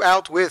playing you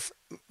out with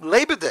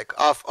Leibedik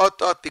off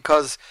Ot Ot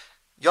because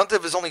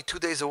Yontiv is only 2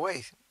 days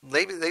away.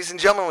 Ladies and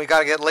gentlemen, we got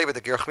to get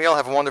Leibedik. Yerachmiel,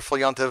 have a wonderful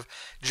Yontiv.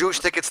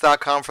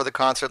 JewishTickets.com for the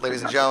concert,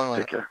 ladies and gentlemen.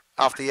 Take care.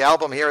 Off the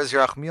album, here is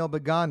Yerachmiel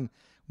Begun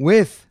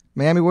with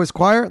Miami Boys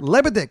Choir,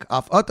 Leibedik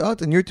off Ot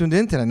Ot, and you're tuned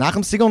in to the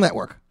Nachum Segal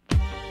Network.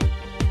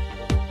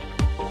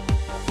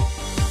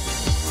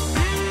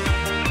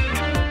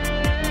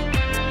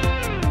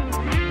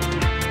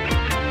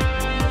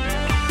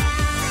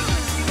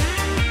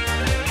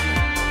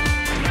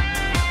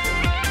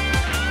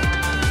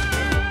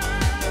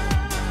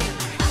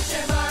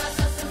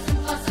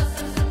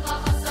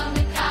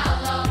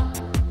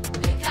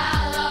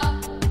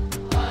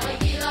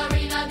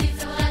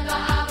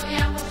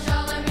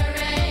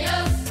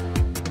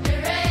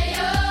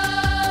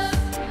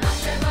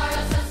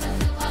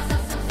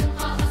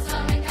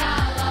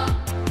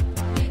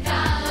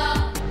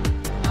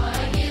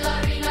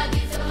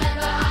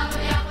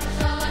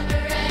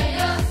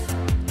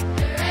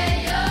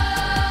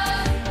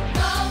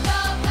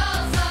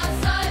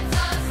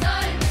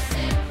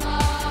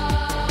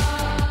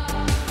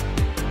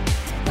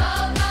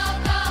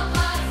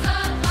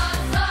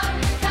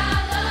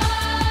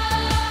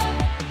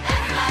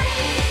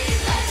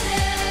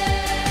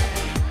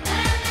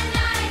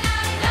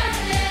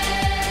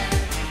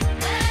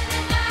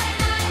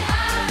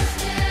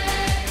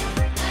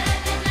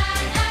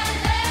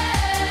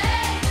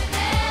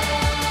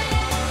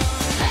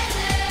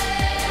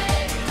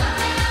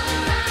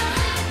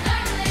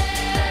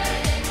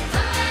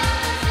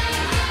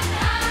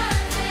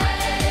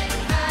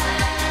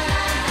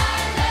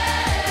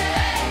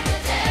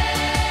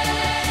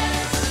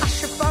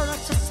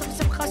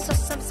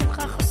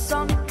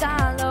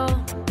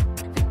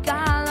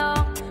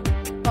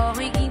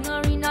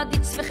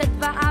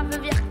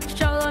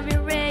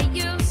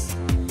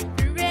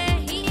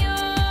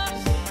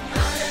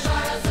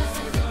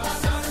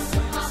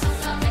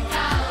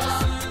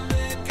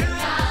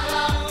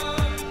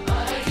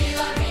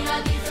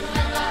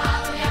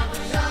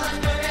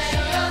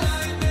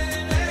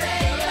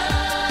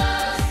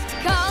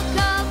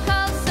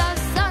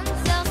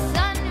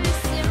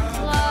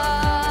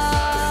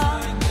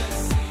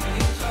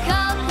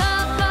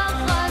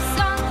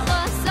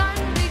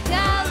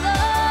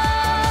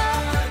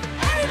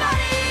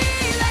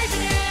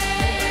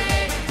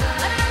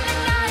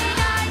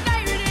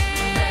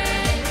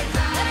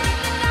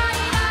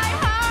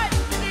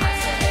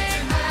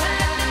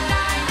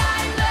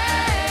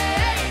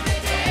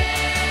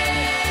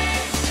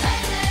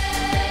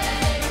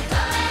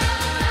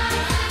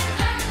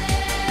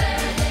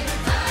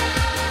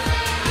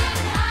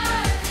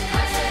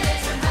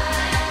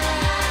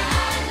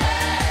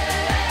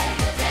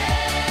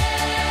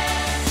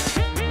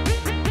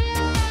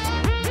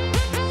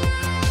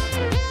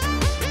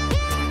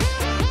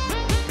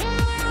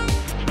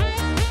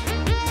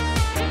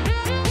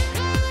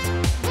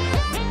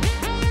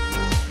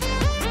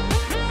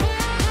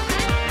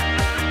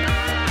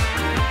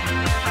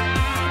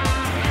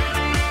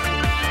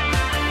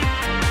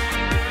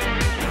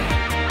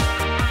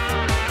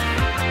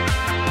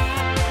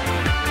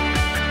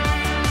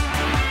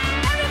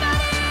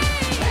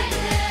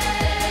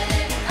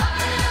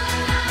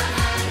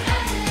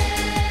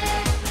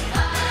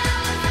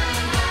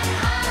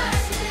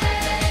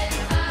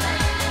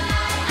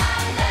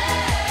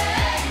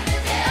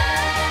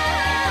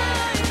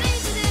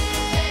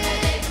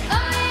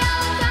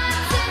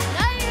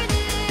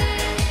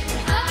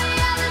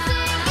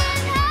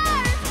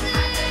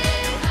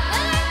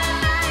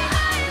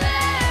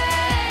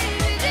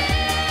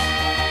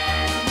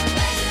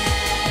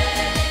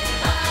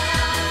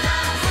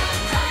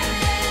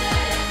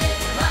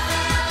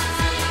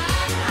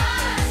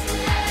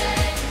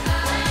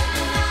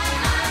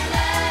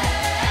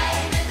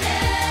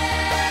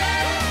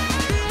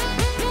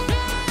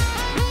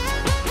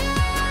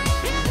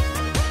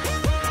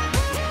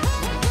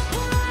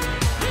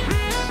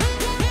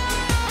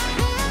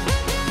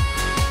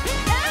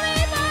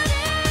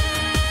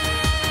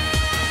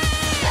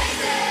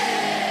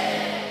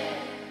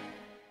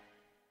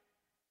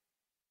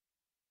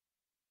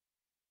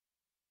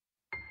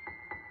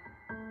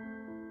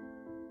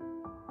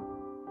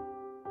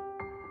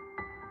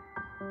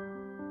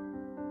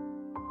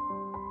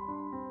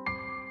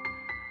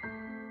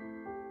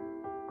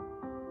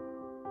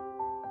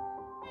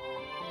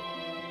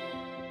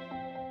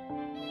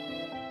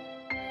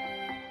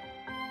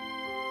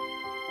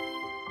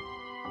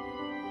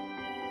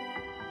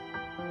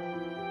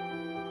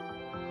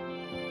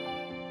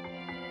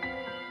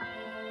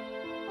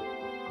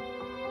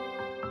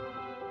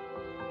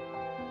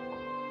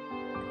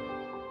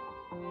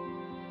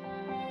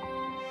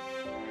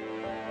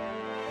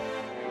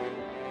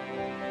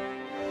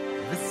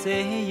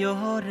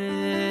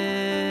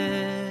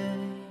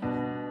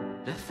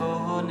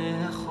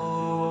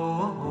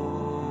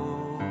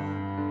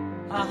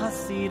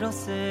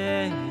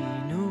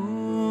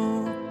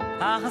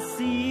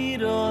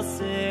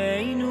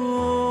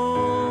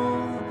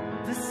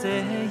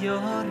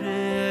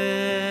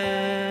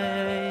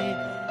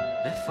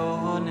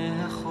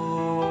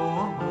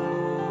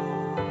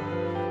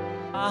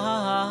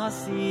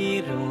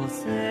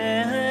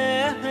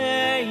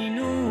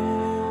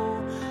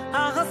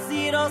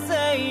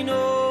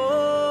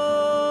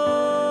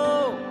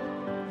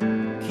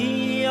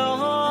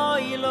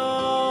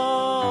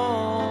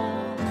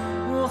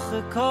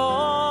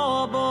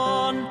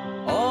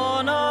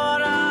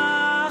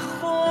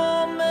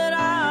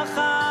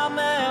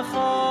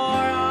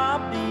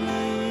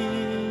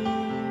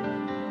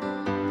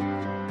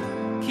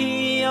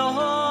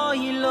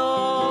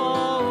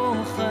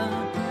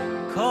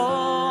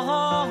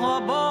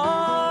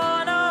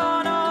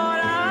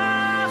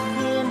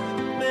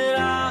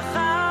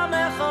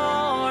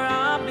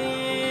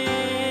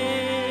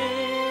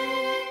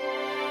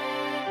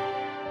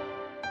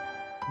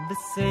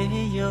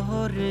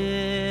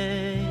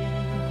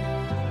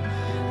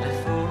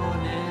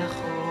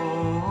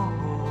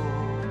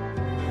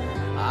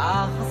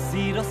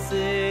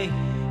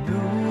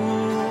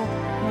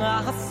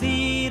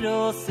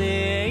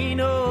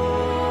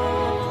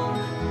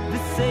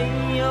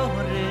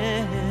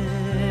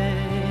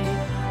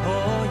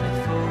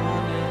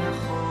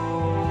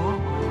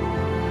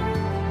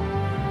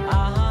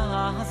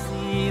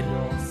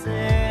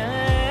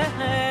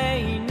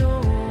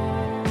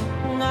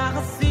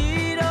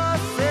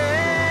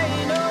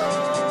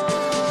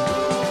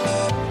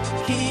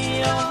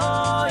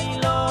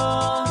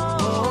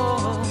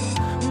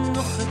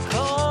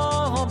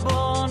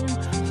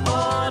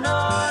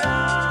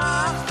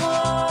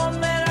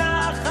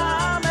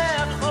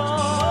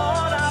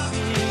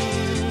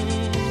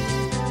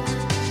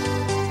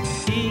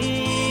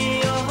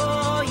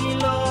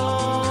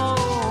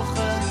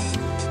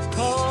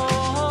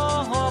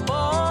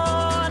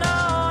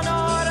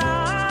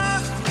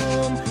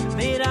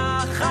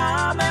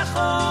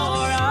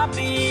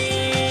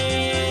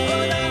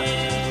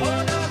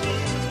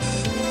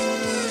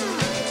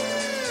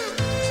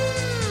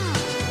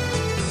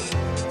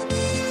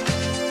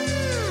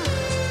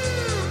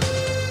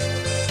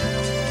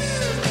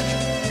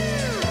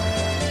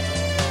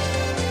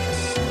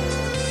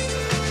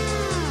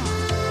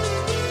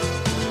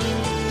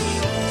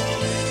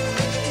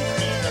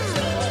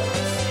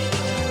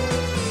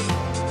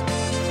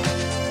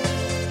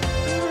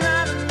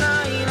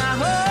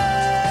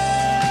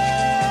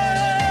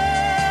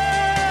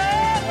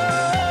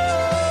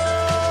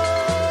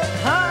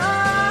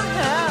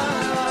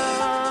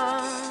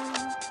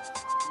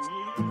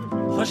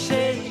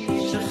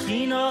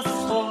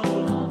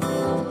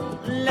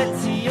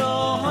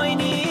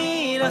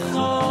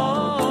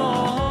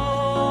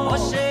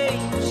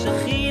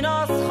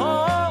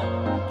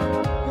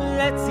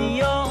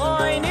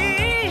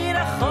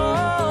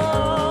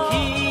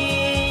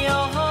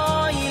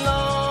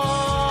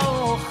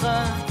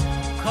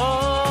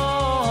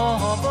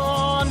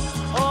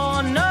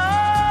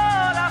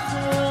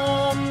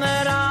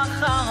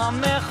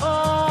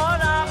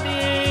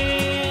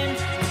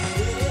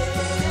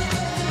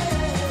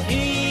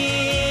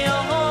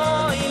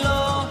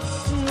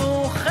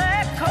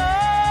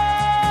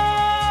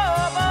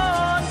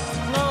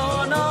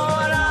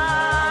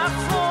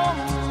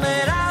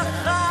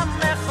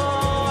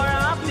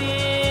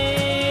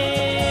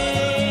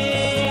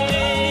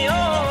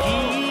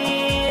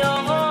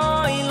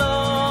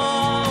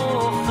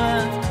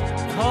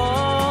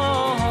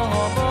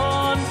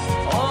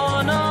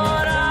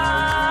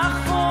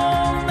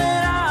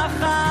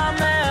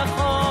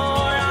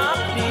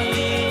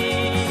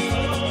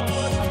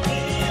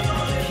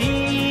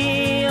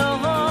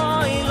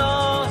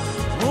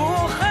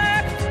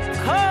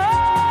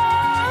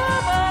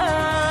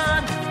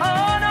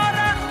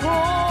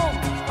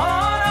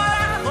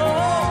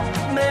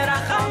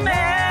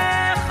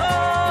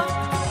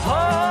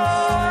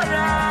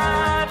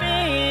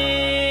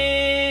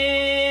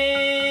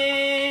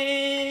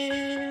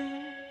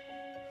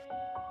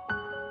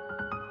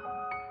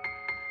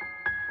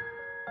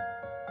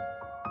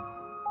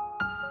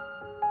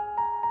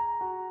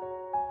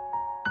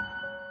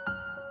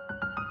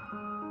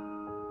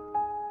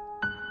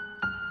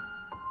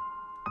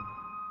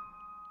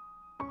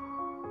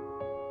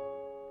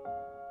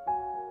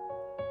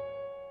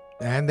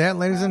 And that,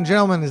 ladies and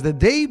gentlemen, is the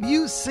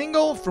debut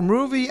single from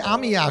Ruvi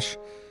Amiyash,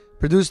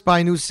 produced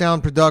by New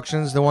Sound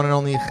Productions, the one and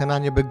only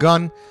Hananya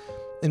Begun,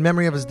 in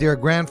memory of his dear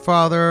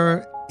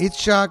grandfather,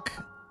 Itzhak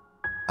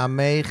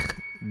Ameich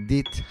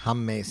Dit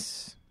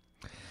Hames.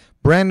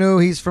 Brand new,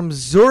 he's from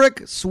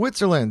Zurich,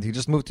 Switzerland. He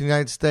just moved to the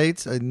United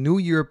States. A new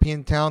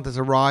European talent has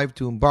arrived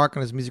to embark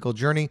on his musical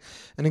journey.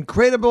 An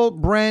incredible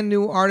brand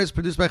new artist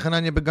produced by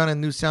Hananya Begun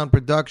and New Sound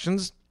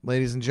Productions.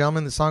 Ladies and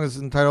gentlemen, the song is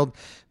entitled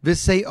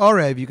Visei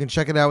Orev. You can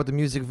check it out with the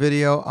music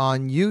video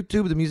on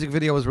YouTube. The music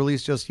video was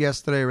released just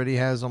yesterday. Already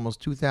has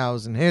almost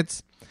 2,000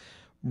 hits.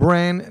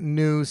 brand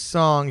new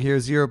song.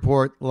 Here's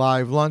Europort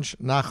Live Lunch,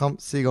 Nachum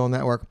Segal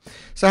Network.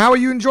 So how are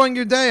you enjoying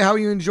your day? How are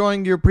you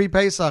enjoying your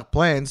pre-Pesach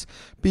plans?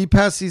 B.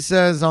 Pessy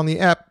says on the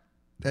app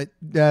that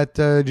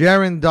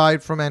Jaren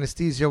died from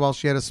anesthesia while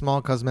she had a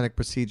small cosmetic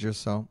procedure.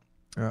 So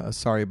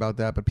sorry about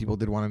that, but people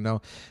did want to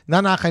know.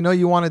 Nanach, I know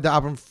you wanted the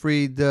Avram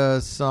Fried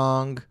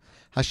song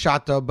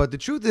Hashata, but the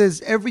truth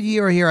is, every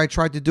year here I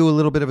tried to do a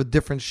little bit of a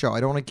different show.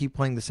 I don't want to keep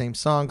playing the same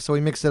song, so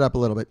we mix it up a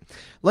little bit.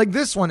 Like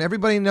this one,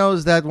 everybody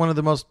knows that one of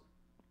the most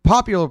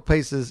popular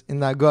places in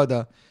the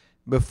Agoda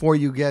before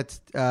you get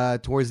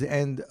towards the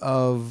end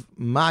of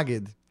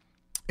Magid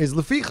is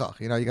Lefichach.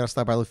 You know, you got to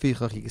stop by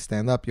Lefichach. You can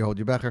stand up, you hold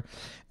your becher.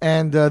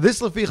 And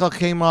this Lefichach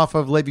came off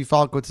of Levi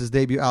Falkowitz's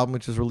debut album,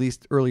 which was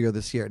released earlier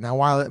this year. Now,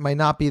 while it might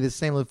not be the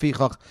same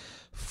Lefichach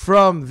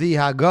from the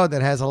Haggadah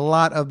that has a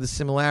lot of the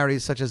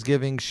similarities, such as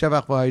giving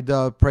Shevach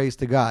V'Haidah, praise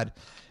to God.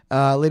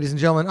 Ladies and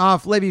gentlemen,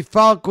 off Levi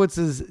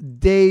Falkowitz's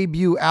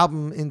debut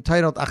album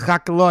entitled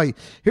Achak Eloi.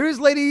 Here is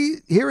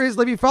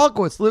Levi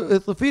Falkowitz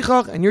with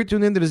Lefichach, and you're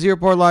tuned into the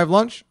Europort Live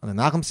Lunch on the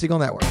Nachum Segal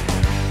Network.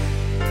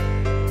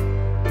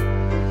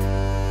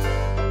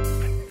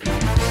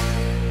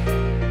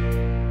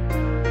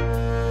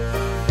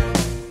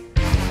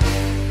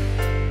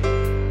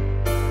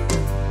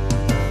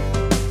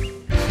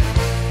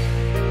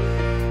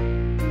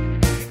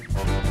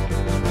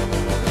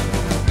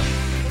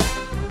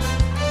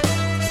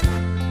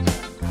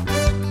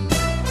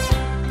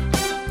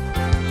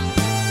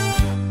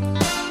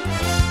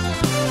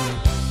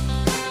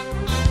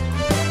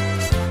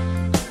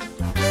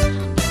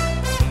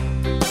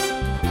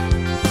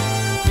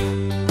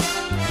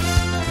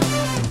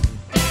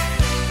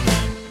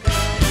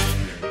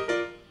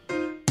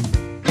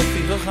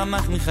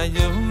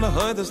 Chayum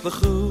lahoydes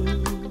lechu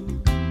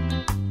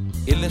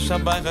Ile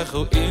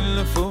shabaychu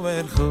ile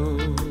fuerchu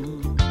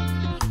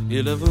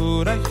Ile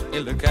vurach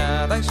ile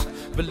kadash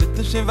Belit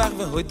shevach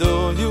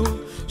v'hoidoyu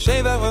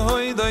Shevach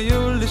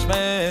v'hoidoyu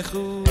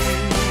lishmechu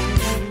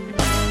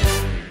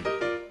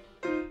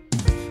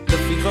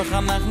Lefichach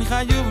anachni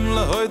chayum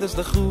lahoydes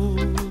lechu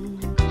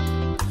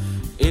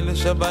Ile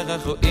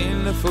shabaychu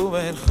ile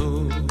fuerchu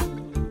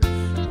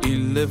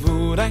Ile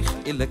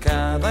vurach ile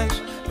kadash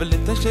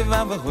Belit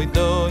sheva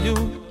v'hoidoyu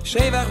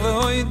Shevach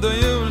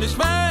v'hoidoyu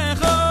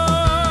lishmecho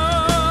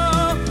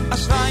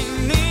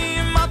Ashrayni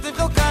mativ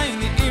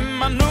chalkayni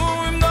Imanu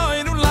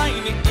imnoinu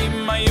layni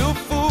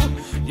Imayufu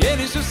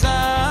Yerishu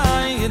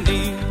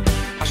sayani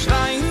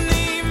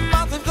Ashrayni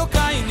mativ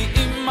chalkayni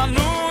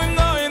Imanu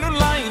imnoinu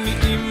layni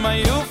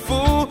Imayufu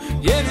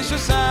Yerishu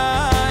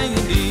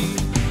sayani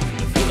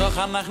Lefichach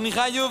anachni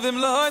chayuvim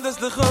lohoides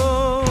lecho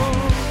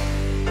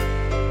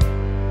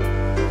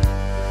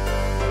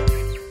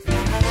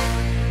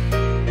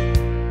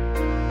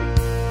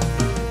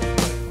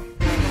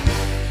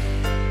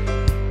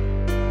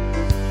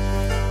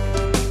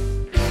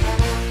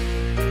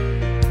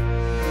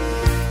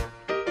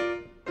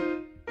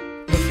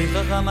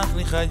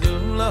Anachni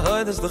chayum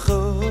lahoydes lechu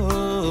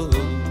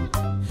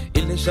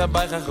Ile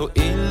shabaychu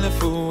ile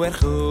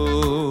fuerchu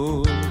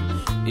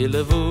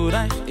Ile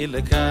vurach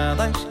ile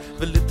kadash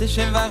Velit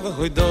shevach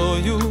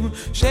v'hoidoyu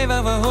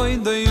Shevach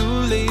v'hoidoyu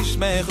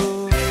lishmechu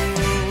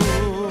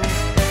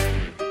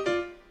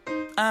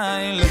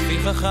Ay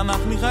lefichach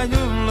anachni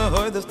chayum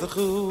lahoydes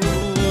lechu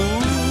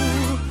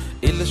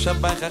Ile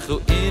shabaychu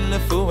ile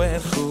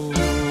fuerchu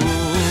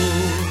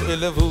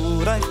Ile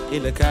vurach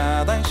ile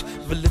kadash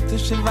Velit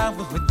shevach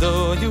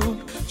v'hoidoyu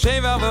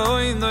Shevach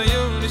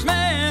v'hoidoyu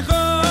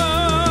lishmechu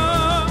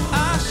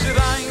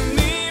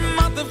Ashrayni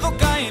mativ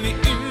chalkayni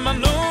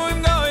Imanu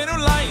imnoinu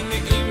layni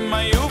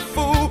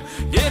Imayufu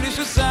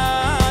Yerishu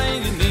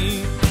sayani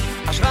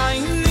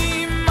Ashrayni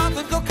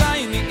mativ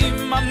chalkayni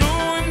Imanu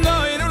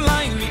imnoinu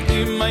layni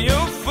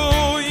Imayufu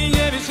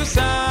Yerishu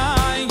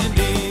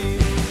sayani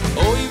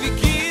Oy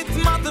vikit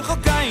mativ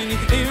chalkayni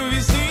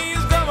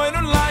Ivisis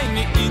gamoinu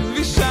layni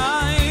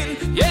Invishayn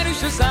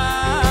Yerishu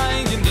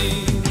sayani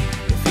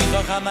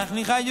Lefichach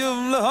anachni chayum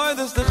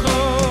lahoydes lecho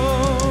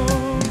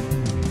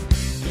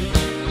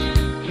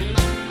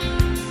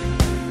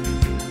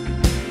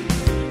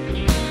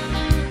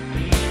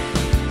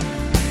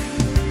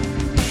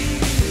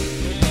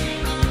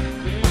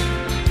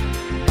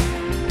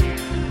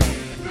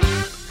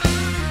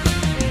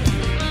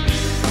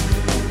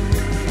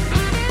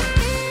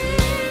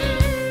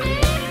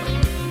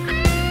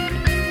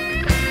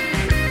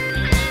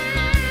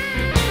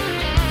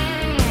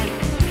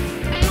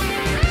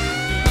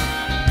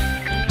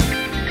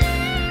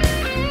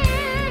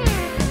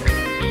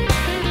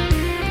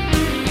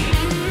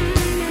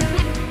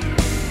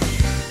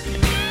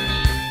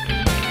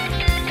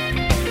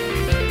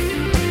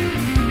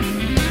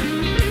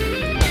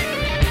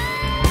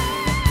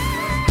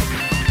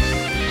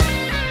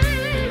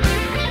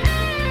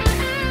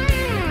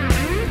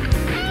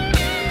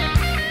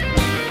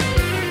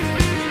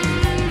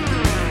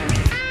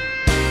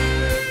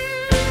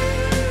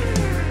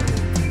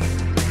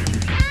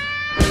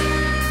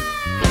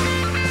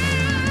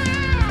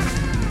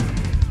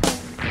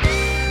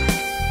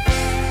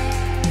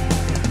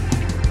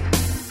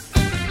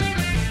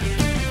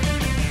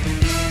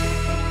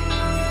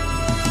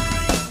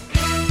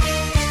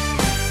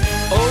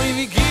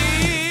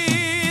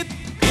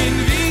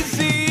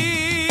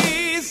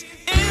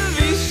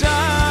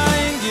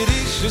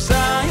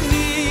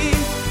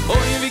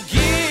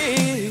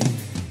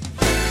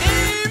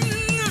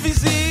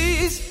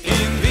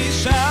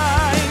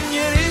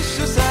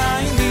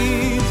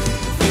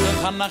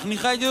nach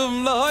nicht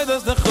hayum loy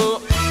das de khu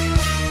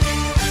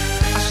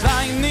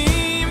Ashleini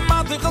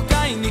mat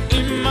kokaini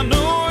imma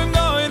nu im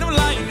goin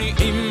ulaini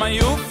imma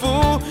yufu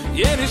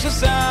yerish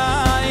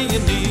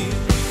sayni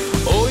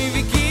Oy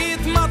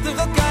vikit mat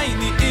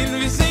kokaini in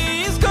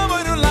visis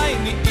goin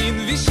ulaini in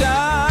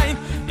vishay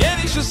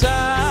yerish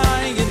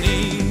sayni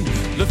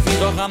lo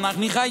figo nach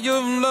nicht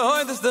hayum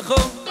loy das de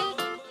khu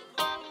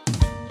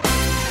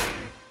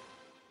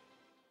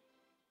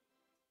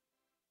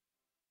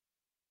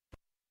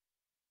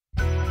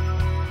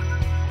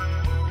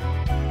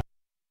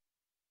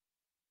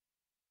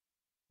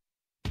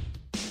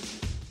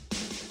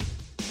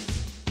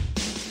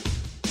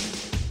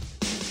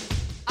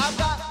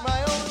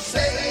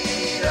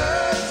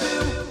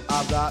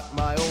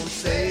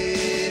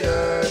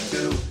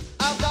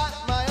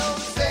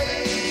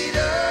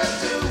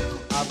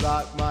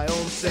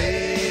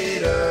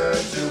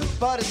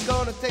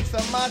Take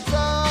some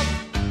matzah,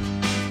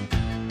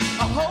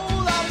 a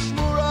whole lot of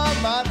shmura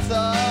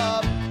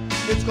matzah.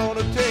 It's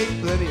gonna take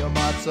plenty of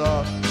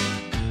matzah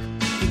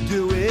to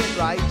do it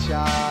right,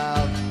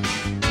 child.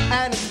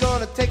 And it's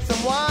gonna take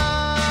some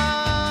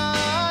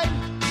wine,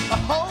 a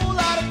whole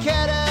lot of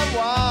Kedem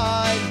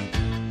wine.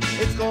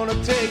 It's gonna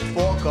take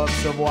 4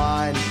 cups of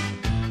wine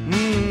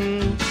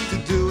to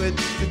do it,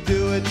 to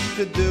do it,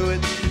 to do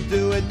it, to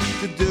do it,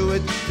 to do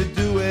it, to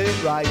do it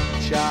right,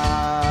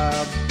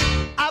 child.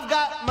 I've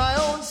got my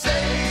own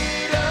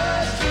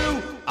Seder too.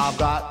 I've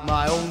got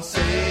my own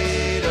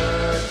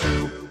Seder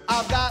too.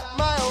 I've got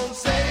my own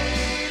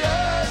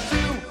Seder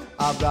too.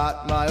 I've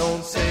got my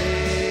own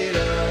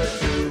Seder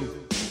too.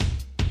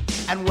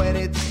 And when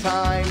it's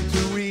time to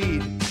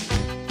read,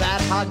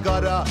 that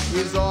Haggadah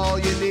is all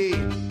you need.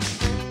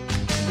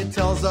 It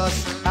tells us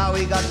how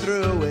we got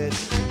through it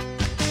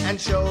and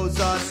shows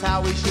us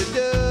how we should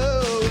do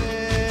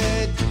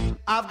it.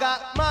 I've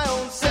got my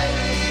own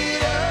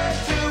Seder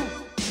too.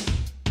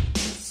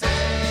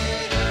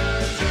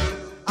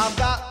 I've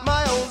got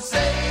my own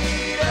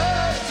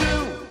Seder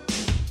too.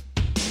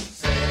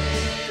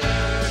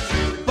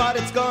 But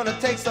it's gonna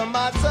take some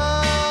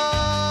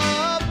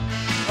matzah,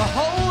 a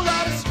whole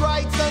lot of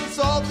sprites and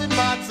salted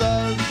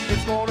matzah.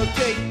 It's gonna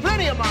take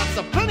plenty of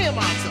matzah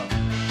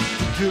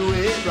to do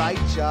it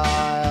right,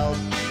 child.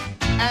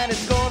 And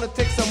it's gonna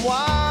take some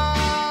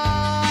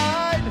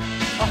wine,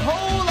 a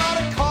whole lot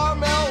of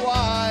caramel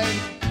wine.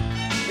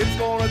 It's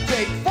gonna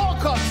take 4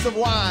 cups of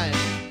wine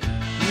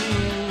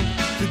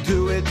to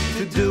do it,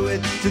 to do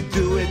it, to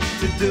do it,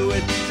 to do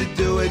it, to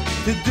do it,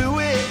 to do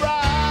it right.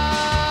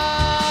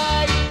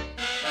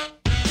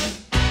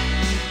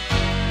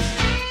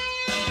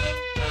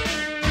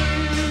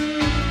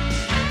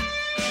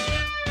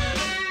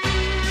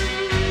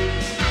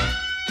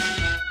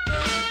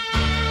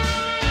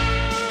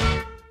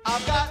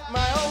 I've got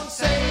my own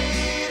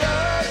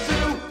Seder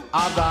too.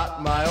 I've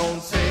got my own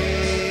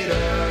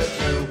Seder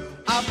too.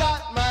 I've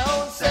got my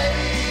own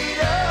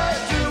Seder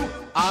too.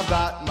 I've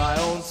got my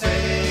own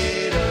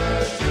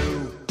Seder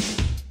too.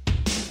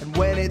 And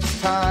when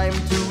it's time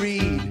to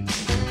read,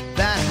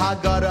 that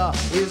Haggadah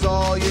is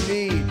all you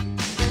need.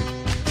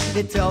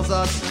 It tells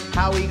us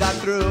how we got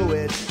through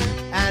it,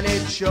 and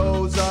it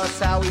shows us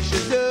how we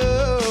should do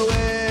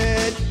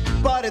it.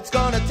 But it's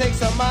gonna take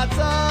some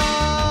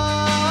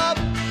matzah,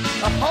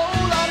 a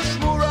whole lot of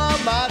shmura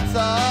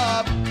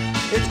matzah.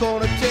 It's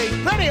gonna take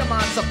plenty of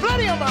matzah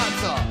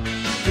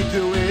to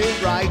do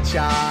it right,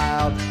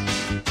 child.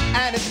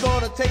 And it's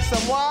gonna take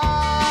some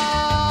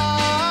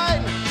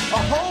wine,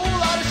 a whole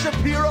lot of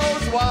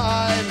Shapiro's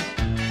wine.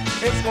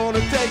 It's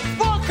gonna take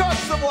 4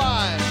 cups of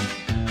wine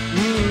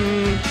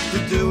to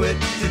do it,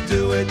 to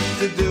do it,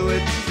 to do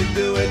it, to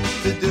do it,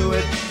 to do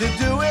it, to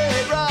do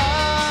it right.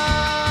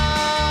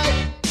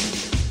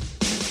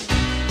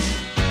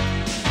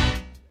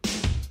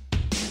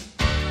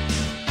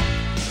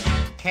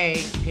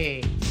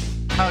 KP,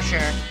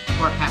 kosher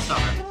or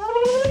Passover.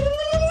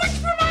 What's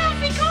for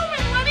my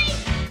coming, Lenny?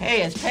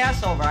 Hey, it's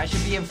Passover. I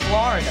should be in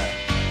Florida.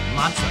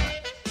 Matzah.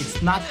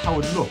 It's not how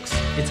it looks,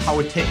 it's how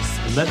it tastes.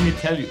 And let me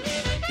tell you,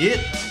 it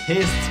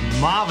tastes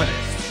marvelous.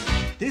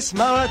 This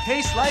mara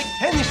tastes like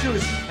tennis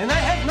shoes, and I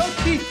have no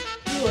teeth.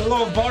 I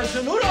love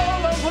Barcelona,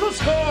 I love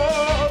Rusko.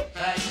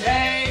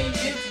 L'shem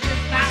mitzvah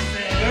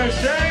matzah.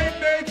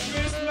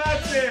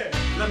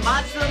 The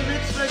matzah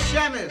mitzvah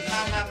shemes. No.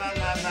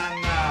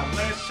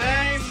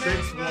 L'shem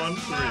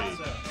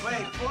 613.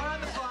 Wait, 4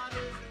 other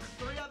fathers,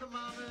 3 other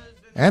mamas.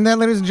 And that,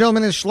 ladies and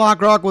gentlemen, is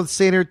Schlock Rock with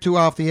Seder 2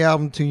 off the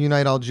album To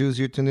Unite All Jews.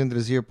 You're tuned into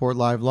the Z Report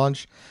Live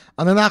Lunch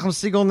on the Nachum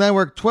Segal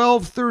Network.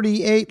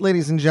 12:38,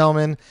 ladies and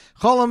gentlemen.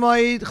 Chol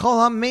HaMoed,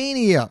 Chol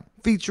HaMania,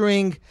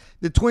 featuring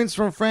the twins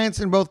from France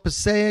in both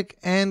Passaic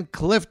and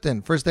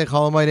Clifton. First day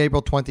Chol HaMoed,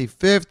 April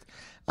 25th.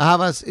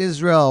 Ahavas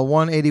Israel,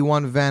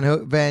 181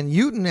 Van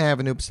Houten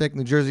Avenue, Passaic,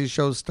 New Jersey.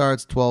 Show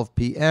starts 12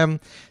 p.m.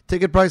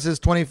 Ticket prices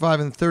 $25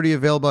 and $30,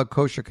 available at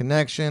Kosher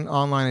Connection,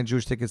 online at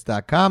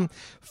JewishTickets.com.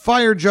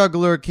 Fire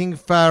Juggler, King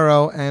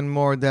Pharaoh, and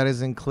more. That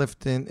is in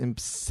Clifton, in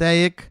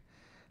Passaic.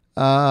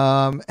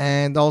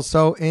 And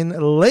also in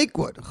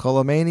Lakewood,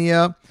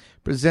 Cholomania,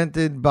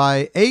 presented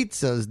by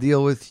Eitzah's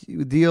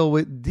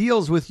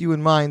deals with you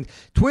in mind.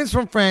 Twins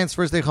from France,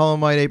 first day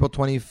Holomoid, April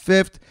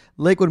 25th.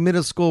 Lakewood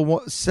Middle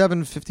School,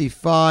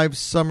 755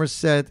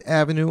 Somerset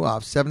Avenue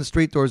off 7th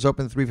Street. Doors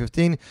open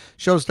 3:15.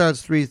 Show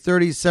starts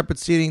 3:30. Separate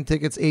seating,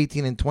 tickets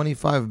 18 and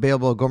 25.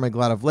 Available at Gourmet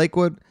Glad of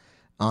Lakewood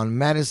on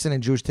Madison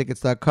and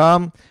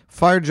JewishTickets.com.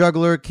 Fire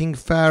Juggler, King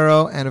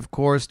Pharaoh, and of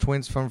course,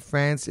 Twins from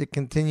France. It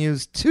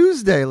continues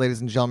Tuesday, ladies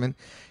and gentlemen.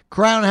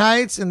 Crown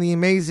Heights and the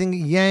amazing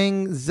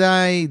Yang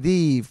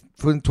Zaidi,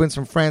 Twins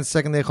from France,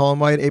 second day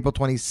Holomoid, April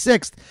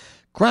 26th.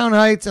 Crown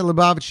Heights at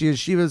Lubavitch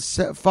Yeshiva,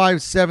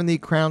 570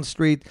 Crown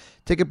Street.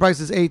 Ticket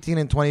prices 18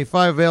 and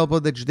 25. Available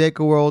at the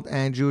Judaica World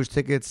and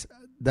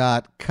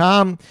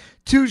JewishTickets.com.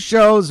 2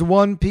 shows,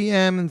 1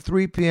 p.m. and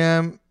 3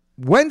 p.m.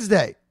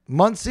 Wednesday,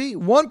 Muncie,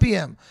 1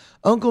 p.m.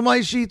 Uncle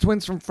Maishi,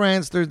 Twins from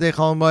France, Thursday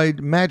Holomoid,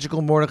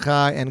 Magical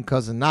Mordechai, and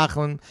Cousin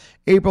Nachman.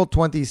 April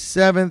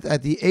 27th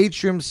at the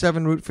Atrium,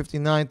 7 Route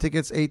 59.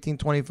 Tickets 18,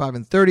 25,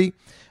 and 30.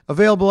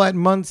 Available at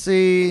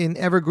Muncie in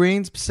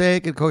Evergreens,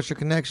 Passaic at Kosher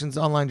Connections,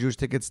 online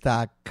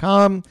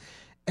JewishTickets.com.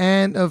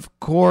 And, of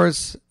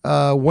course,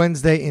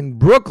 Wednesday in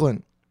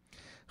Brooklyn.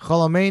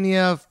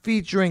 Cholomania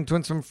featuring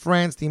Twins from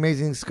France, the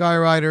amazing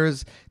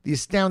Skyriders, the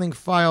astounding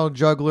File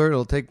Juggler.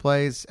 It'll take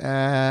place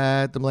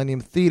at the Millennium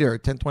Theater,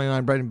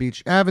 1029 Brighton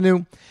Beach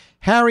Avenue.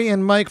 Harry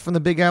and Mike from the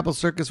Big Apple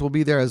Circus will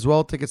be there as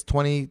well. Tickets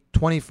 20,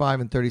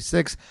 25, and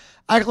 36.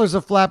 Eichlers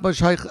of Flatbush,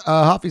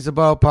 Hafiz of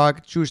Borough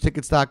Park,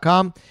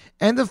 JewishTickets.com.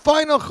 And the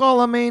final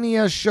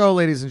Cholomania show,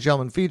 ladies and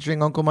gentlemen,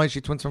 featuring Uncle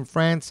Maishi, Twins from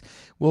France,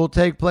 will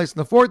take place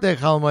on the 4th day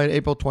Cholomania,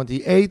 April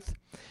 28th.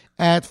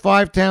 At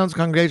Five Towns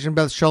Congregation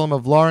Beth Shalom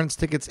of Lawrence,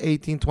 tickets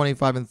 18,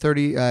 25, and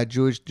 30,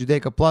 Jewish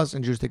Judaica Plus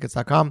and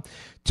JewishTickets.com.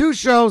 2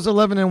 shows,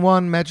 11 and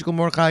 1, Magical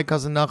Mordechai,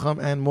 Cousin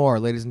Nachum, and more.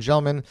 Ladies and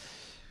gentlemen,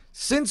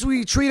 since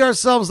we treat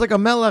ourselves like a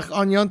melech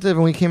on Yontiv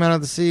and we came out of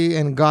the sea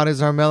and God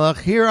is our melech,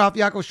 here off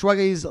Yaakov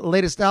Shwegi's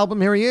latest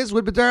album, here he is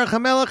with B'derech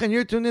HaMelech, and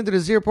you're tuned into the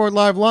Zierport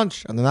Live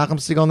Lunch on the Nachum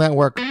Segal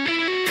Network.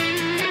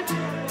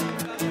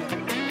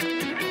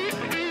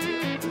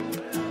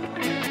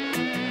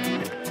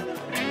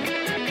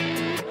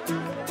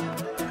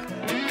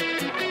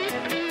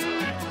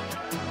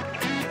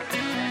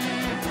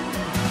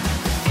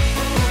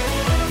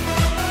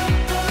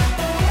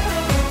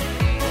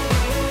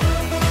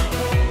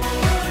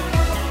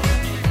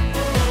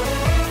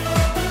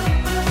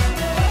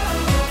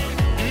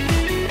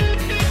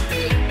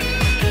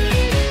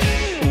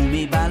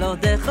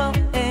 ומבלעדיך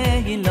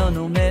אין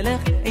לנו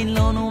מלך, אין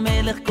לנו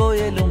מלך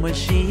גואל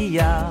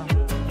ומשיח.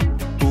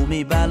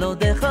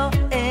 ומבלעדיך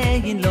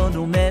אין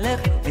לנו מלך,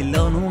 אין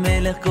לנו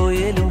מלך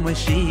גואל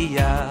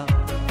ומשיח.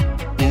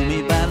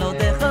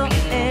 ומבלעדיך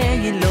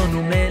אין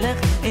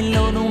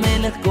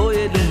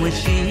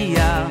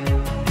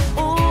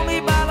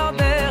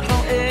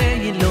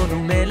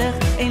לנו מלך,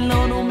 אין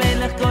לנו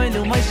מלך גואל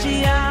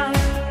ומשיח.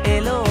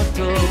 אלו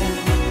טוב,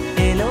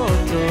 אלו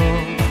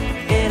טוב,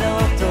 אלו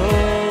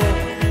טוב.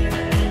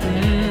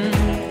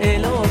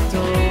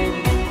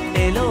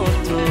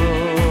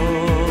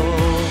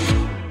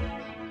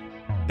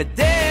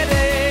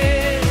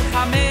 בדרך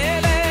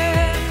המלך,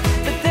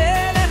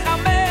 בדרך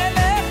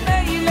המלך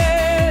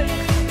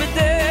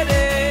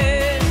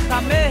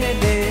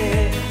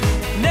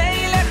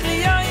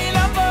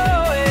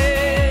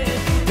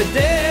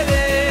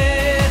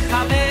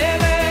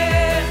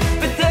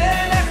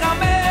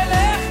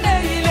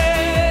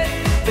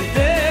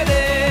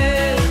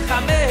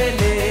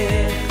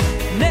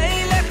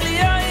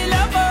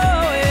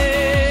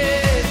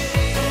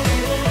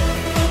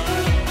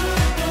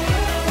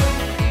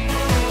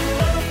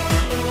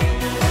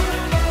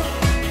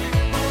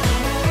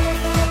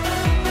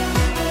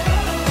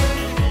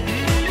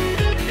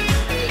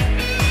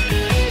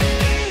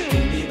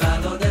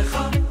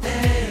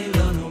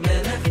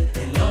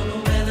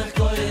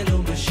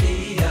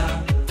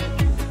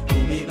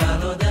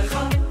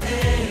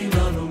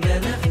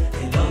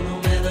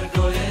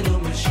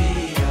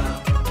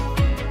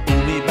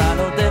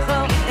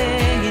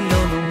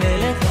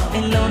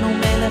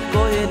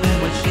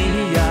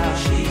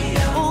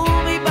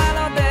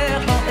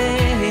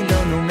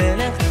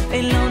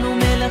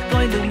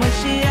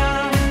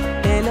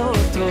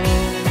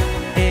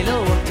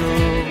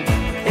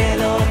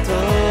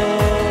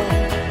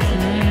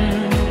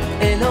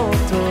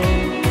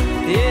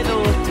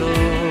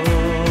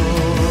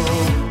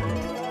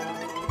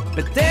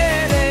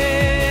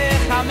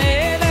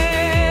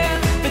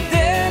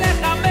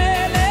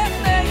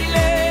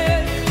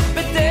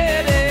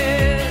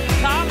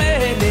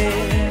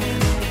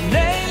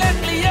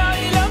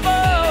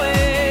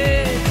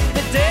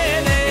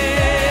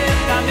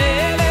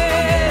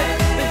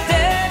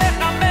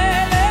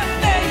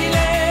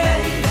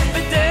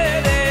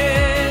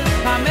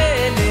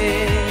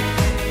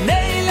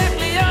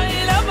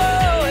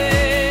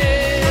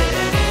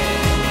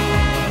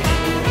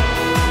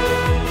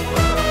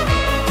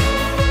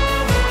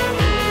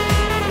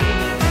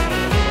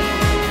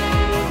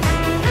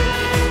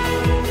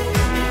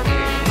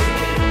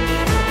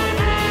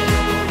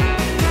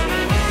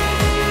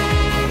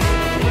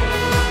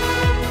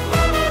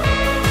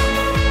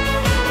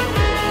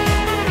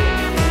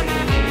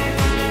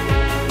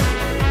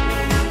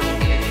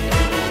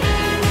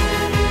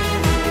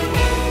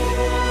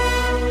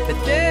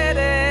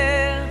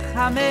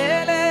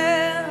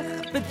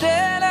המלך,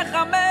 בדרך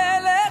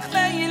המלך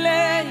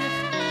נלך,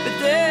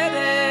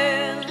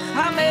 בדרך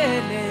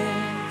המלך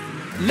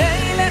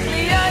נלך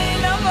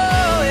ליין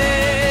המועד,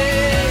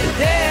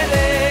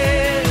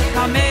 בדרך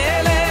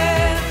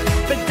המלך,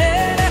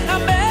 בדרך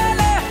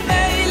המלך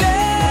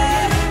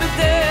נלך,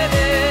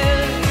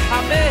 בדרך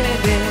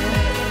המלך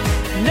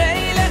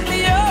נלך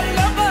ליין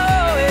המועד.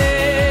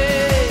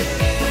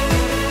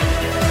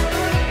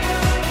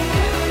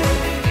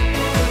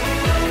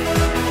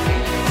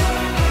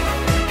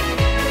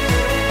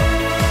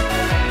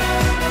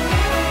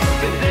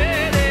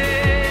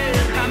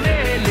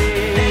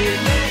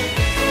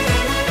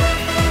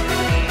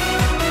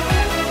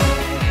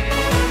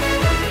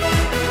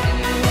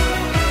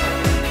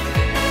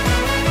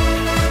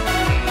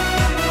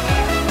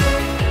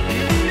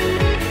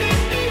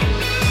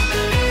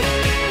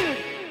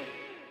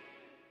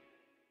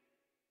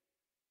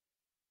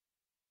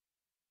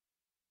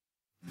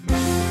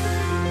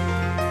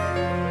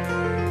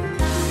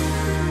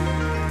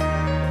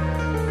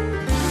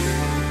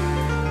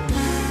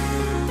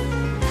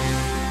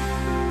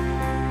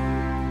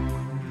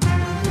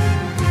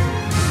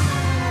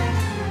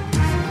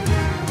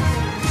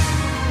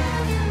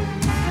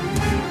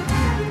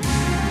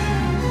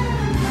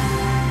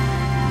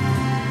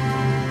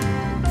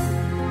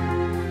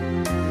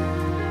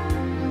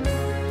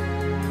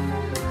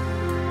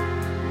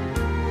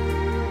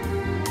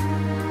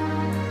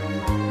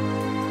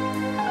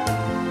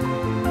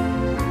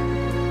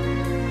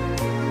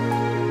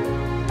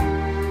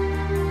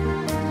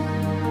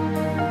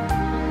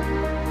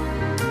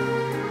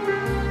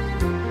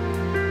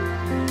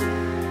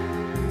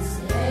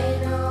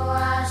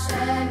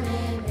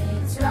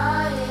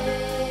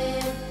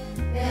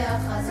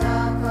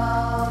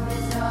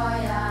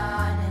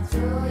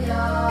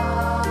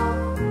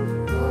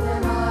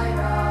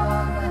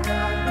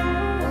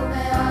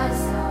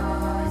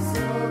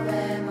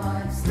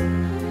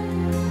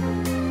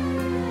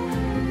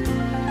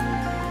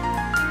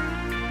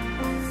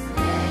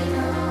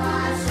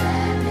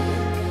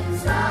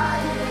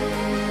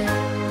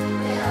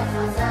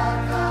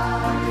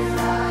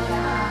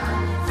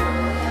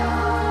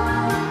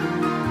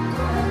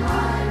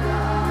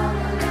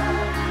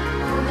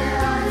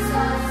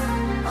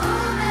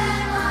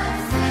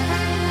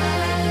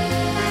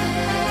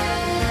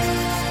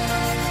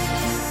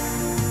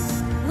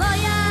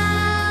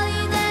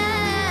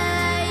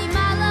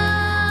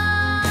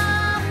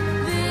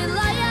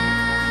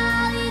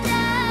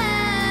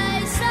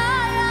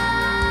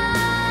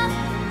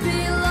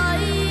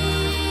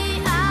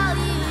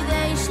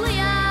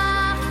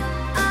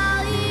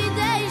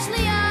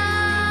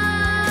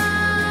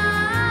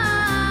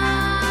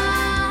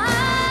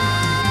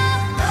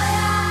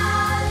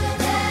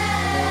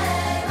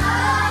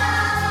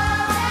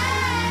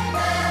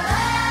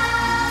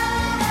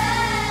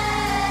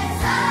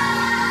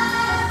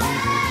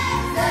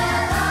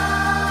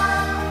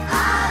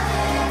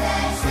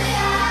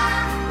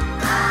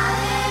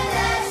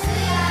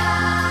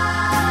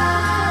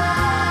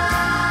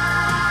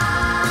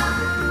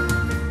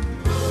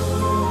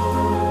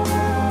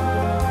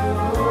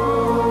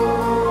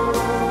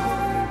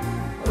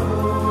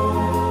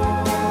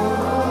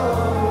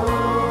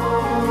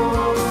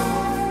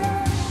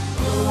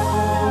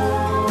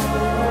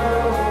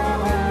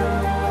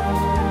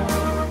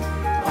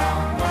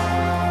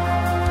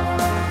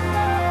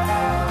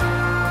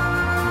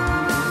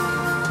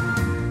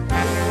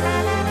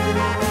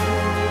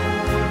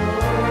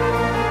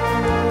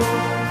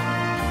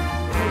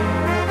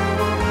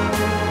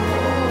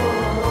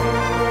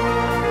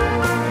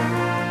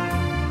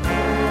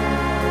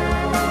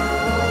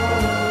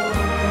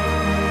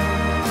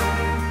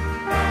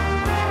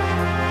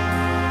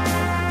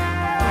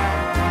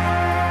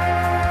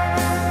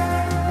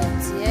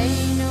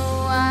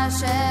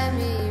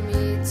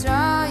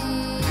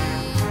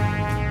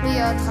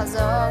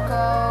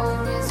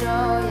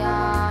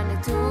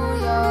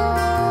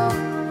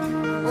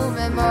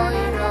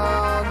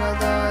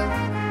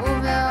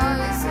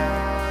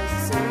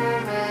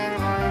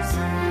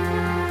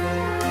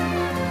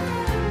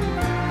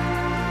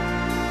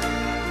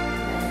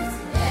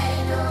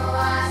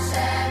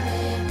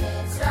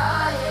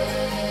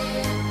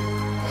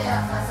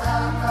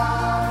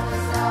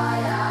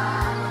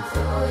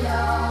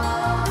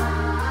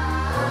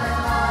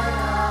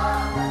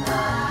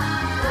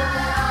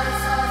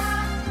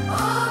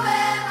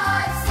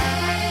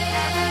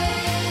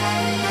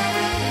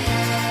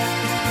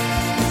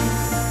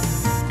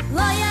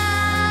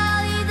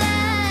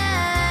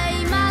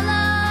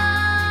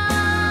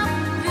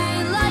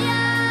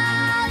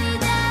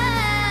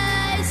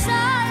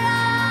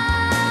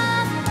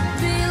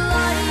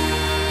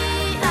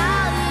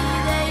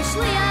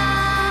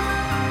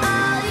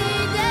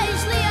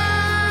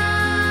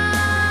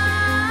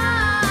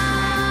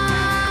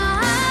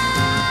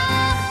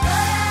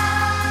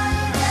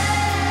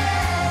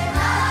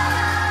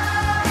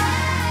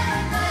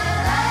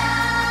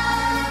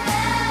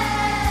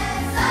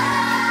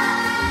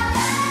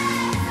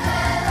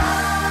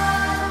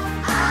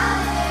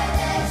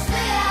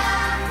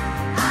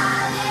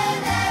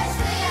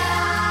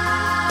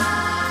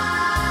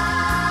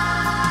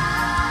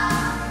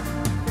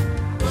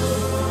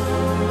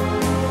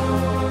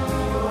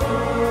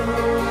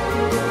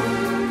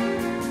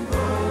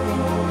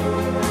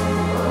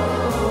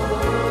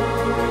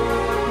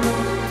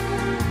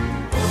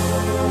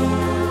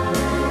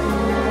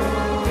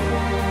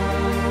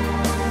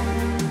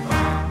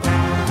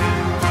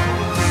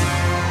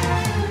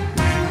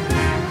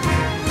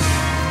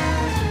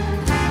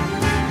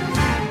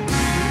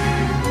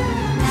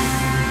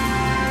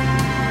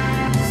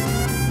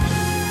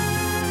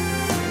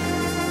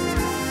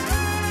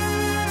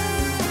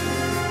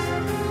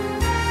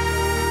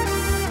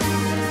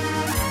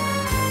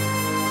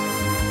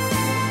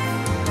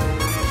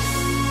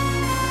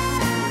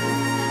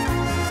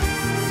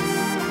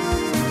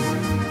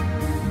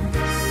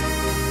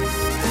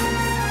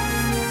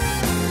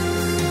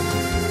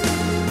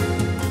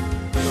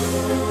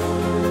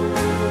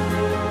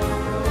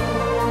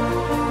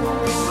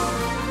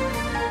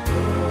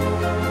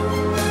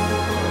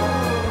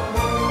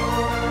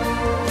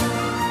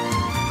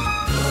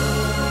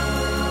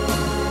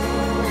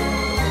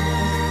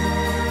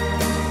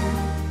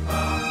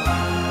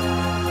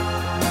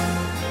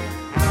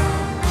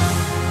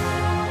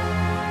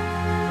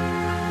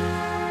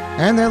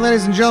 And then,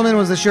 ladies and gentlemen,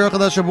 was the Shir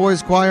Chadasha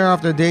Boys Choir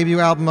off their debut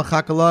album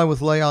Chakala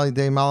with Lei Ali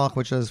Day Malach,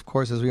 which, is, of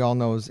course, as we all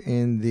know, is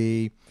in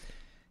the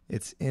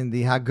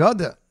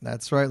Haggadah.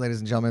 That's right, ladies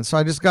and gentlemen. So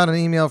I just got an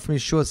email from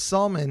Yeshua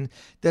Salman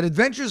that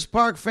Adventures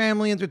Park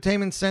Family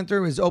Entertainment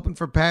Center is open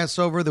for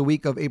Passover the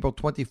week of April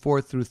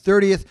 24th through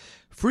 30th.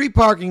 Free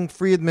parking,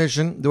 free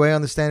admission. The way I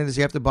understand it is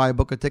you have to buy a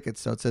book of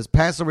tickets. So it says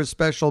Passover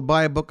special,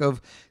 buy a book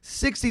of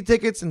 60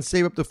 tickets and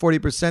save up to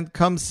 40%.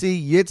 Come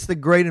see Yitz the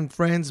Great and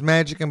Friends,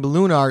 Magic and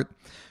Balloon Art.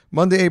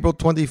 Monday, April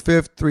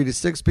 25th, 3 to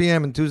 6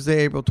 p.m. and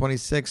Tuesday, April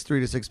 26th, 3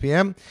 to 6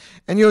 p.m.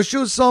 And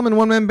Yeshua Salman,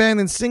 one-man band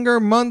and singer,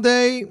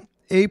 Monday,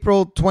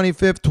 April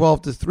 25th,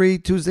 12 to 3,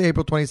 Tuesday,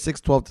 April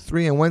 26th, 12 to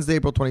 3, and Wednesday,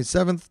 April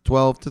 27th,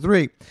 12 to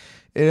 3.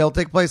 It'll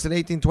take place at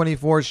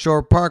 1824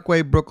 Shore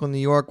Parkway, Brooklyn, New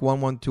York,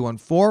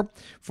 11214.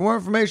 For more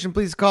information,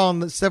 please call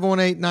on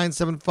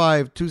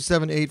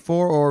 718-975-2784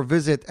 or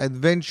visit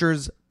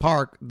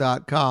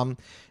adventurespark.com.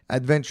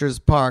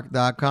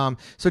 adventurespark.com.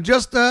 So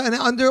just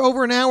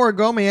over an hour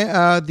ago,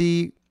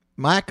 the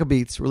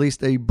Maccabeats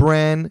released a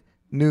brand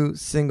new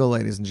single,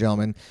 ladies and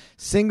gentlemen.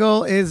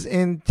 Single is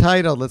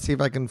entitled, let's see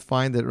if I can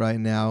find it right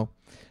now.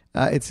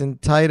 It's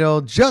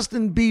entitled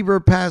Justin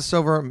Bieber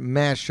Passover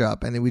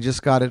Mashup, and we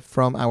just got it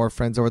from our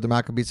friends over at the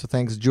Maccabeats, so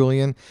thanks,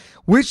 Julian.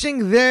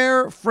 Wishing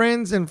their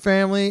friends and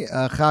family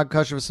Chag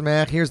Kosher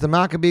V'Sameach. Here's the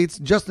Maccabeats,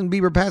 Justin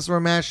Bieber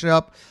Passover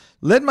Mashup,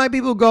 Let My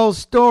People Go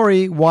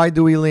story, Why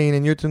Do We Lean?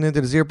 And you're tuned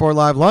into the Zierport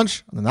Live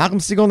Lunch on the Nachum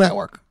Segal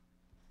Network.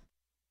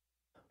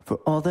 For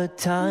all the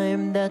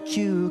time that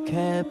you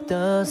kept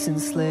us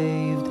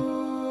enslaved,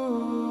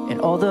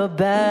 and all the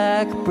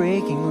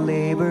back-breaking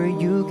labor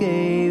you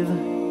gave,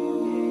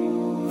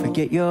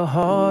 forget your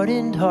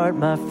hardened heart,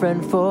 my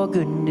friend, for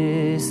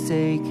goodness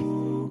sake,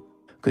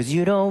 'cause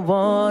you don't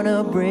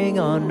wanna bring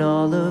on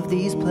all of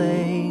these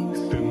plagues.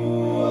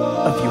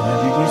 A few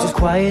hundred years is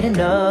quiet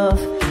enough,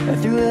 and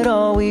through it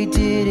all we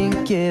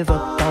didn't give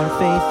up our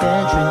faith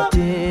and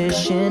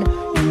tradition.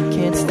 You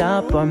can't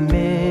stop our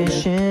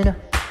mission.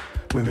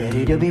 We're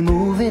ready to be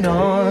moving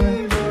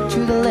on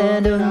to the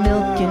land of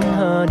milk and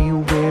honey.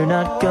 We're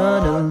not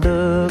gonna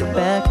look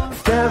back.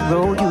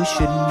 Pharaoh, you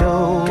should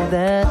know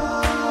that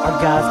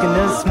our God's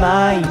gonna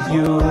smite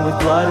you with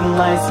blood and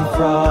lice and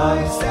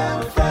frogs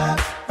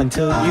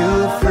until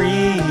you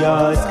free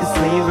us, 'cause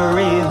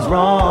slavery is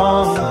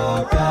wrong.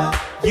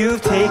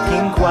 You've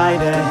taken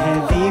quite a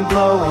heavy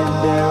blow,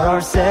 and there are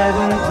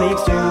 7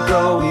 plagues to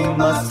go. We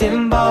must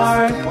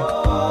embark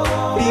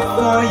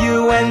before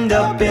you end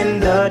up in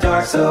the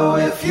dark. So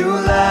if you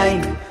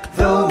like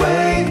the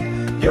way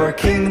your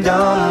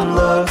kingdom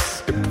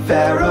looks,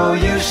 Pharaoh,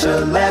 you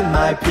should let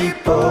my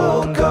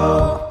people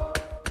go.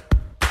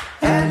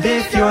 And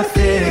if you're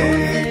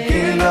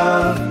thinking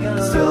of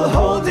still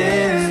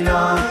holding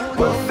on,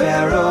 well,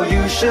 Pharaoh,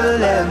 you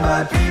should let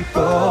my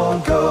people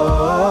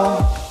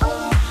go.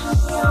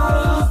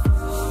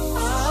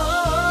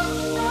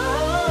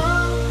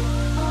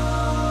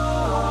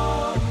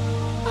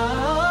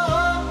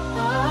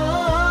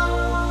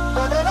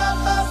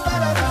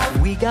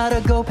 We gotta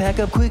go, pack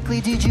up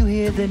quickly. Did you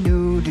hear the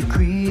new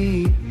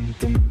decree?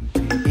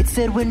 It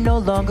said we're no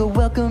longer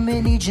welcome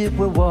in Egypt,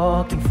 we're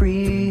walking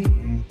free.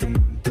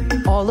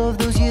 All of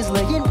those years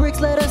laying bricks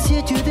led us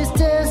here to this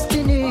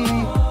destiny.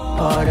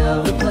 Part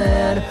of the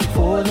plan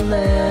for the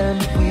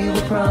land we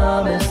were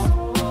promised.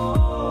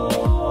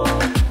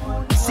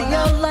 Sing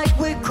out like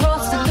we're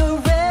crossing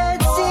the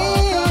Red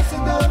Sea,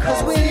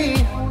 'cause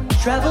we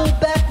travel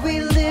back, we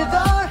live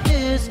our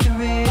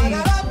history.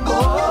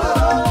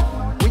 Oh,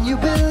 when you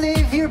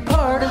believe you're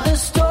part of the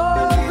story.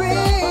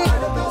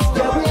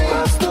 Yeah, we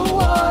crossed the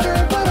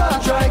water, but on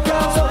dry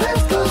ground. So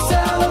let's go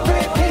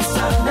celebrate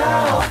Pesach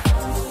now.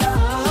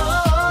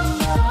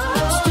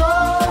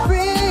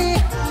 Story.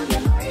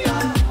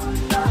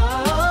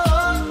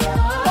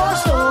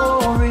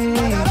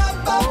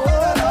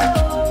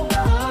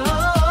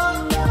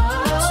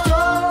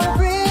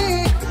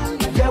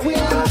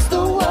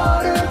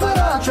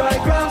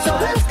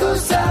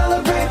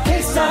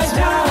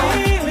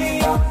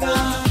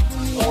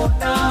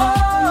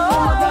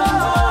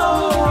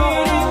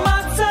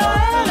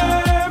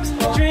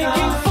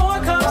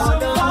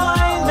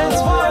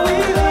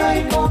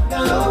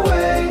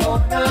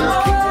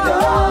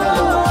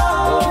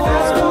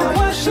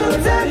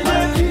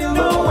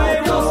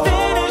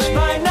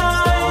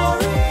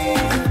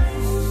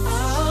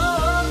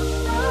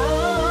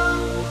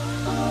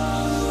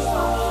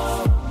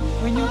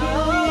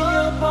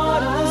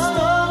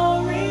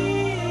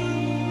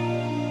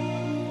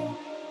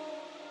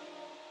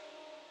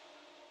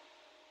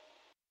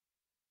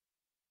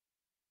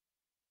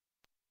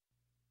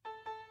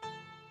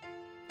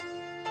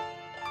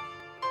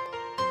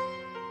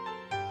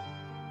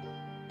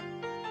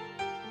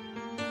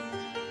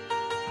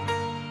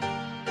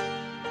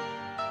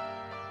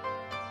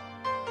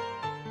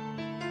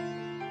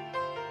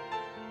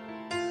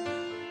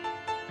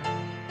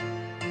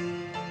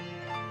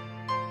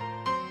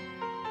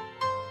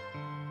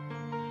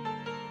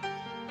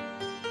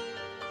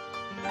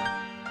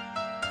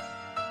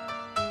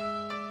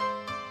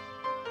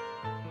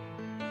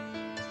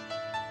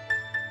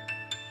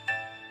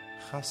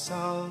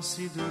 חסל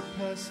סידור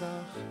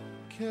פסח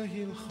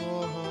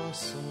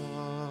כהלכוסוי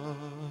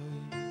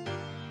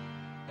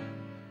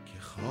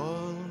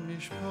ככל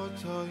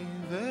משפטוי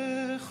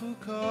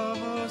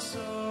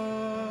וחוקוסוי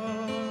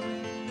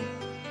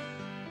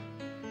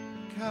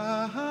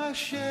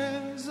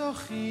כאשר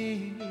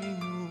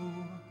זוכינו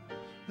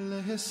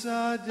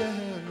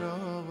להסדר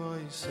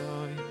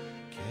אויסוי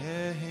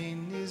כהן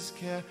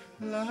נזכה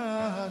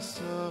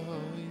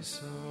לעשוי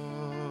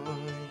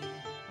סוי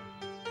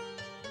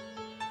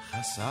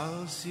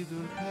חסל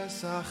סידור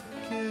פסח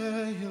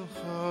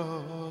כהלכוסוי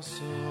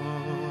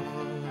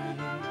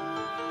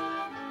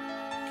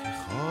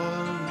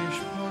ככל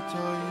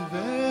משפטוי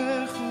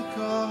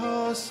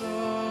וחוקוסוי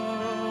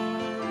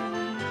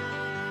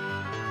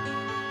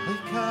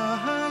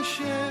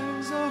וכאשר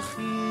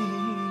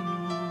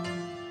זוכינו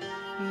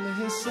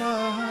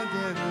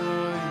להסדר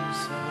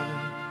אויסוי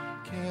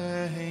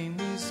כהן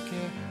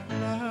נזכה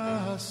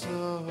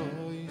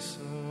לעשוי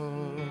סוי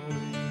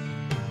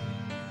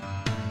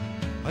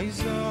אי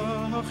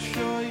זוך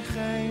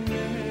שויכי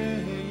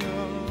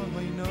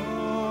מיונו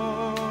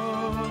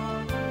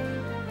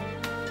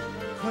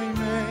כוי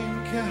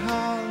מן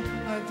קהל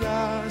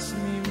הדס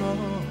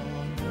ממונו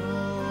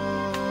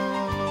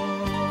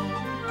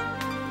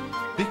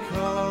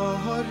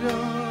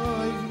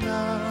בקורוי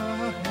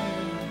נהם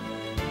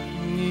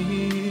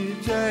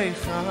ניתחנו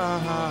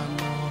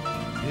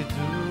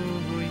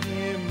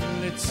ידועים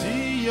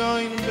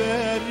לציון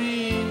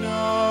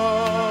ברינו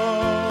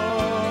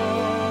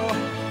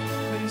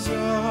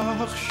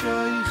זוך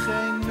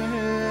שייכי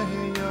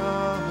מיינו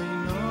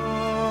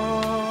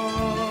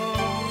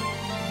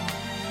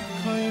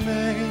כוי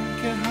מן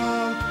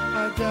קהל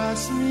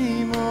הדס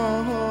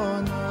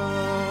ממונו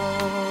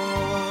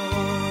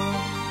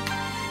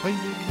אוי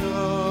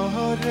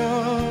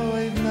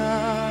בקורוי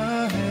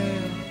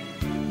נהם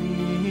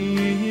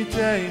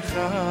ניתחנו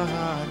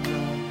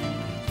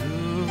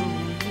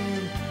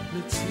ידועים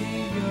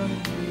לציון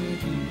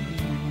ברינו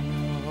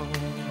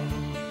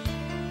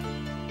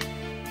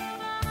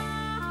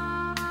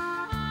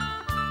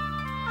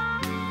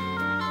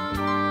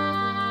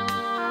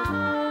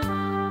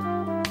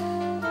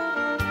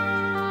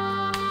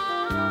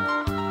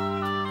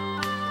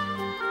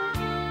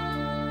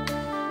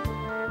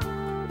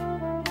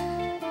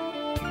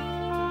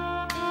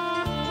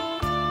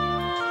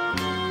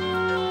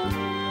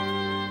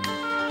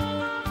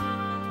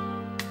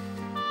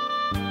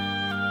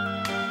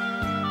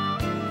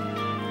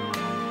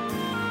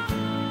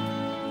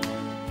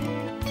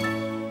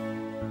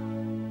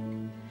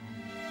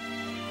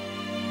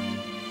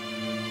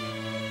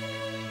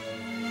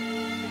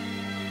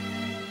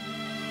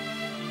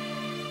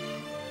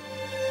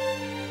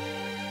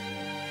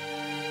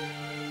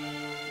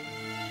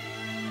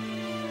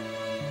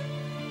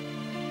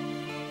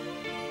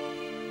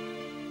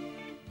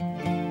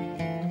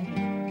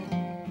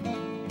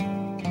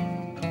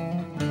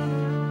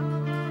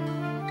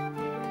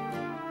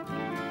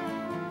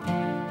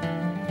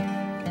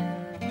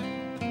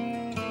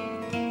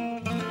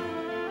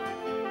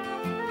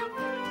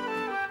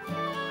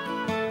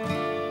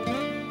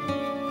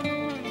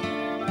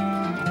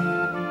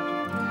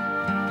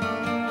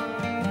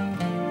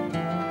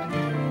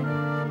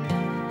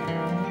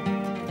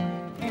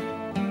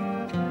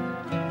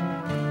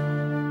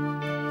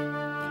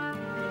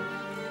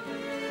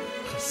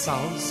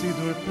Sal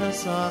Sidur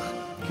Pesach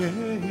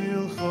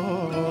כהלכוסוי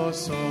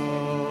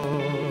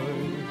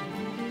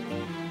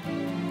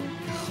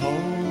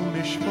ככל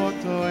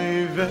משפטוי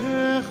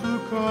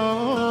וחוקוסוי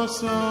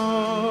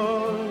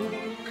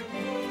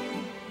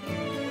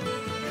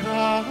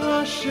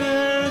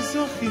כאשר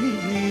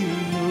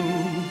זכינו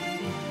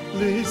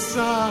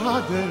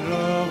לסדר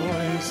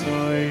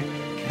אויסוי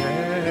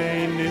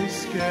כן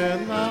נזכה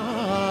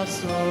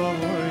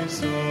לעשוי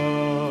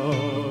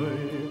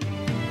סוי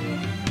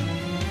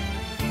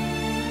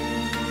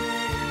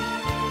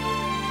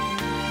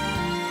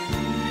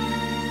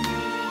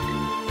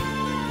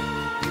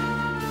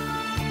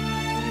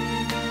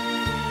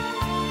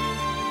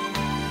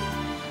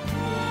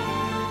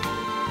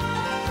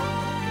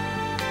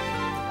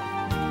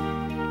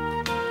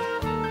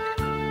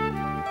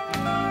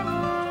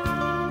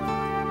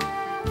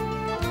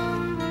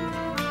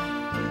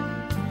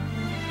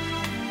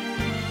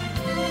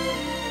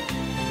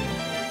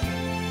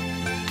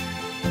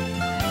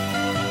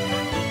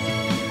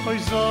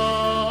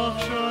Zach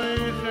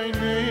shoy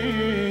khayni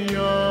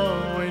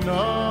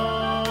yoyna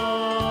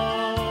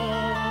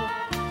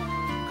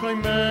koy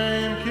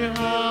mem ki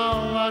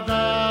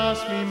haladas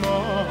mi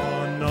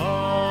mona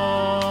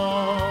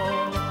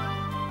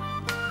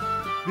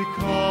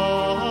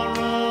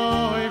bikoroy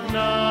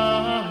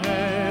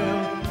vnahem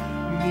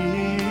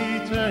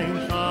nitein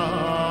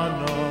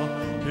khana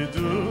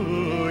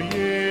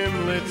beduyim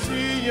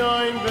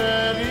letzion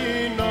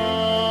verino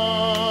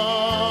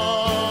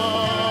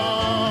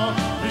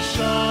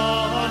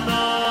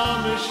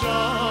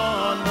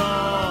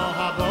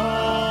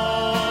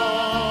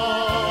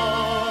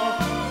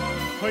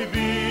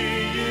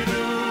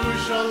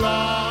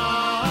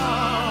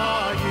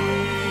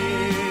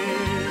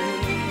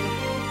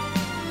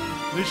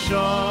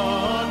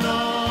Lishana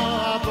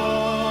Abba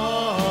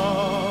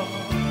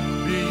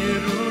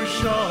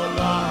B'Yerushalayim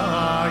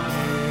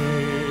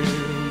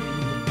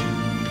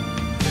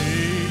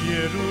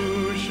B'Yerushalayim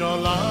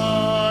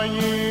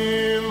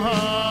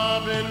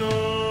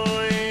Habenuya.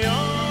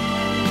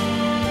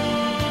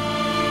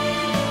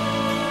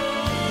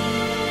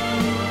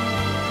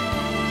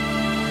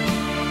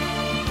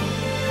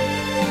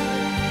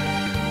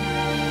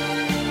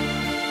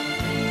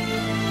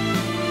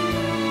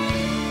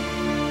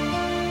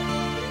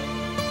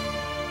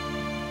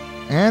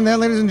 And that,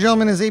 ladies and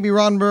gentlemen, is A.B.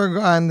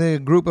 Rodenberg on the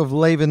group of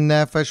Levin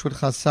Nefesh with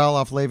Chasal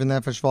off Levin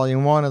Nefesh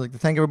Volume 1. I'd like to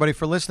thank everybody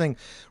for listening.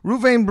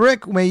 Ruvain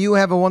Brick, may you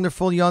have a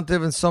wonderful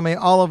Yontiv, and so may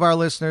all of our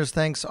listeners.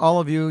 Thanks, all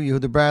of you,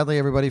 Yehuda Bradley,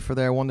 everybody, for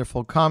their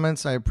wonderful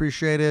comments. I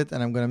appreciate it,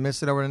 and I'm going to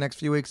miss it over the next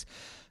few weeks.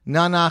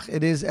 Nanach,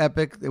 it is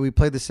epic. We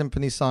played the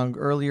symphony song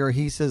earlier.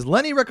 He says,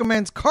 Lenny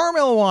recommends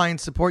Carmel wine.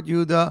 Support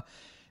Yehuda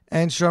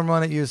and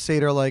Sharman at your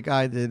Seder like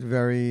I did.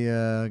 Very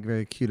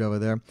very cute over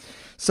there.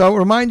 So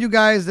remind you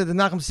guys that the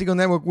Nachum Segal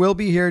Network will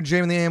be here.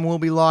 JM and the AM will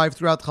be live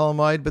throughout Chol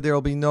Hamoed, but there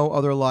will be no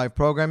other live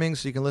programming,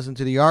 so you can listen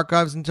to the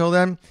archives until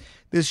then.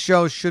 This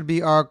show should be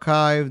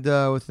archived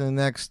within the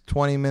next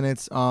 20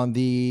 minutes on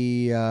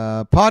the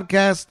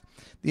podcast.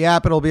 The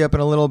app, it'll be up in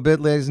a little bit,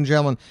 ladies and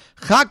gentlemen.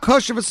 Chag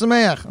Kosher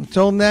v'Sameach.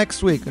 Until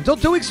next week. Until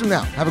 2 weeks from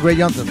now. Have a great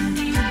Yom Tov.